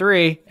best of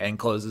 3 and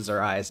closes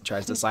her eyes and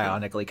tries to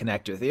psionically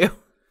connect with you.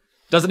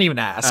 Doesn't even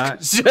ask.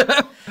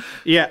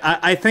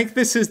 I think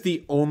this is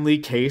the only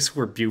case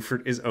where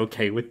Beaufort is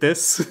okay with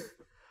this.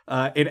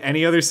 In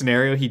any other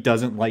scenario, he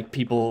doesn't like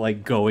people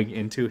like going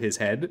into his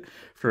head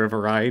for a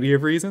variety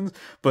of reasons.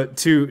 But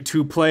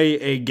to play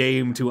a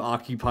game to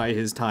occupy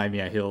his time,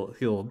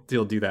 he'll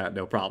do that,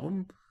 no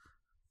problem.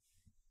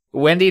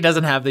 Wendy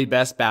doesn't have the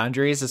best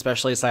boundaries,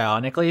 especially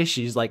psionically.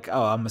 She's like,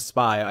 oh, I'm a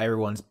spy.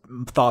 Everyone's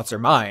thoughts are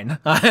mine.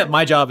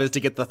 My job is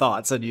to get the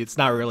thoughts, and it's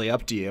not really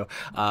up to you.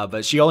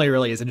 But she only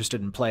really is interested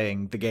in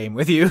playing the game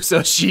with you.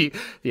 So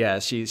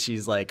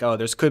she's like, oh,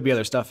 there's could be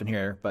other stuff in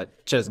here, but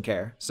she doesn't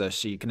care. So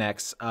she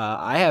connects.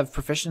 I have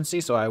proficiency,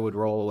 so I would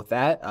roll with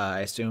that. I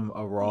assume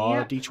a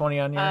raw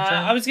d20 on your turn.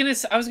 I was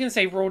gonna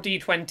say raw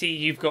d20.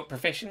 You've got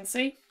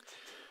proficiency.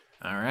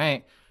 All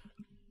right.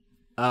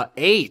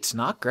 8,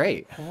 not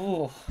great.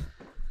 Ooh. All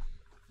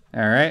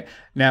right.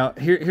 Now,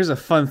 here's a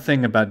fun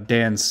thing about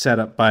Dan's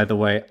setup, by the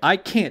way. I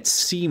can't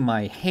see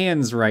my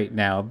hands right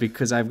now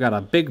because I've got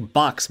a big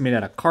box made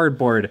out of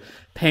cardboard,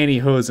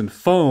 pantyhose, and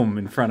foam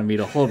in front of me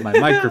to hold my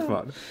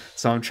microphone.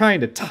 So I'm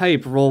trying to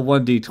type roll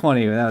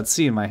 1d20 without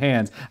seeing my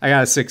hands. I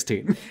got a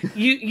 16.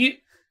 You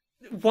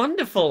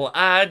wonderful.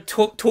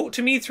 Talk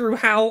to me through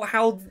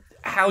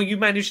how you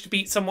managed to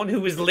beat someone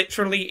who was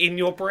literally in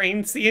your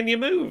brain seeing your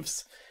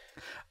moves.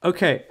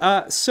 Okay,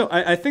 so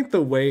I think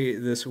the way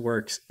this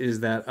works is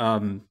that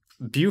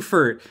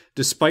Beaufort,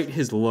 despite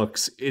his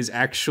looks, is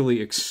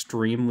actually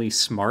extremely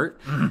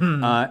smart,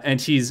 and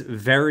he's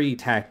very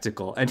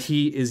tactical, and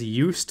he is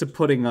used to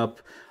putting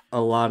up a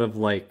lot of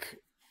like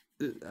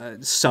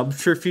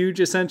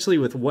subterfuge, essentially,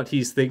 with what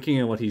he's thinking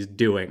and what he's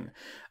doing.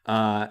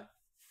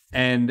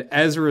 And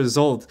as a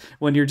result,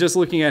 when you're just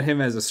looking at him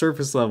as a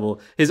surface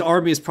level, his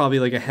army is probably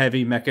like a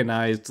heavy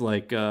mechanized,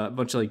 like a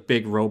bunch of like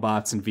big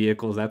robots and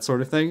vehicles, that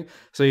sort of thing.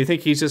 So you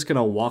think he's just going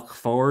to walk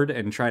forward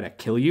and try to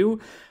kill you.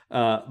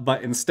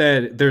 But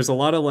instead, there's a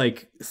lot of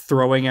like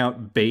throwing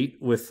out bait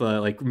with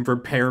like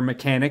repair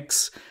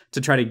mechanics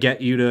to try to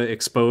get you to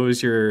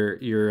expose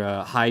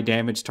your high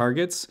damage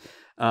targets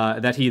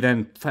that he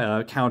then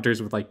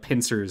counters with like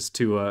pincers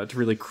to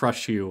really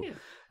crush you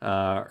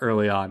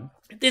early on.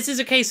 This is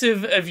a case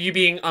of you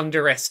being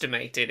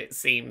underestimated, it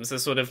seems. A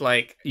sort of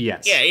like...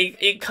 Yes. Yeah,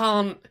 it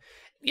can't...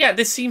 Yeah,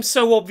 this seems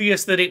so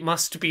obvious that it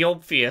must be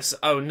obvious.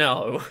 Oh,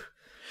 no.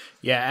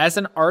 Yeah, as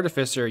an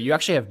artificer, you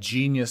actually have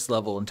genius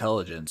level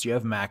intelligence. You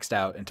have maxed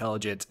out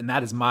intelligence, and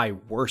that is my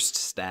worst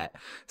stat.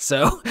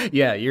 So,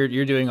 yeah,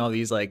 you're doing all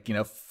these, like,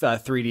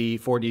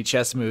 3D, 4D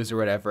chess moves or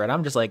whatever, and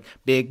I'm just like,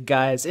 big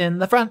guys in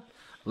the front,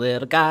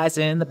 little guys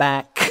in the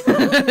back.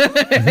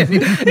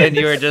 And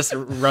you were just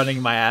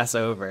running my ass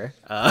over.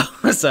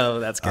 So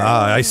that's great.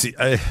 I see.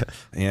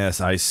 Yes,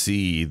 I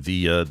see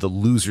the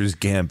loser's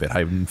gambit.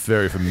 I'm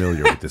very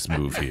familiar with this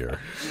move here.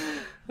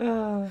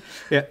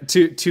 Yeah.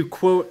 To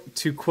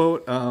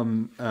quote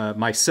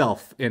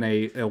myself in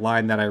a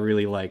line that I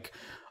really like.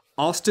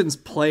 Austin's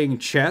playing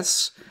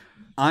chess.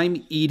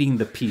 I'm eating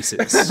the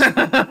pieces.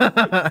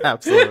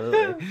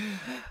 Absolutely.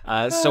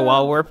 So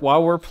while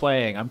we're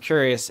playing, I'm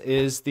curious: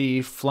 is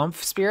the flump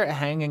spirit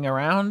hanging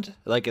around?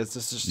 Like, is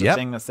this just a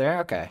thing that's there?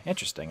 Okay,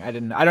 interesting. I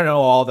don't know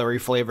all the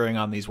reflavoring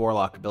on these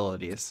warlock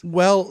abilities.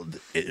 Well,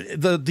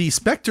 the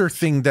specter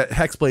thing that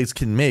Hexblades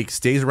can make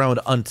stays around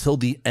until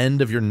the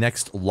end of your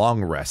next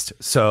long rest.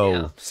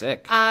 So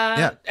sick.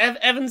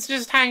 Evan's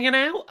just hanging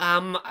out.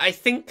 I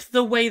think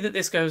the way that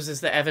this goes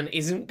is that Evan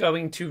isn't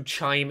going to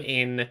chime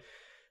in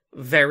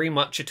very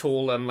much at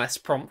all unless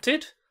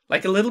prompted.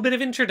 Like a little bit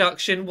of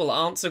introduction, will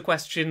answer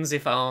questions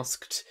if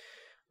asked,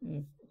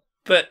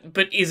 but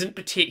isn't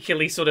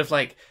particularly sort of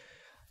like,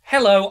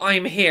 hello,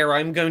 I'm here,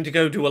 I'm going to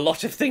go do a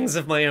lot of things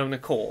of my own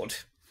accord.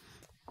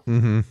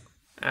 Mm-hmm.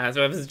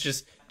 So I was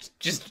just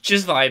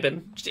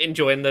vibing, just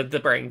enjoying the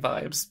brain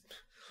vibes.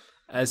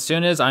 As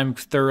soon as I'm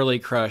thoroughly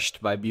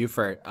crushed by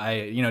Beaufort,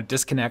 I,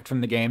 disconnect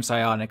from the game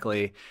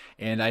psionically,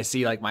 and I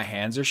see like my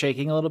hands are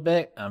shaking a little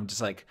bit. I'm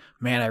just like,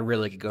 man, I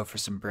really could go for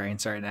some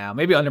brains right now.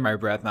 Maybe under my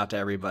breath, not to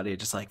everybody.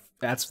 Just like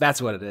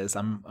that's what it is.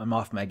 I'm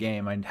off my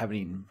game. I haven't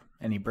eaten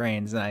any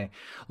brains, and I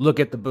look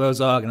at the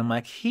Bozog, and I'm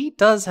like, he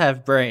does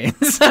have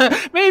brains.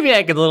 Maybe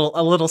I could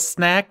a little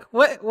snack.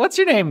 What's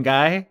your name,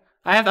 guy?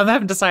 I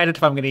haven't decided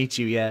if I'm gonna eat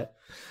you yet.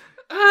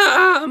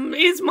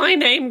 Is my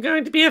name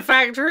going to be a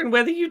factor in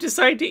whether you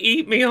decide to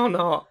eat me or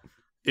not?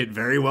 It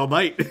very well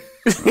might.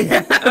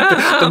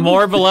 The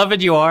more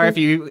beloved you are, if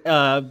you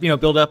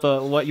build up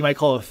what you might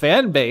call a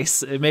fan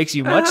base, it makes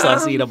you much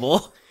less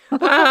eatable.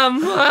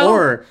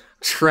 Or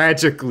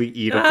tragically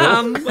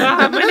eatable.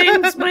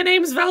 My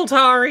name's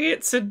Valtari.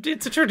 It's a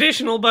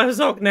traditional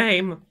Bozog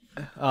name.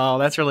 Oh,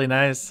 that's really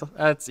nice.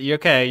 That's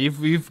okay.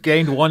 You've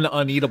gained one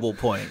uneatable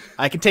point.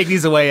 I can take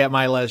these away at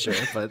my leisure,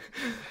 but.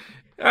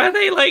 Are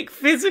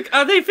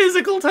they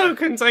physical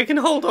tokens I can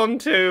hold on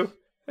to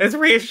as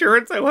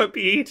reassurance I won't be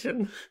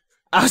eaten?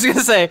 I was gonna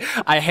say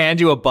I hand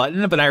you a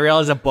button, but I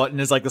realize a button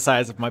is like the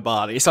size of my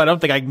body, so I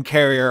don't think I can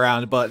carry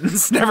around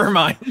buttons. Never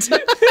mind.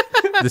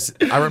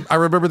 I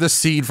remember the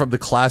scene from the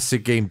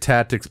classic game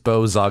Tactics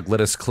Bozog. Let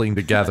us cling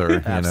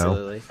together.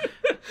 Absolutely.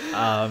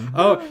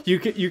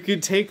 You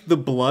could take the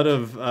blood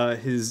of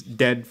his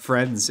dead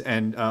friends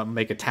and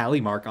make a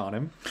tally mark on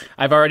him.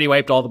 I've already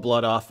wiped all the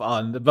blood off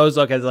on the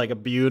Bozog. Has like a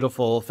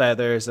beautiful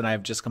feathers, and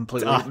I've just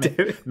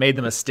completely made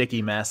them a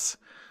sticky mess.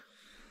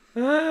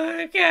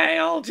 Okay,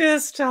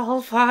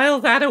 I'll file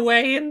that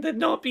away in the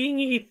not being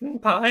eaten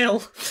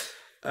pile.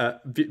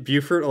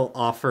 Beaufort will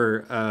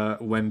offer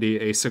Wendy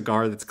a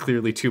cigar that's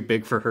clearly too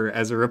big for her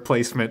as a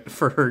replacement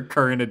for her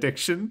current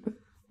addiction.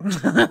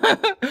 What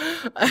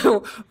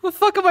the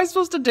fuck am I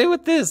supposed to do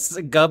with this?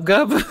 Gub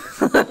gub?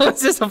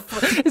 is this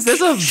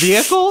a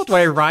vehicle? Do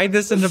I ride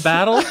this into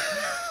battle?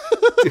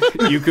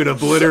 You could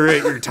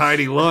obliterate your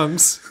tiny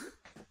lungs.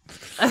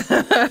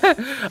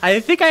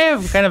 I think I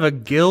have kind of a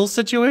gill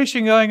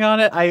situation going on.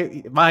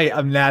 My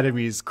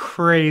anatomy is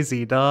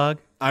crazy, dog.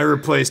 I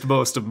replaced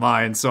most of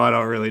mine, so I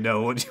don't really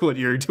know what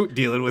you're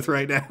dealing with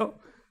right now.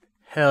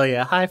 Hell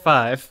yeah, high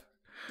five.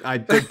 I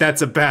think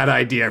that's a bad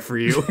idea for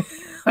you.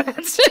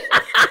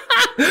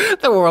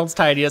 The world's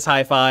tiniest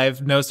high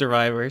five, no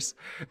survivors.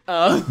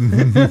 As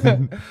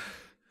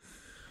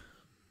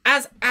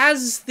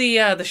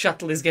the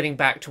shuttle is getting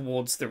back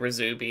towards the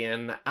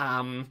Rezubian,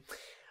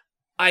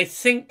 I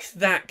think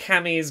that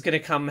Cammy is going to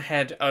come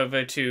head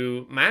over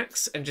to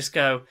Max and just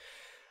go,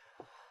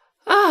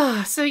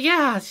 so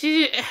yeah,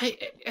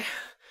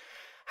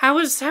 how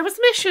was the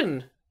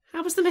mission?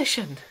 How was the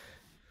mission?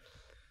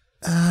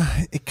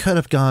 It could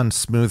have gone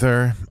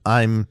smoother.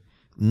 I'm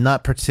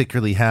not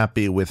particularly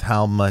happy with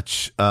how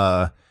much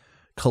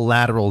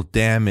collateral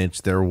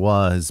damage there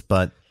was,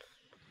 but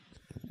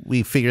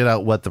we figured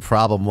out what the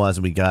problem was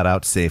and we got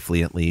out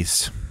safely at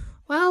least.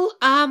 Well,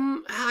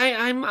 I'm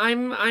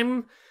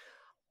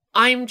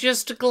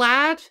just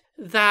glad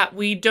that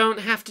we don't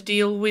have to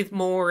deal with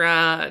more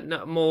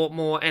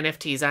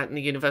NFTs out in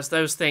the universe.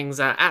 Those things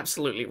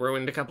absolutely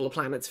ruined a couple of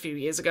planets a few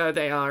years ago.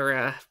 They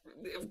are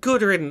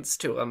good riddance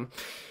to them.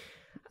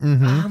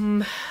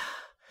 Mm-hmm.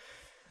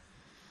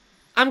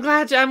 I'm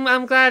glad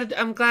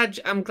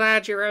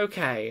you're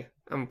okay.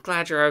 I'm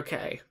glad you're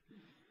okay.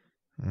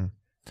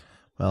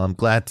 Well, I'm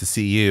glad to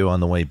see you on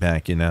the way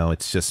back. You know,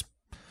 it's just,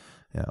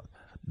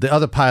 the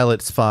other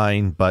pilot's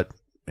fine, but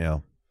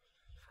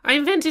I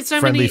invented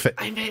so many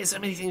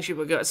things you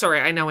were gone.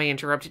 Sorry, I know I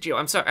interrupted you.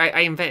 I'm sorry.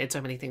 I invented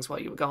so many things while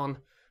you were gone.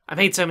 I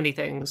made so many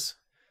things.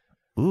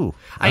 Ooh,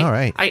 all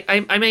right.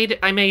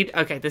 I made.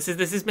 Okay, this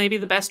is maybe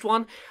the best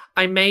one.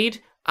 I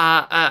made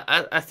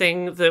a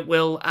thing that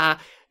will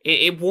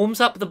it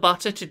warms up the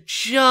butter to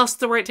just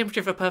the right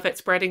temperature for perfect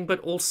spreading, but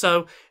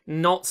also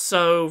not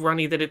so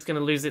runny that it's going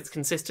to lose its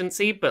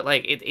consistency. But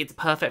like it's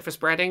perfect for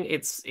spreading.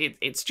 It's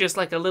just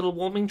like a little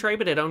warming tray,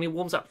 but it only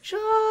warms up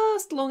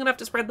just long enough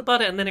to spread the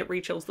butter, and then it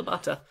re-chills the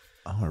butter.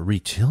 Oh, it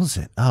re-chills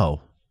it.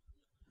 Oh,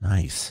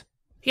 nice.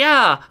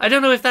 Yeah, I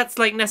don't know if that's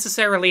like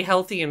necessarily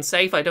healthy and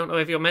safe. I don't know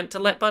if you're meant to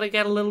let butter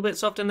get a little bit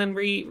soft and then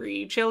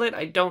re-chill it.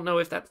 I don't know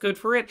if that's good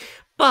for it,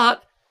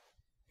 but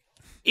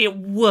it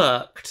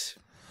worked.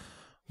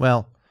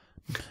 Well,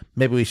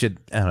 maybe we should,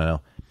 I don't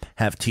know,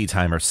 have tea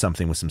time or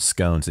something with some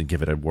scones and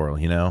give it a whirl,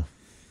 you know?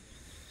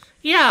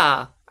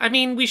 Yeah, I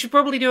mean, we should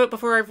probably do it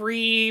before I've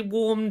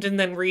re-warmed and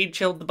then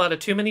re-chilled the butter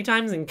too many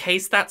times in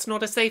case that's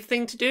not a safe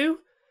thing to do.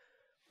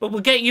 But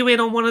we'll get you in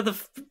on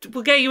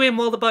we'll get you in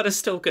while the butter's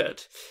still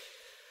good.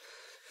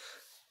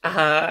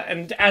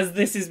 And as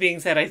this is being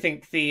said, I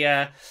think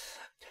the,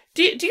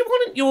 do you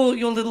want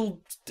your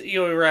little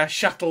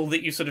shuttle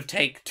that you sort of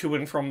take to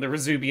and from the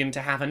Rezubian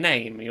to have a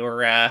name?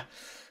 Your,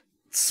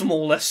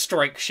 smaller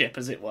strike ship,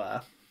 as it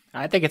were.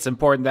 I think it's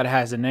important that it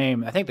has a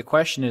name. I think the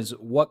question is,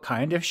 what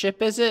kind of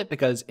ship is it?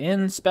 Because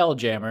in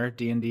Spelljammer,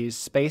 D&D's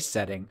space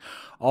setting,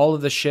 all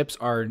of the ships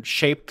are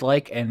shaped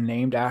like and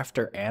named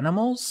after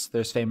animals.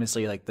 There's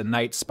famously like the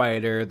night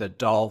spider, the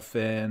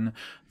dolphin,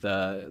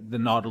 the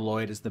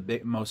nautiloid is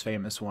the most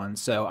famous one.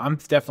 So I'm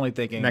definitely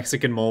thinking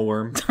Mexican mole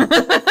worm.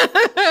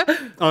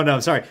 Oh no,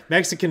 sorry,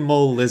 Mexican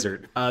mole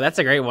lizard. That's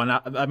a great one.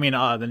 I mean,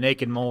 the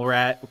naked mole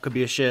rat could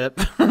be a ship.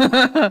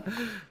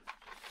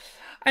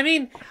 I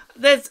mean,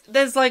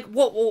 there's like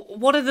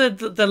what are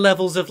the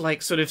levels of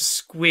like sort of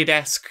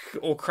squid-esque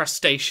or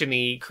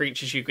crustacean-y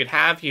creatures you could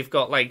have? You've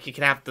got like you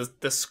could have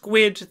the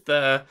squid,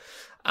 the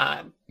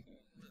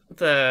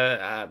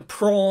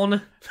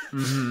prawn.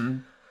 Mm-hmm.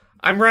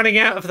 I'm running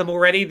out of them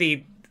already.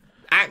 The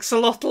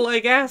axolotl, I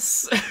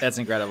guess. That's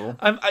incredible.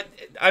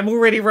 I'm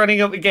already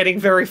running up and getting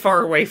very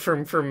far away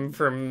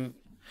from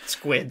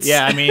squids.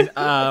 Yeah, I mean,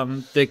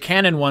 the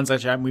canon ones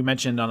that we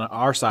mentioned on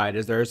our side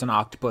is there's an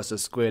octopus, a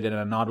squid, and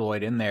a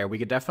nautiloid in there. We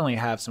could definitely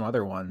have some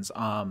other ones.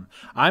 I'm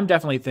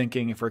definitely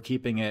thinking if we're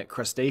keeping it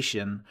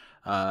crustacean,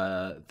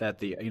 that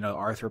the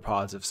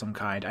arthropods of some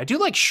kind. I do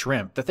like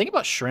shrimp. The thing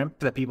about shrimp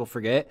that people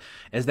forget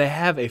is they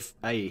have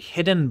a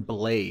hidden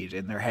blade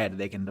in their head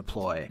they can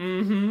deploy.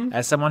 Mm-hmm.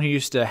 As someone who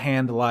used to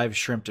hand live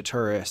shrimp to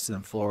tourists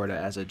in Florida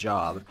as a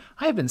job,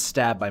 I have been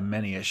stabbed by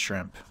many a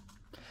shrimp.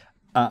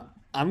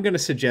 I'm going to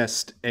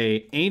suggest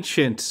a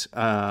ancient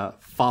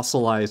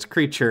fossilized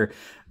creature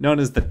known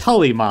as the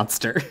Tully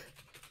monster.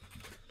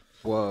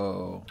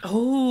 Whoa.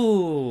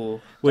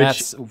 Oh.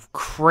 That's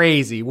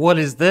crazy. What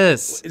is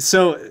this?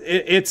 So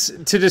it's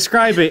to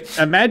describe it,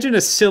 imagine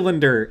a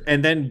cylinder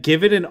and then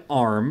give it an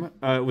arm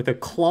with a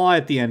claw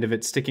at the end of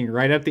it, sticking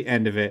right at the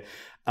end of it.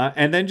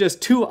 And then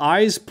just two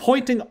eyes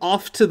pointing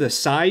off to the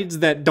sides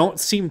that don't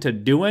seem to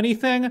do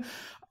anything.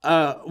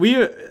 like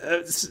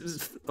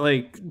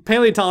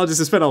paleontologists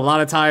have spent a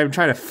lot of time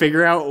trying to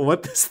figure out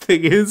what this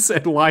thing is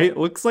and why it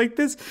looks like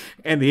this,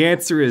 and the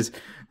answer is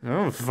I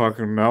don't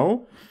fucking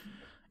know.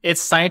 Its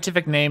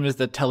scientific name is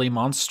the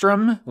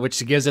telemonstrum,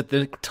 which gives it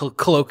the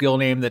colloquial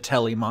name the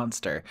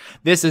telemonster.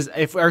 This is,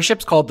 if our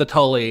ship's called the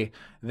Tully,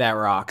 that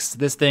rocks.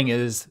 This thing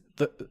is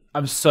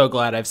I'm so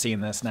glad I've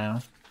seen this now.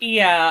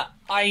 Yeah,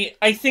 I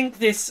think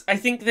this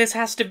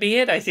has to be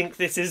it. I think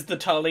this is the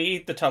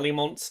Tully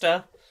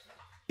monster.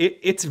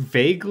 It's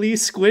vaguely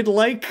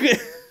squid-like.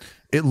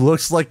 It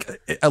looks like,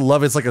 I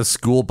love it's like a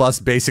school bus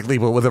basically,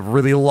 but with a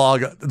really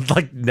long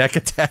like neck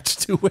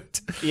attached to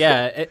it.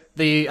 Yeah,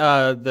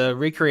 the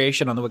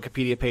recreation on the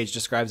Wikipedia page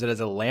describes it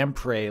as a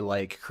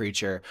lamprey-like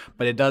creature,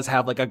 but it does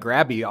have like a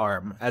grabby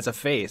arm as a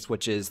face,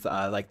 which is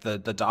like the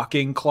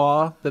docking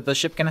claw that the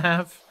ship can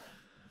have,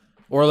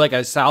 or like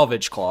a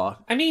salvage claw.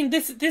 I mean,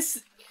 this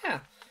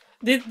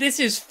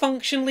is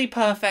functionally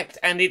perfect,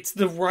 and it's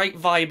the right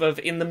vibe of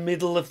in the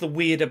middle of the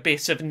weird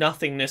abyss of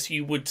nothingness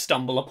you would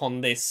stumble upon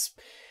this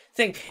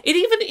thing. It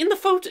even, in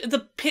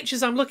the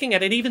pictures I'm looking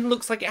at, it even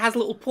looks like it has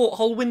little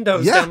porthole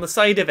windows down the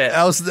side of it.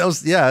 That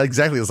was yeah,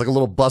 exactly. It's like a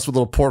little bus with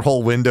little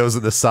porthole windows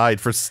in the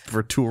side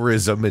for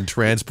tourism and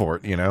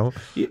transport, you know?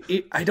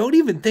 I don't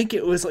even think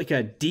it was like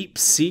a deep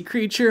sea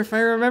creature, if I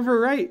remember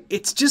right.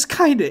 It's just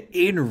kind of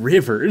in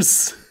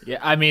rivers. Yeah,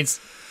 I mean,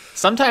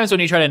 sometimes when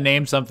you try to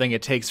name something,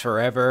 it takes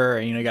forever,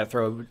 and you got to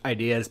throw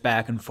ideas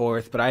back and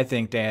forth. But I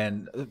think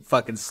Dan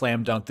fucking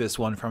slam dunked this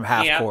one from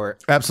half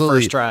court.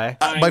 Absolutely, first try.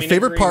 My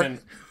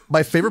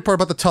favorite part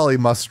about the Tully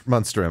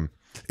monstrum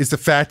is the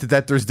fact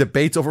that there's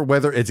debates over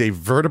whether it's a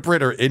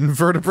vertebrate or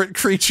invertebrate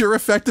creature,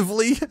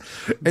 effectively.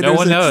 And no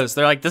one knows.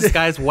 They're like, this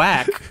guy's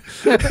whack.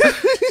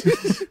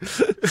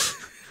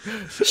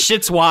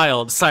 Shit's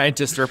wild,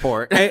 scientists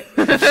report.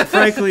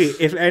 Frankly,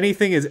 if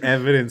anything is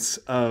evidence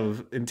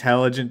of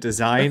intelligent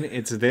design,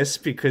 it's this,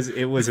 because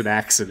it was an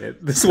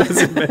accident. This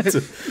wasn't meant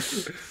to.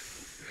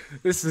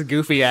 This is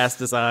goofy ass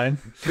design.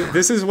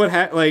 This is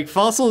what like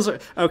fossils are.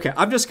 Okay,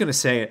 I'm just gonna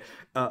say it.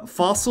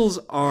 Fossils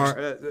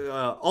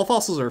are all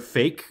fossils are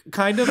fake,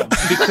 kind of,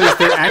 because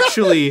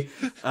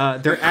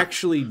they're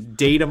actually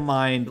data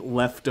mined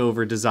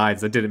leftover designs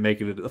that didn't make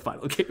it into the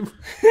final game.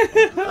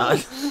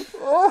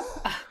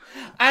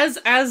 As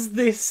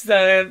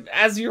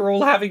you're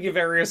all having your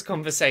various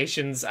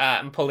conversations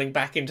and pulling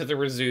back into the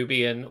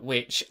Rezubian,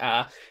 which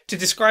to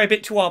describe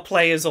it to our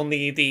players on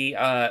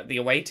the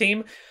away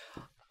team,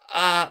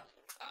 I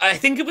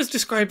think it was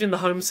described in the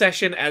home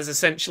session as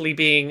essentially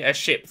being a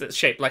ship that's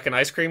shaped like an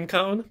ice cream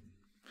cone.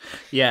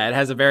 Yeah, it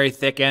has a very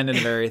thick end and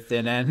a very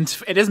thin end.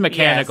 It is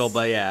mechanical,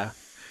 but yeah.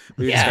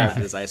 We described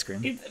it as ice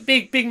cream. It's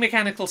big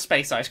mechanical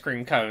space ice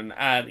cream cone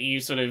that you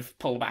sort of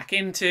pull back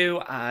into.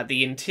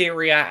 The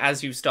interior,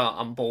 as you start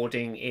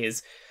onboarding,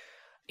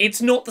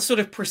 it's not the sort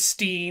of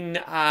pristine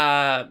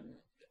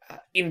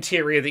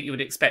interior that you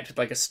would expect with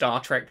like a Star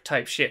Trek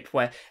type ship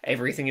where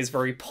everything is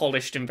very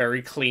polished and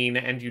very clean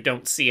and you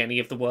don't see any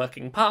of the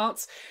working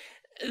parts.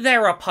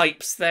 There are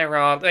pipes,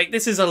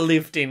 this is a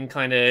lived-in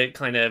kind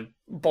of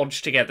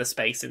bodged together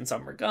space in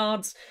some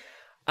regards.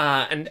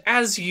 And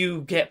as you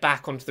get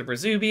back onto the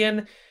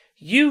Rezubian,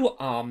 you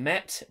are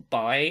met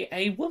by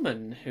a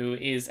woman who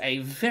is a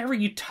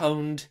very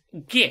toned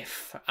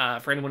GIF.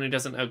 For anyone who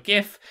doesn't know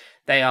GIF,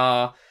 they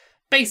are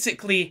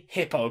basically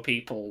hippo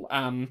people.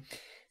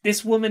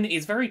 This woman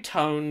is very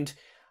toned,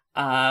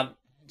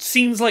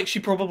 seems like she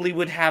probably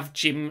would have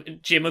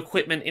gym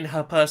equipment in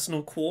her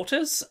personal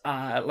quarters,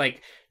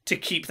 to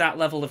keep that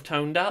level of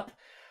toned up.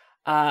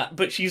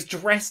 But she's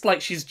dressed like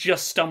she's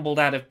just stumbled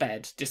out of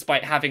bed,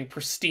 despite having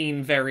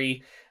pristine,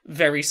 very,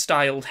 very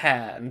styled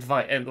hair and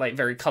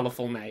very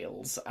colourful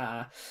nails.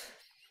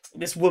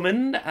 This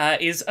woman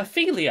is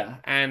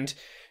Ophelia, and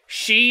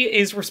she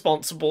is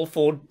responsible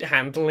for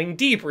handling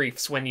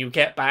debriefs when you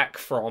get back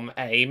from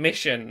a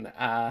mission.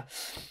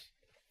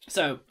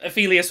 So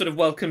Ophelia sort of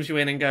welcomes you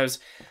in and goes,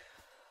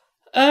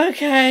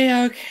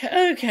 Okay.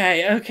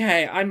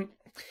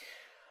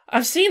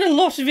 I've seen a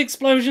lot of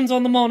explosions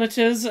on the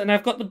monitors, and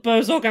I've got the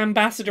Bozog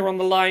ambassador on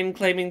the line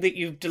claiming that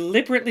you've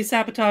deliberately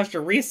sabotaged a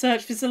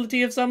research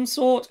facility of some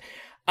sort.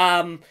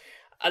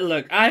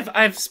 Look,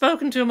 I've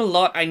spoken to him a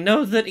lot. I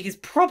know that he's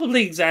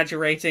probably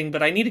exaggerating,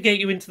 but I need to get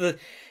you into the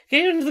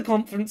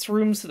conference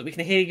room so that we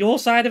can hear your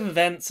side of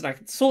events, and I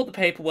can sort the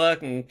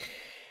paperwork and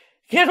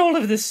get all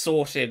of this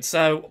sorted.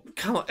 So,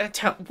 come on,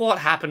 what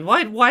happened?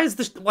 Why is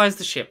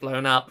the ship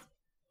blown up?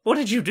 What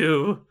did you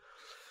do?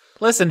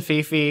 Listen,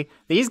 Fifi,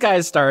 these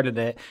guys started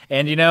it,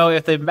 and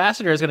if the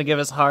ambassador is going to give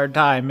us a hard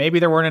time, maybe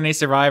there weren't any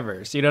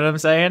survivors. You know what I'm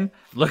saying?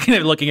 Looking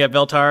at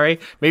Veltari,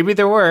 maybe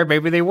there were,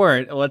 maybe they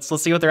weren't. Let's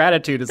see what their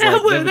attitude is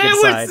like.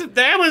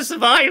 There were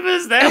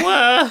survivors. There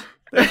were.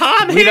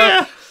 I'm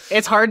here.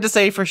 It's hard to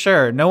say for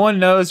sure. No one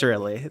knows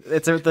really.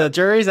 The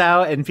jury's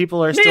out, and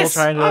people are still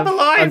trying to. I'm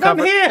alive. I'm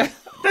here.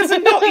 There's a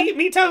not eat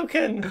me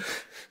token.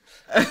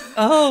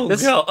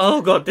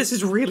 Oh god, this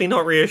is really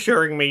not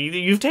reassuring me.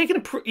 You've taken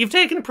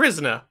a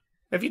prisoner.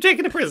 Have you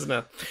taken a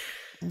prisoner?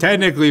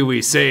 Technically,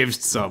 we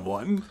saved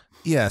someone.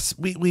 Yes,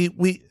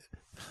 we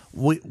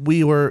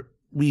there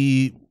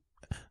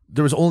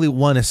was only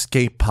one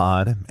escape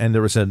pod, and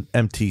there was an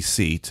empty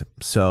seat,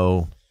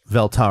 so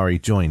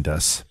Veltari joined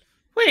us.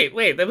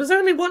 Wait, there was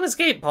only one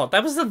escape pod.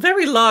 There was a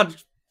very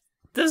large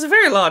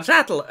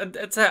battle.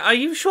 Are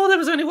you sure there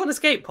was only one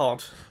escape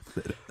pod?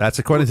 That's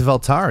according to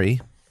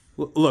Veltari.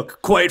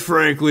 Look, quite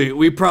frankly,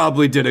 we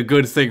probably did a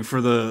good thing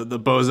for the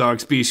Bozarg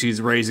species,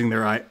 raising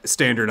their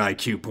standard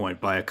IQ point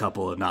by a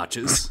couple of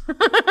notches.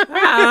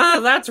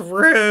 That's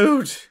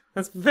rude.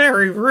 That's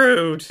very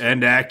rude.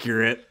 And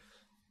accurate.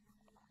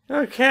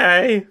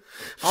 Okay.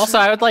 Also,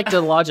 I would like to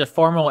lodge a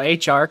formal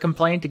HR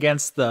complaint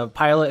against the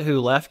pilot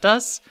who left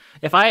us.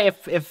 If I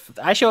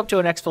show up to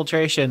an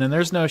exfiltration and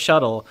there's no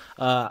shuttle,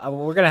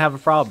 we're gonna have a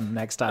problem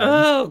next time.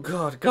 Oh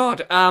God.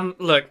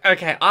 Look.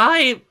 Okay.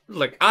 I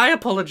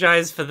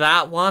apologize for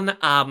that one.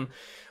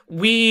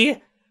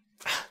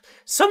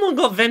 Someone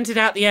got vented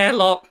out the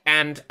airlock,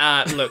 and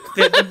look,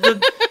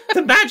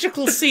 the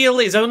magical seal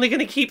is only going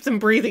to keep them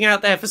breathing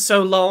out there for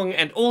so long,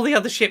 and all the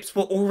other ships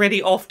were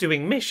already off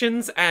doing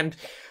missions, and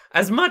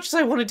as much as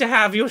I wanted to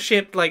have your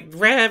ship,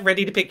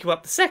 ready to pick you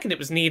up the second it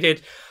was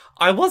needed,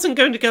 I wasn't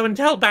going to go and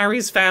tell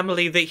Barry's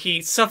family that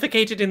he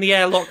suffocated in the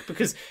airlock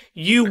because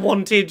you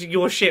wanted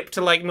your ship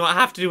to, not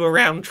have to do a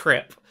round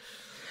trip.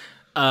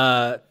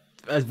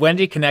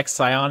 Wendy connects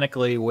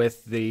psionically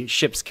with the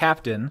ship's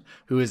captain,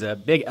 who is a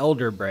big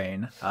elder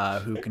brain,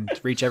 who can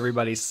reach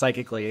everybody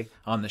psychically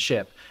on the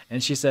ship.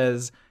 And she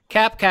says,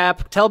 Cap,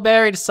 tell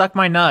Barry to suck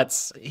my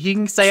nuts. He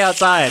can stay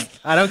outside.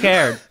 I don't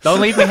care. Don't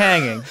leave me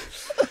hanging.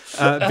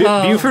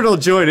 Beaufort will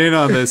join in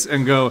on this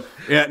and go,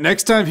 yeah,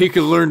 next time he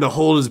could learn to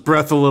hold his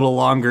breath a little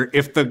longer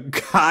if the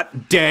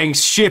god dang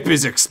ship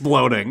is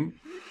exploding.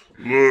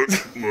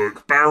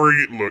 Look,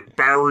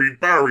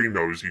 Barry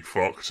knows he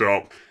fucked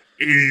up.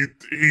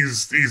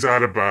 He's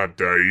had a bad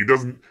day. He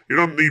doesn't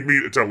need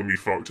me to tell him he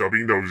fucked up.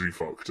 He knows he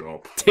fucked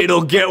up.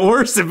 It'll get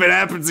worse if it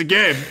happens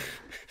again.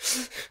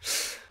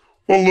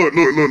 Well, look.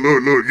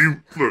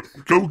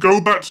 Go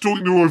back to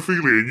talking to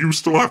Ophelia. You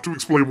still have to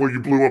explain why you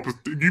blew up.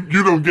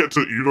 You don't get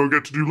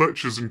to do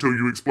lectures until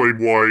you explain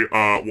why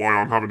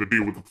I'm having to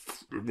deal with the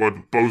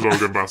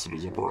Bozarg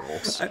ambassadors up our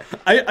arse.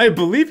 I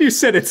believe you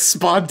said it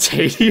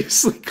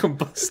spontaneously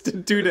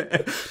combusted due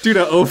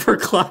to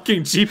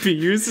overclocking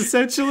GPUs,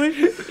 essentially.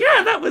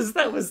 Yeah,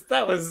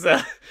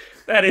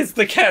 that is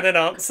the canon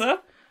answer.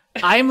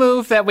 I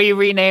move that we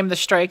rename the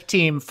strike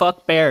team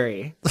Fuck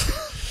Barry.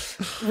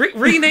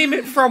 Rename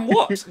it from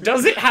what?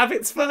 Does it have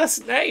its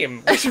first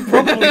name? We should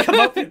probably come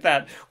up with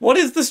that. What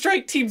is the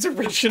strike team's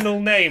original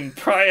name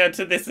prior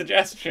to this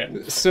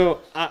suggestion?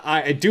 So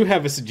I do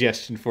have a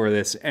suggestion for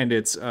this, and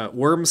it's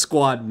Worm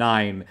Squad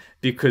 9,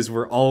 because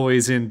we're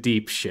always in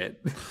deep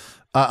shit.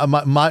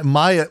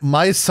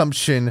 My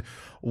assumption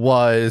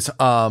was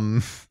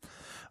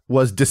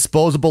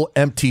disposable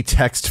empty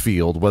text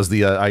field was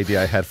the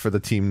idea I had for the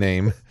team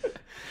name.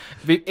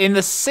 In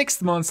the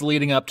 6 months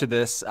leading up to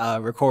this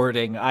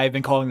recording, I've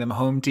been calling them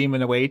home team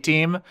and away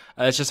team.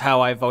 That's just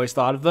how I've always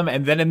thought of them.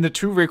 And then in the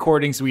 2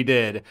 recordings we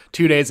did,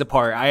 2 days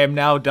apart, I am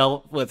now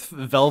dealt with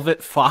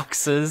Velvet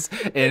Foxes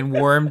in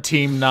Worm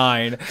Team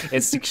 9.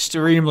 It's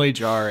extremely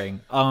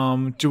jarring.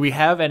 Do we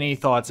have any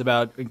thoughts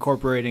about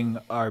incorporating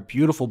our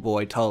beautiful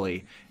boy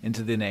Tully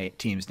into the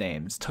team's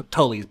names?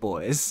 Tully's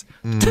boys.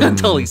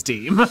 Tully's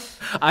team.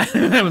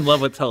 I'm in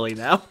love with Tully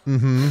now.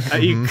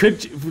 You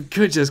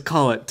could just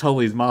call it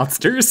Tully's Monsters. We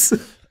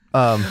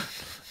get.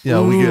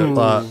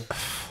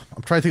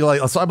 I'm trying to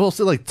think so I'm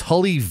also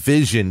Tully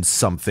Vision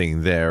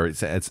something there.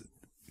 It's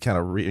kind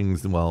of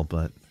rings well,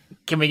 but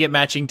can we get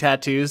matching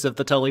tattoos of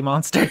the Tully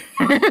monster?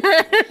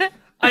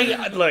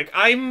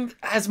 I'm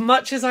as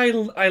much as I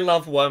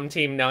love Worm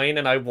Team 9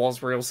 and I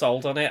was real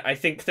sold on it, I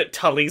think that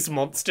Tully's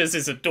Monsters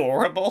is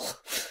adorable.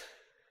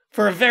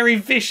 For a very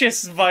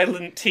vicious,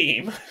 violent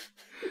team.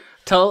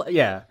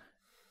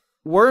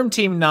 Worm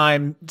Team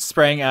 9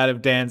 sprang out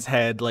of Dan's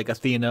head like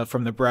Athena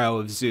from the brow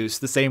of Zeus,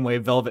 the same way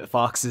Velvet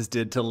Foxes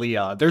did to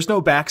Leon. There's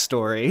no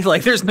backstory.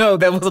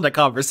 That wasn't a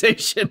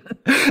conversation.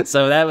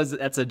 So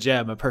that's a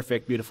gem, a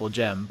perfect, beautiful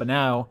gem. But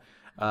now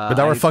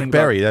we're Fuck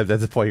Barry.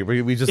 That's the point.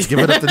 We just give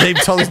it up the name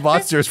Tully's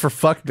Monsters for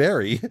Fuck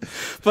Barry.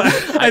 But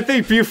I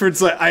think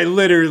Buford's I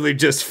literally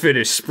just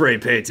finished spray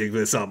painting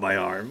this on my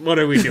arm. What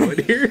are we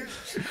doing here?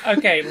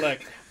 Okay, look.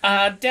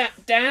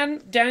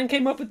 Dan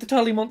came up with the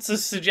Tully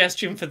Monsters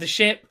suggestion for the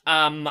ship.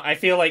 I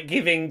feel like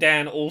giving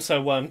Dan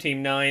also Worm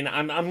Team 9.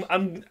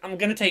 I'm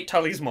gonna take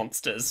Tully's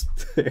Monsters.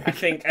 I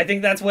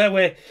think that's where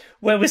we're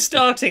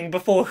starting.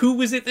 Before, who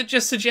was it that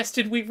just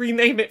suggested we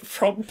rename it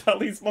from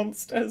Tully's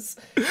Monsters?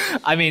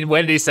 I mean,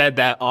 Wendy said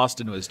that.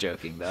 Austin was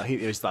joking though. He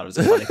just thought it was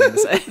a funny thing to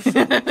say.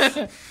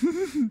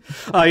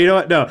 Oh, you know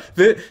what? No,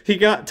 he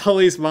got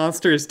Tully's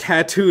Monsters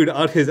tattooed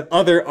on his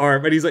other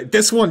arm, and he's like,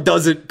 "This one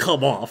doesn't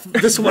come off.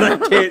 This one I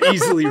can't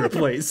easily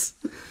replace."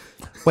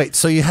 Wait,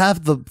 so you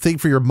have the thing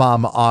for your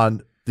mom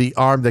on the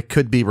arm that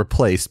could be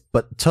replaced,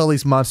 but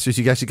Tully's Monsters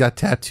you actually got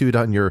tattooed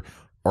on your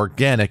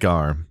organic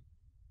arm.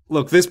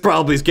 Look, this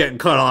probably is getting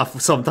cut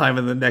off sometime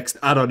in the next,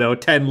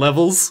 10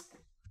 levels.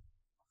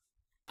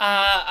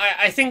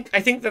 I think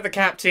that the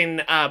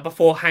captain,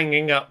 before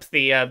hanging up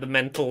the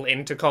mental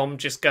intercom,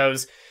 just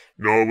goes,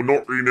 No, we're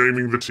not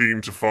renaming the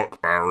team to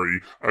fuck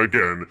Barry.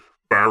 Again,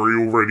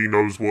 Barry already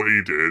knows what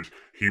he did.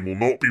 He will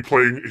not be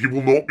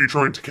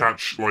trying to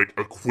catch, like,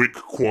 a quick,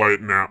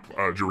 quiet nap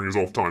during his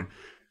off time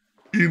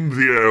in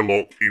the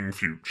airlock in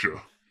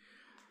future.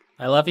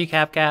 I love you,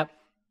 Cap. Love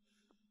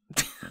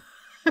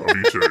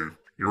you too.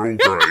 You're all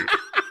great.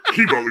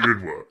 Keep up the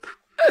good work.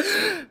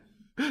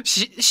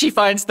 She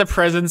finds the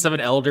presence of an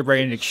elder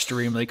brain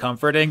extremely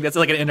comforting. That's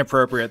like an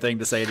inappropriate thing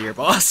to say to your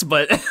boss,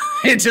 but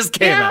it just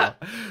came out.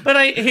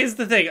 But here's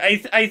the thing.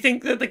 I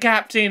think that the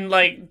captain,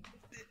 the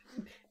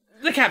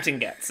captain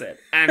gets it,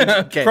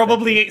 and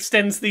probably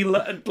extends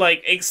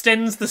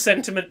the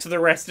sentiment to the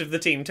rest of the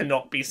team to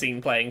not be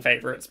seen playing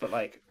favorites.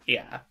 But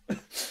yeah.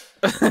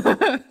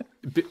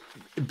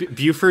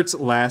 Beaufort's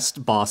last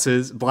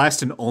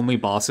and only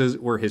bosses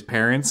were his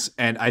parents,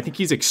 and I think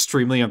he's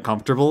extremely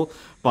uncomfortable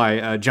by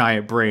a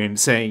giant brain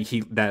saying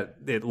that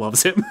it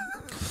loves him.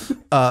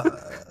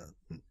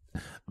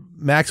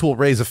 Max will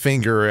raise a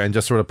finger and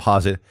just sort of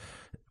pause it.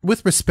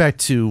 With respect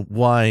to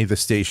why the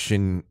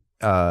station,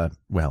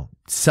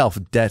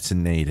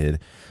 self-detonated,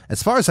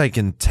 as far as I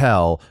can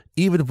tell,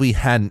 even if we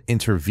hadn't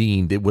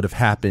intervened, it would have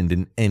happened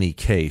in any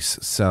case.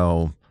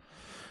 So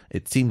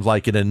it seems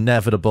like an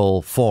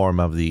inevitable form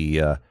of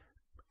the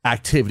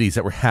activities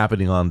that were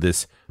happening on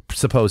this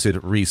supposed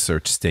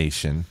research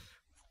station.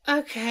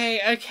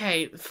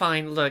 Okay,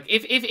 fine. Look,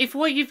 if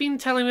what you've been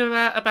telling me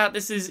about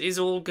this is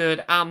all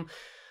good,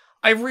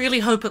 I really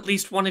hope at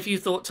least one of you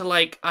thought to,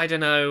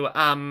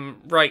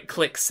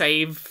 right-click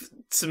save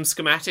some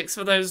schematics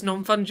for those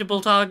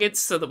non-fungible targets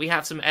so that we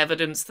have some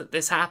evidence that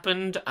this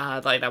happened.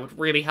 That would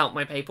really help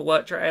my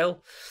paperwork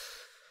trail.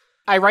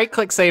 I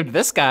right-click saved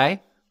this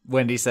guy,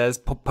 Wendy says,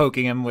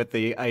 poking him with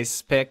the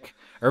ice pick.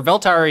 Or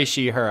Veltari,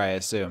 she, her, I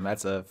assume.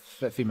 That's a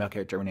female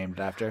character we named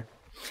it after.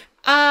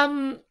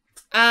 I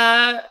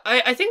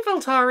think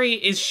Veltari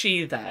is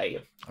she,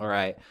 they. All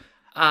right.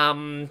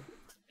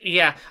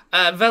 Yeah.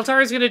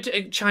 Veltari's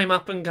gonna chime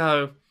up and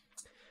go,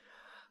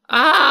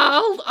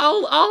 I'll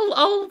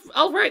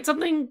write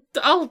something.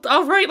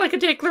 I'll write like a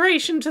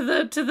declaration to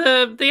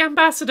the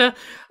ambassador.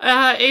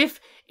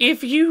 If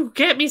you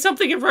get me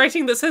something in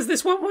writing that says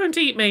this one won't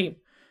eat me.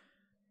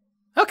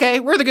 Okay,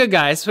 we're the good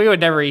guys. We would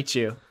never eat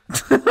you.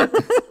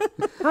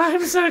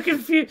 I'm so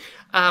confused.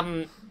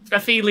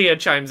 Ophelia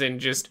chimes in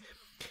just,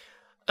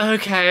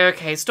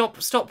 okay,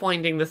 stop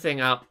winding the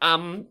thing up.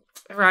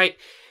 Right.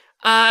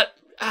 Go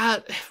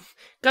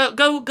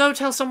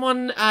tell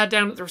someone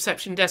down at the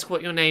reception desk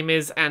what your name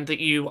is and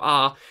that you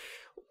are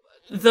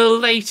the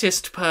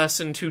latest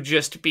person to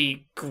just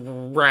be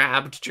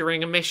grabbed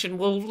during a mission.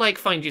 We'll,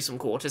 find you some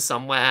quarters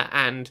somewhere,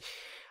 and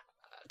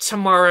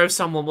tomorrow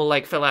someone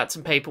will, fill out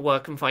some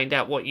paperwork and find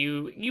out what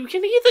you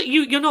can either...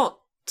 You're not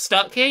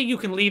stuck here, you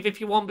can leave if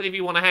you want, but if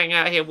you want to hang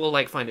out here, we'll,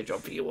 find a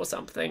job for you or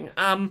something.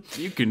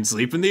 You can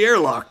sleep in the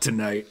airlock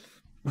tonight.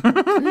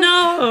 No!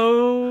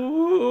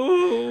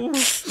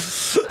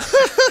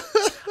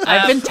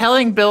 I've been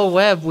telling Bill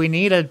Webb we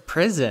need a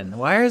prison.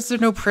 Why is there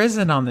no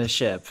prison on this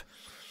ship?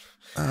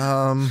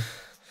 Look,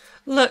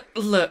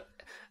 the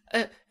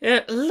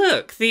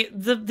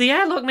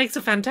airlock makes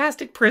a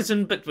fantastic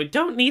prison, but we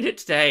don't need it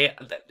today.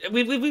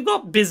 We've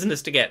got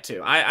business to get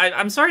to.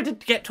 I'm sorry to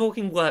get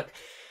talking work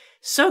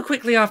so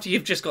quickly after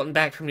you've just gotten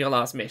back from your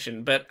last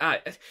mission, but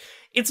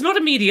it's not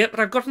immediate, but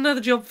I've got another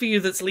job for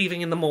you that's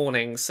leaving in the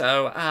morning,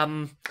 so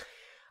I'm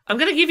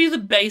gonna give you the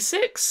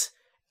basics,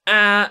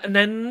 and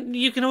then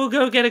you can all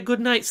go get a good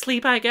night's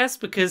sleep, I guess,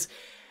 because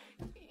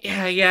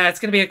yeah,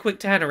 it's gonna be a quick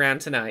turnaround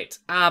tonight.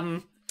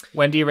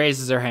 Wendy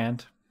raises her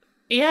hand.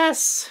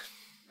 Yes.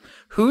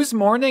 Whose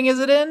morning is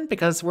it in?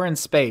 Because we're in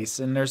space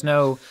and there's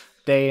no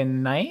day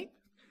and night?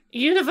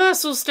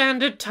 Universal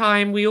Standard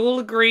Time. We all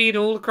agreed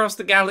all across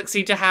the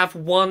galaxy to have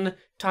one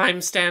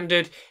time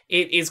standard.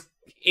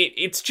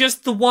 It's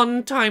just the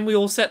one time we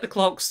all set the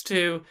clocks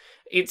to.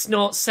 It's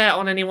not set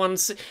on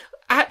anyone's...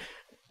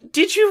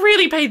 did you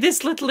really pay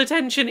this little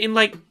attention in,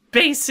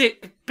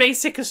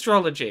 basic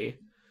astrology?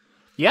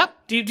 Yep.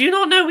 Do you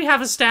not know we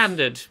have a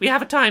standard? We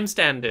have a time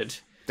standard.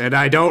 And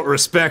I don't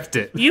respect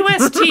it.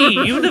 UST,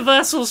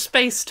 Universal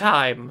Space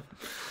Time.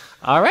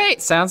 All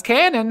right, sounds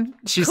canon,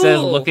 she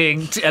says,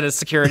 looking at a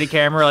security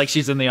camera like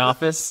she's in the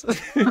office.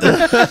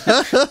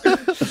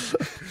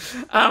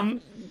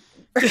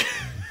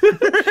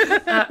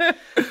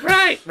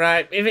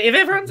 Right. If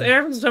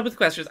everyone's done with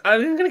questions,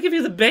 I'm going to give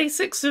you the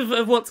basics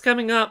of what's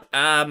coming up.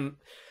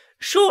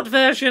 Short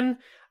version,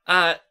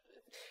 you're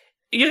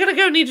going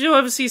to need to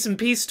oversee some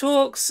peace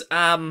talks.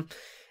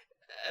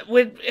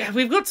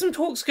 We've got some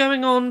talks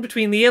going on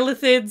between the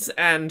illithids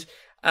and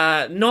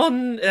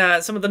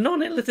some of the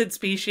non-illithid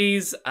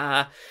species.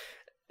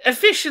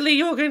 Officially,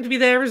 you're going to be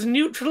there as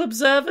neutral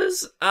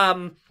observers.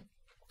 The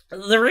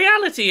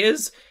reality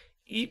is,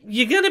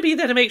 you're going to be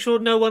there to make sure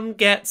no one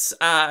gets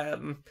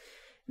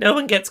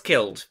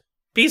killed.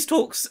 Peace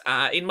talks,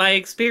 in my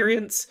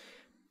experience,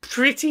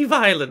 pretty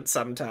violent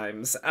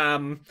sometimes.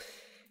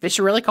 They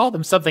should really call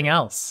them something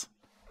else.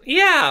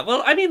 Yeah,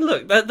 well, I mean,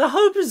 look, the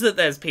hope is that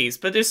there's peace,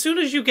 but as soon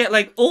as you get,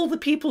 like, all the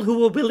people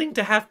who are willing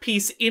to have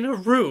peace in a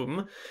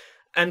room,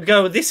 and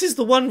go, this is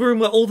the one room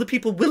where all the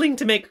people willing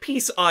to make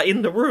peace are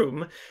in the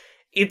room,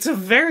 it's a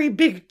very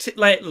big,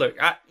 look,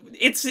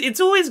 it's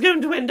always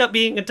going to end up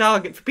being a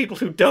target for people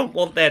who don't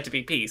want there to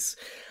be peace.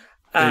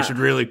 They should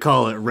really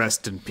call it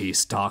rest in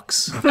peace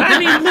talks. I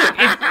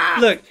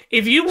mean,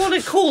 if you want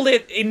to call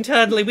it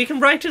internally, we can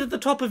write it at the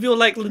top of your,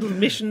 like, little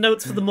mission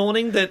notes for the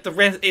morning,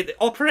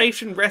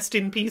 Operation Rest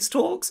in Peace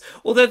talks,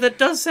 although that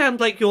does sound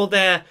like you're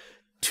there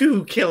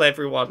to kill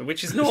everyone,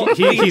 which is not...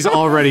 He's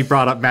already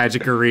brought up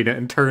Magic Arena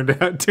and tuned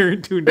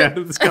out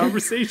of this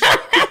conversation.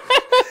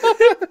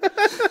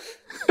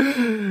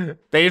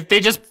 They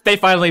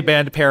finally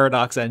banned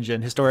Paradox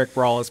Engine. Historic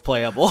Brawl is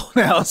playable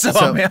now, so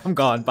I'm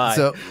gone. Bye.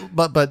 So,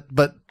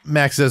 but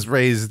Max has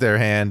raised their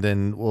hand,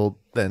 and we'll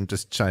then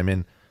just chime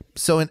in.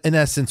 So, in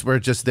essence, we're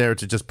just there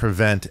to just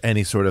prevent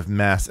any sort of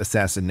mass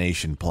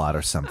assassination plot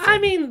or something. I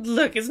mean,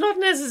 look, it's not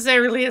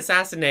necessarily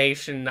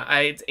assassination.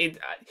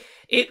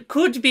 It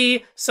could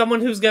be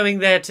someone who's going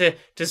there to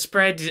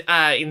spread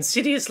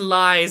insidious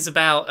lies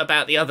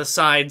about the other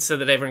side so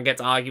that everyone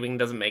gets arguing and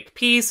doesn't make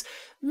peace.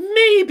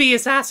 Maybe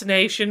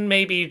assassination,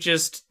 maybe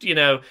just,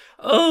 they're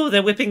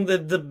whipping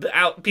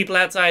the people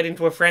outside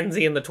into a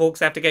frenzy and the talks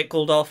have to get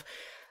called off.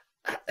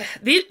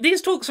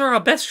 These talks are our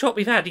best shot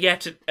we've had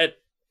yet at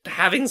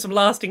having some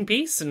lasting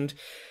peace, and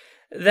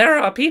there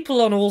are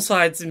people on all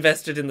sides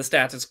invested in the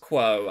status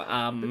quo.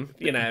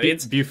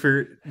 It's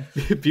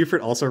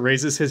Beaufort also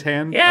raises his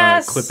hand,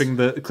 yes! clipping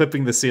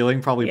the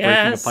ceiling, probably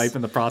breaking the pipe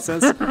in the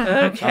process.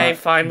 Okay,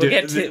 fine. We'll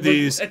get to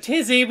these.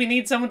 Tizzy, we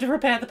need someone to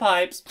repair the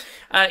pipes.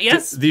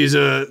 Yes.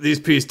 These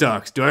peace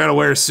talks. Do I gotta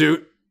wear a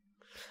suit?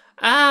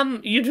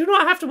 You do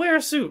not have to wear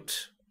a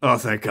suit. Oh,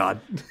 thank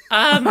God.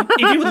 If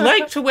you would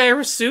like to wear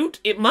a suit,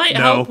 it might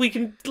help. We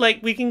can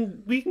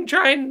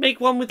try and make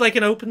one with like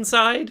an open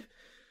side.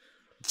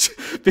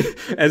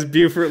 As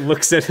Beaufort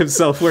looks at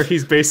himself, where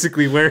he's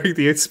basically wearing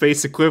the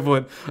space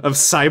equivalent of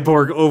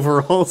cyborg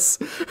overalls,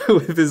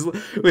 with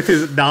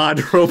his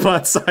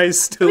non-robot size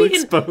still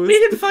exposed.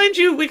 We can find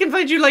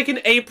you like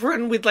an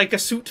apron with like a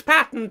suit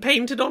pattern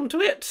painted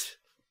onto it.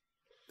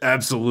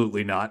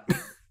 Absolutely not.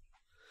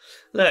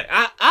 Look,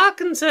 our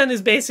concern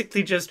is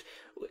basically just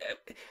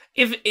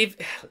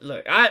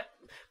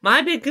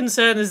my big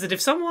concern is that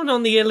if someone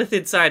on the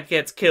illithid side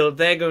gets killed,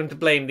 they're going to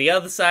blame the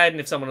other side,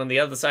 and if someone on the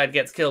other side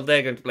gets killed,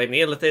 they're going to blame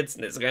the illithids,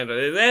 and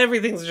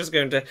everything's just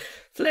going to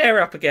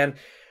flare up again.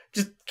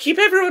 Just keep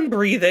everyone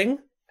breathing,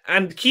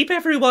 and keep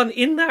everyone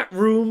in that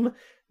room,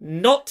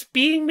 not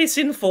being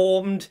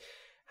misinformed,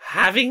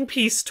 having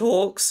peace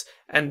talks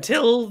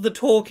until the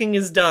talking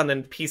is done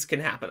and peace can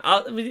happen.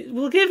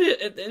 We'll give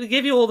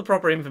you all the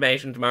proper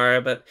information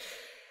tomorrow, but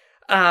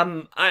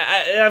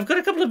I've got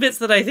a couple of bits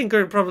that I think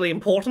are probably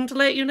important to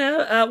let you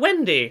know.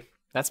 Wendy.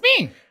 That's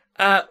me.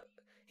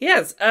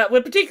 Yes,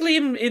 we're particularly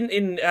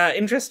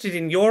interested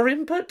in your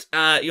input.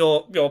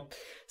 Your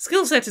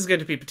skill set is going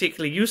to be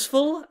particularly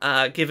useful,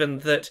 given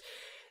that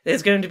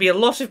there's going to be a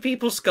lot of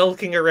people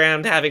skulking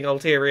around having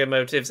ulterior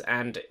motives,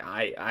 and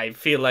I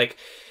feel like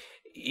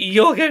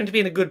you're going to be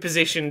in a good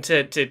position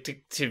to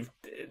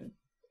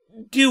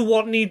do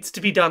what needs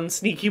to be done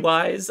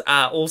sneaky-wise.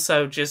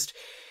 Also, just...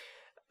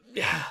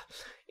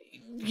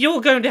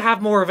 You're going to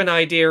have more of an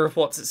idea of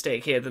what's at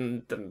stake here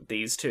than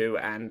these two,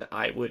 and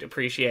I would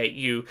appreciate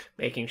you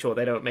making sure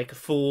they don't make a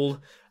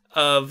fool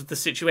of the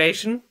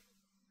situation.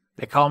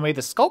 They call me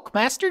the Skulk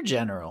Master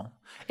General.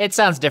 It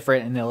sounds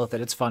different in illithid.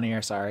 It's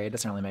funnier, sorry. It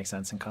doesn't really make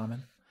sense in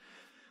common.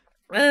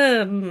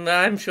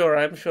 I'm sure.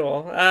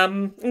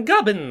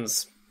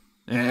 Gubbins.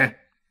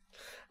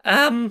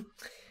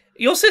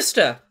 Your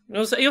sister,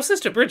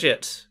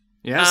 Bridget.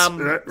 Yes.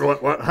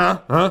 What?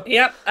 Huh?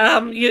 Yep.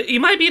 You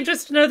might be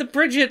interested to know that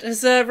Bridget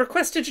has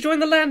requested to join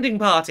the landing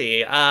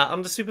party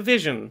under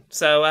supervision.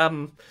 So I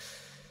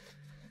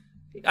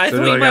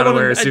thought you might want to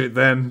wear a suit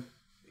then.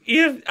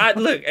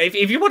 Look,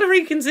 if you want to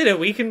reconsider,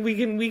 we can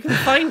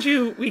find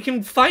you. We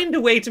can find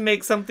a way to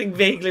make something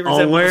vaguely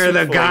resemble. I'll wear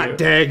the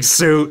goddamn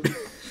suit.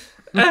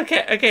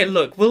 Okay.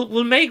 Look,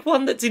 we'll make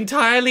one that's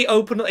entirely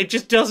open. It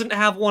just doesn't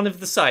have one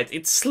of the sides.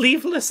 It's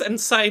sleeveless and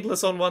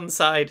sideless on one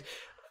side.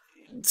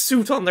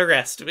 Suit on the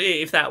rest,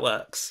 if that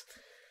works.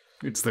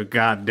 It's the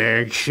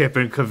goddamn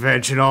shipping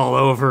convention all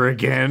over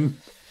again.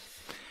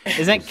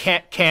 Isn't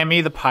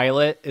Cammy the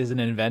pilot is an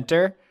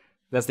inventor?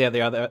 That's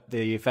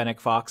the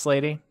Fennec Fox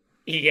lady?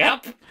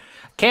 Yep.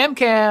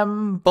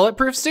 Cam,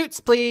 bulletproof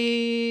suits,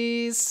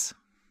 please.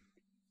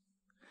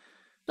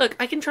 Look,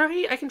 I can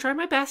try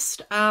my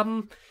best.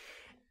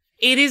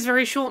 It is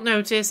very short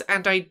notice,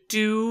 and I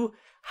do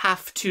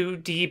have to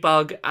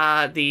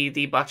debug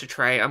the butter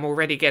tray. I'm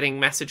already getting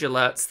message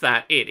alerts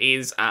that it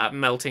is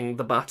melting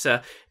the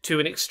butter to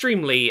an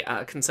extremely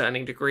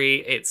concerning degree.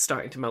 It's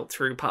starting to melt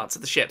through parts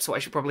of the ship, so I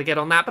should probably get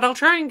on that, but I'll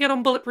try and get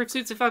on bulletproof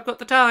suits if I've got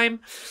the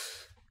time.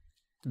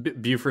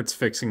 Beaufort's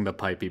fixing the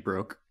pipe he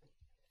broke.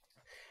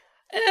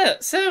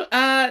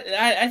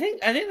 I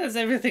think that's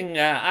everything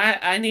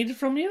I needed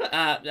from you.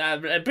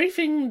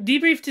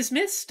 Debrief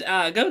dismissed.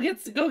 Go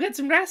get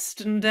some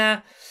rest and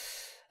get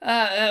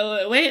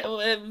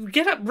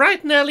up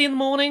bright and early in the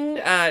morning.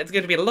 It's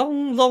going to be a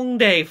long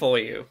day for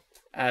you.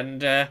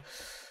 And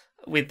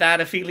with that,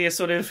 Ophelia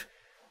sort of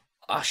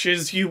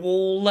ushers you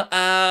all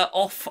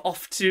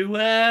off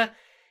to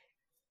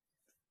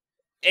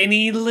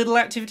any little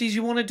activities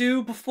you want to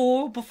do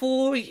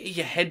before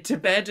you head to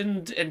bed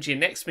and your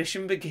next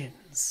mission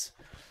begins.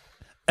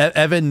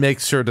 Evan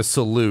makes sure to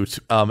salute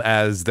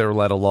as they're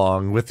led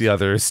along with the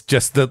others.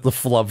 Just the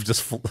flump,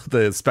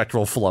 the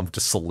spectral flump,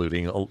 just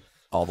saluting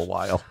all the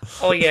while.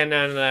 Oh yeah,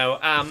 no.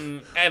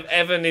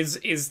 Evan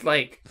is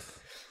like,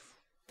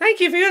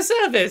 thank you for your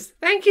service.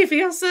 Thank you for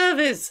your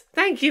service.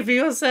 Thank you for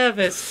your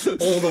service.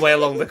 All the way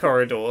along the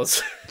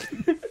corridors.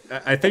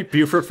 I think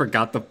Beaufort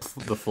forgot the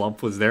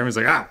flump was there and was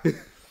like,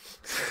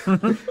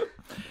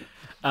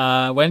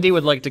 Wendy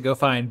would like to go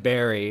find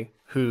Barry,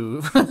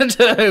 who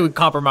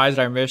compromised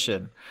our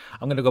mission.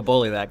 I'm gonna go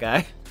bully that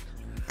guy.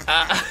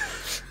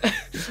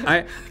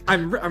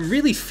 I'm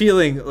really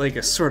feeling like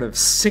a sort of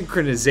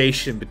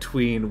synchronization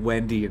between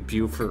Wendy and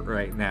Beaufort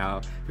right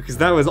now, because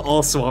that was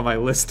also on my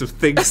list of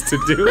things to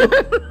do.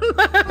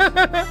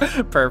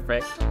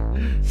 Perfect.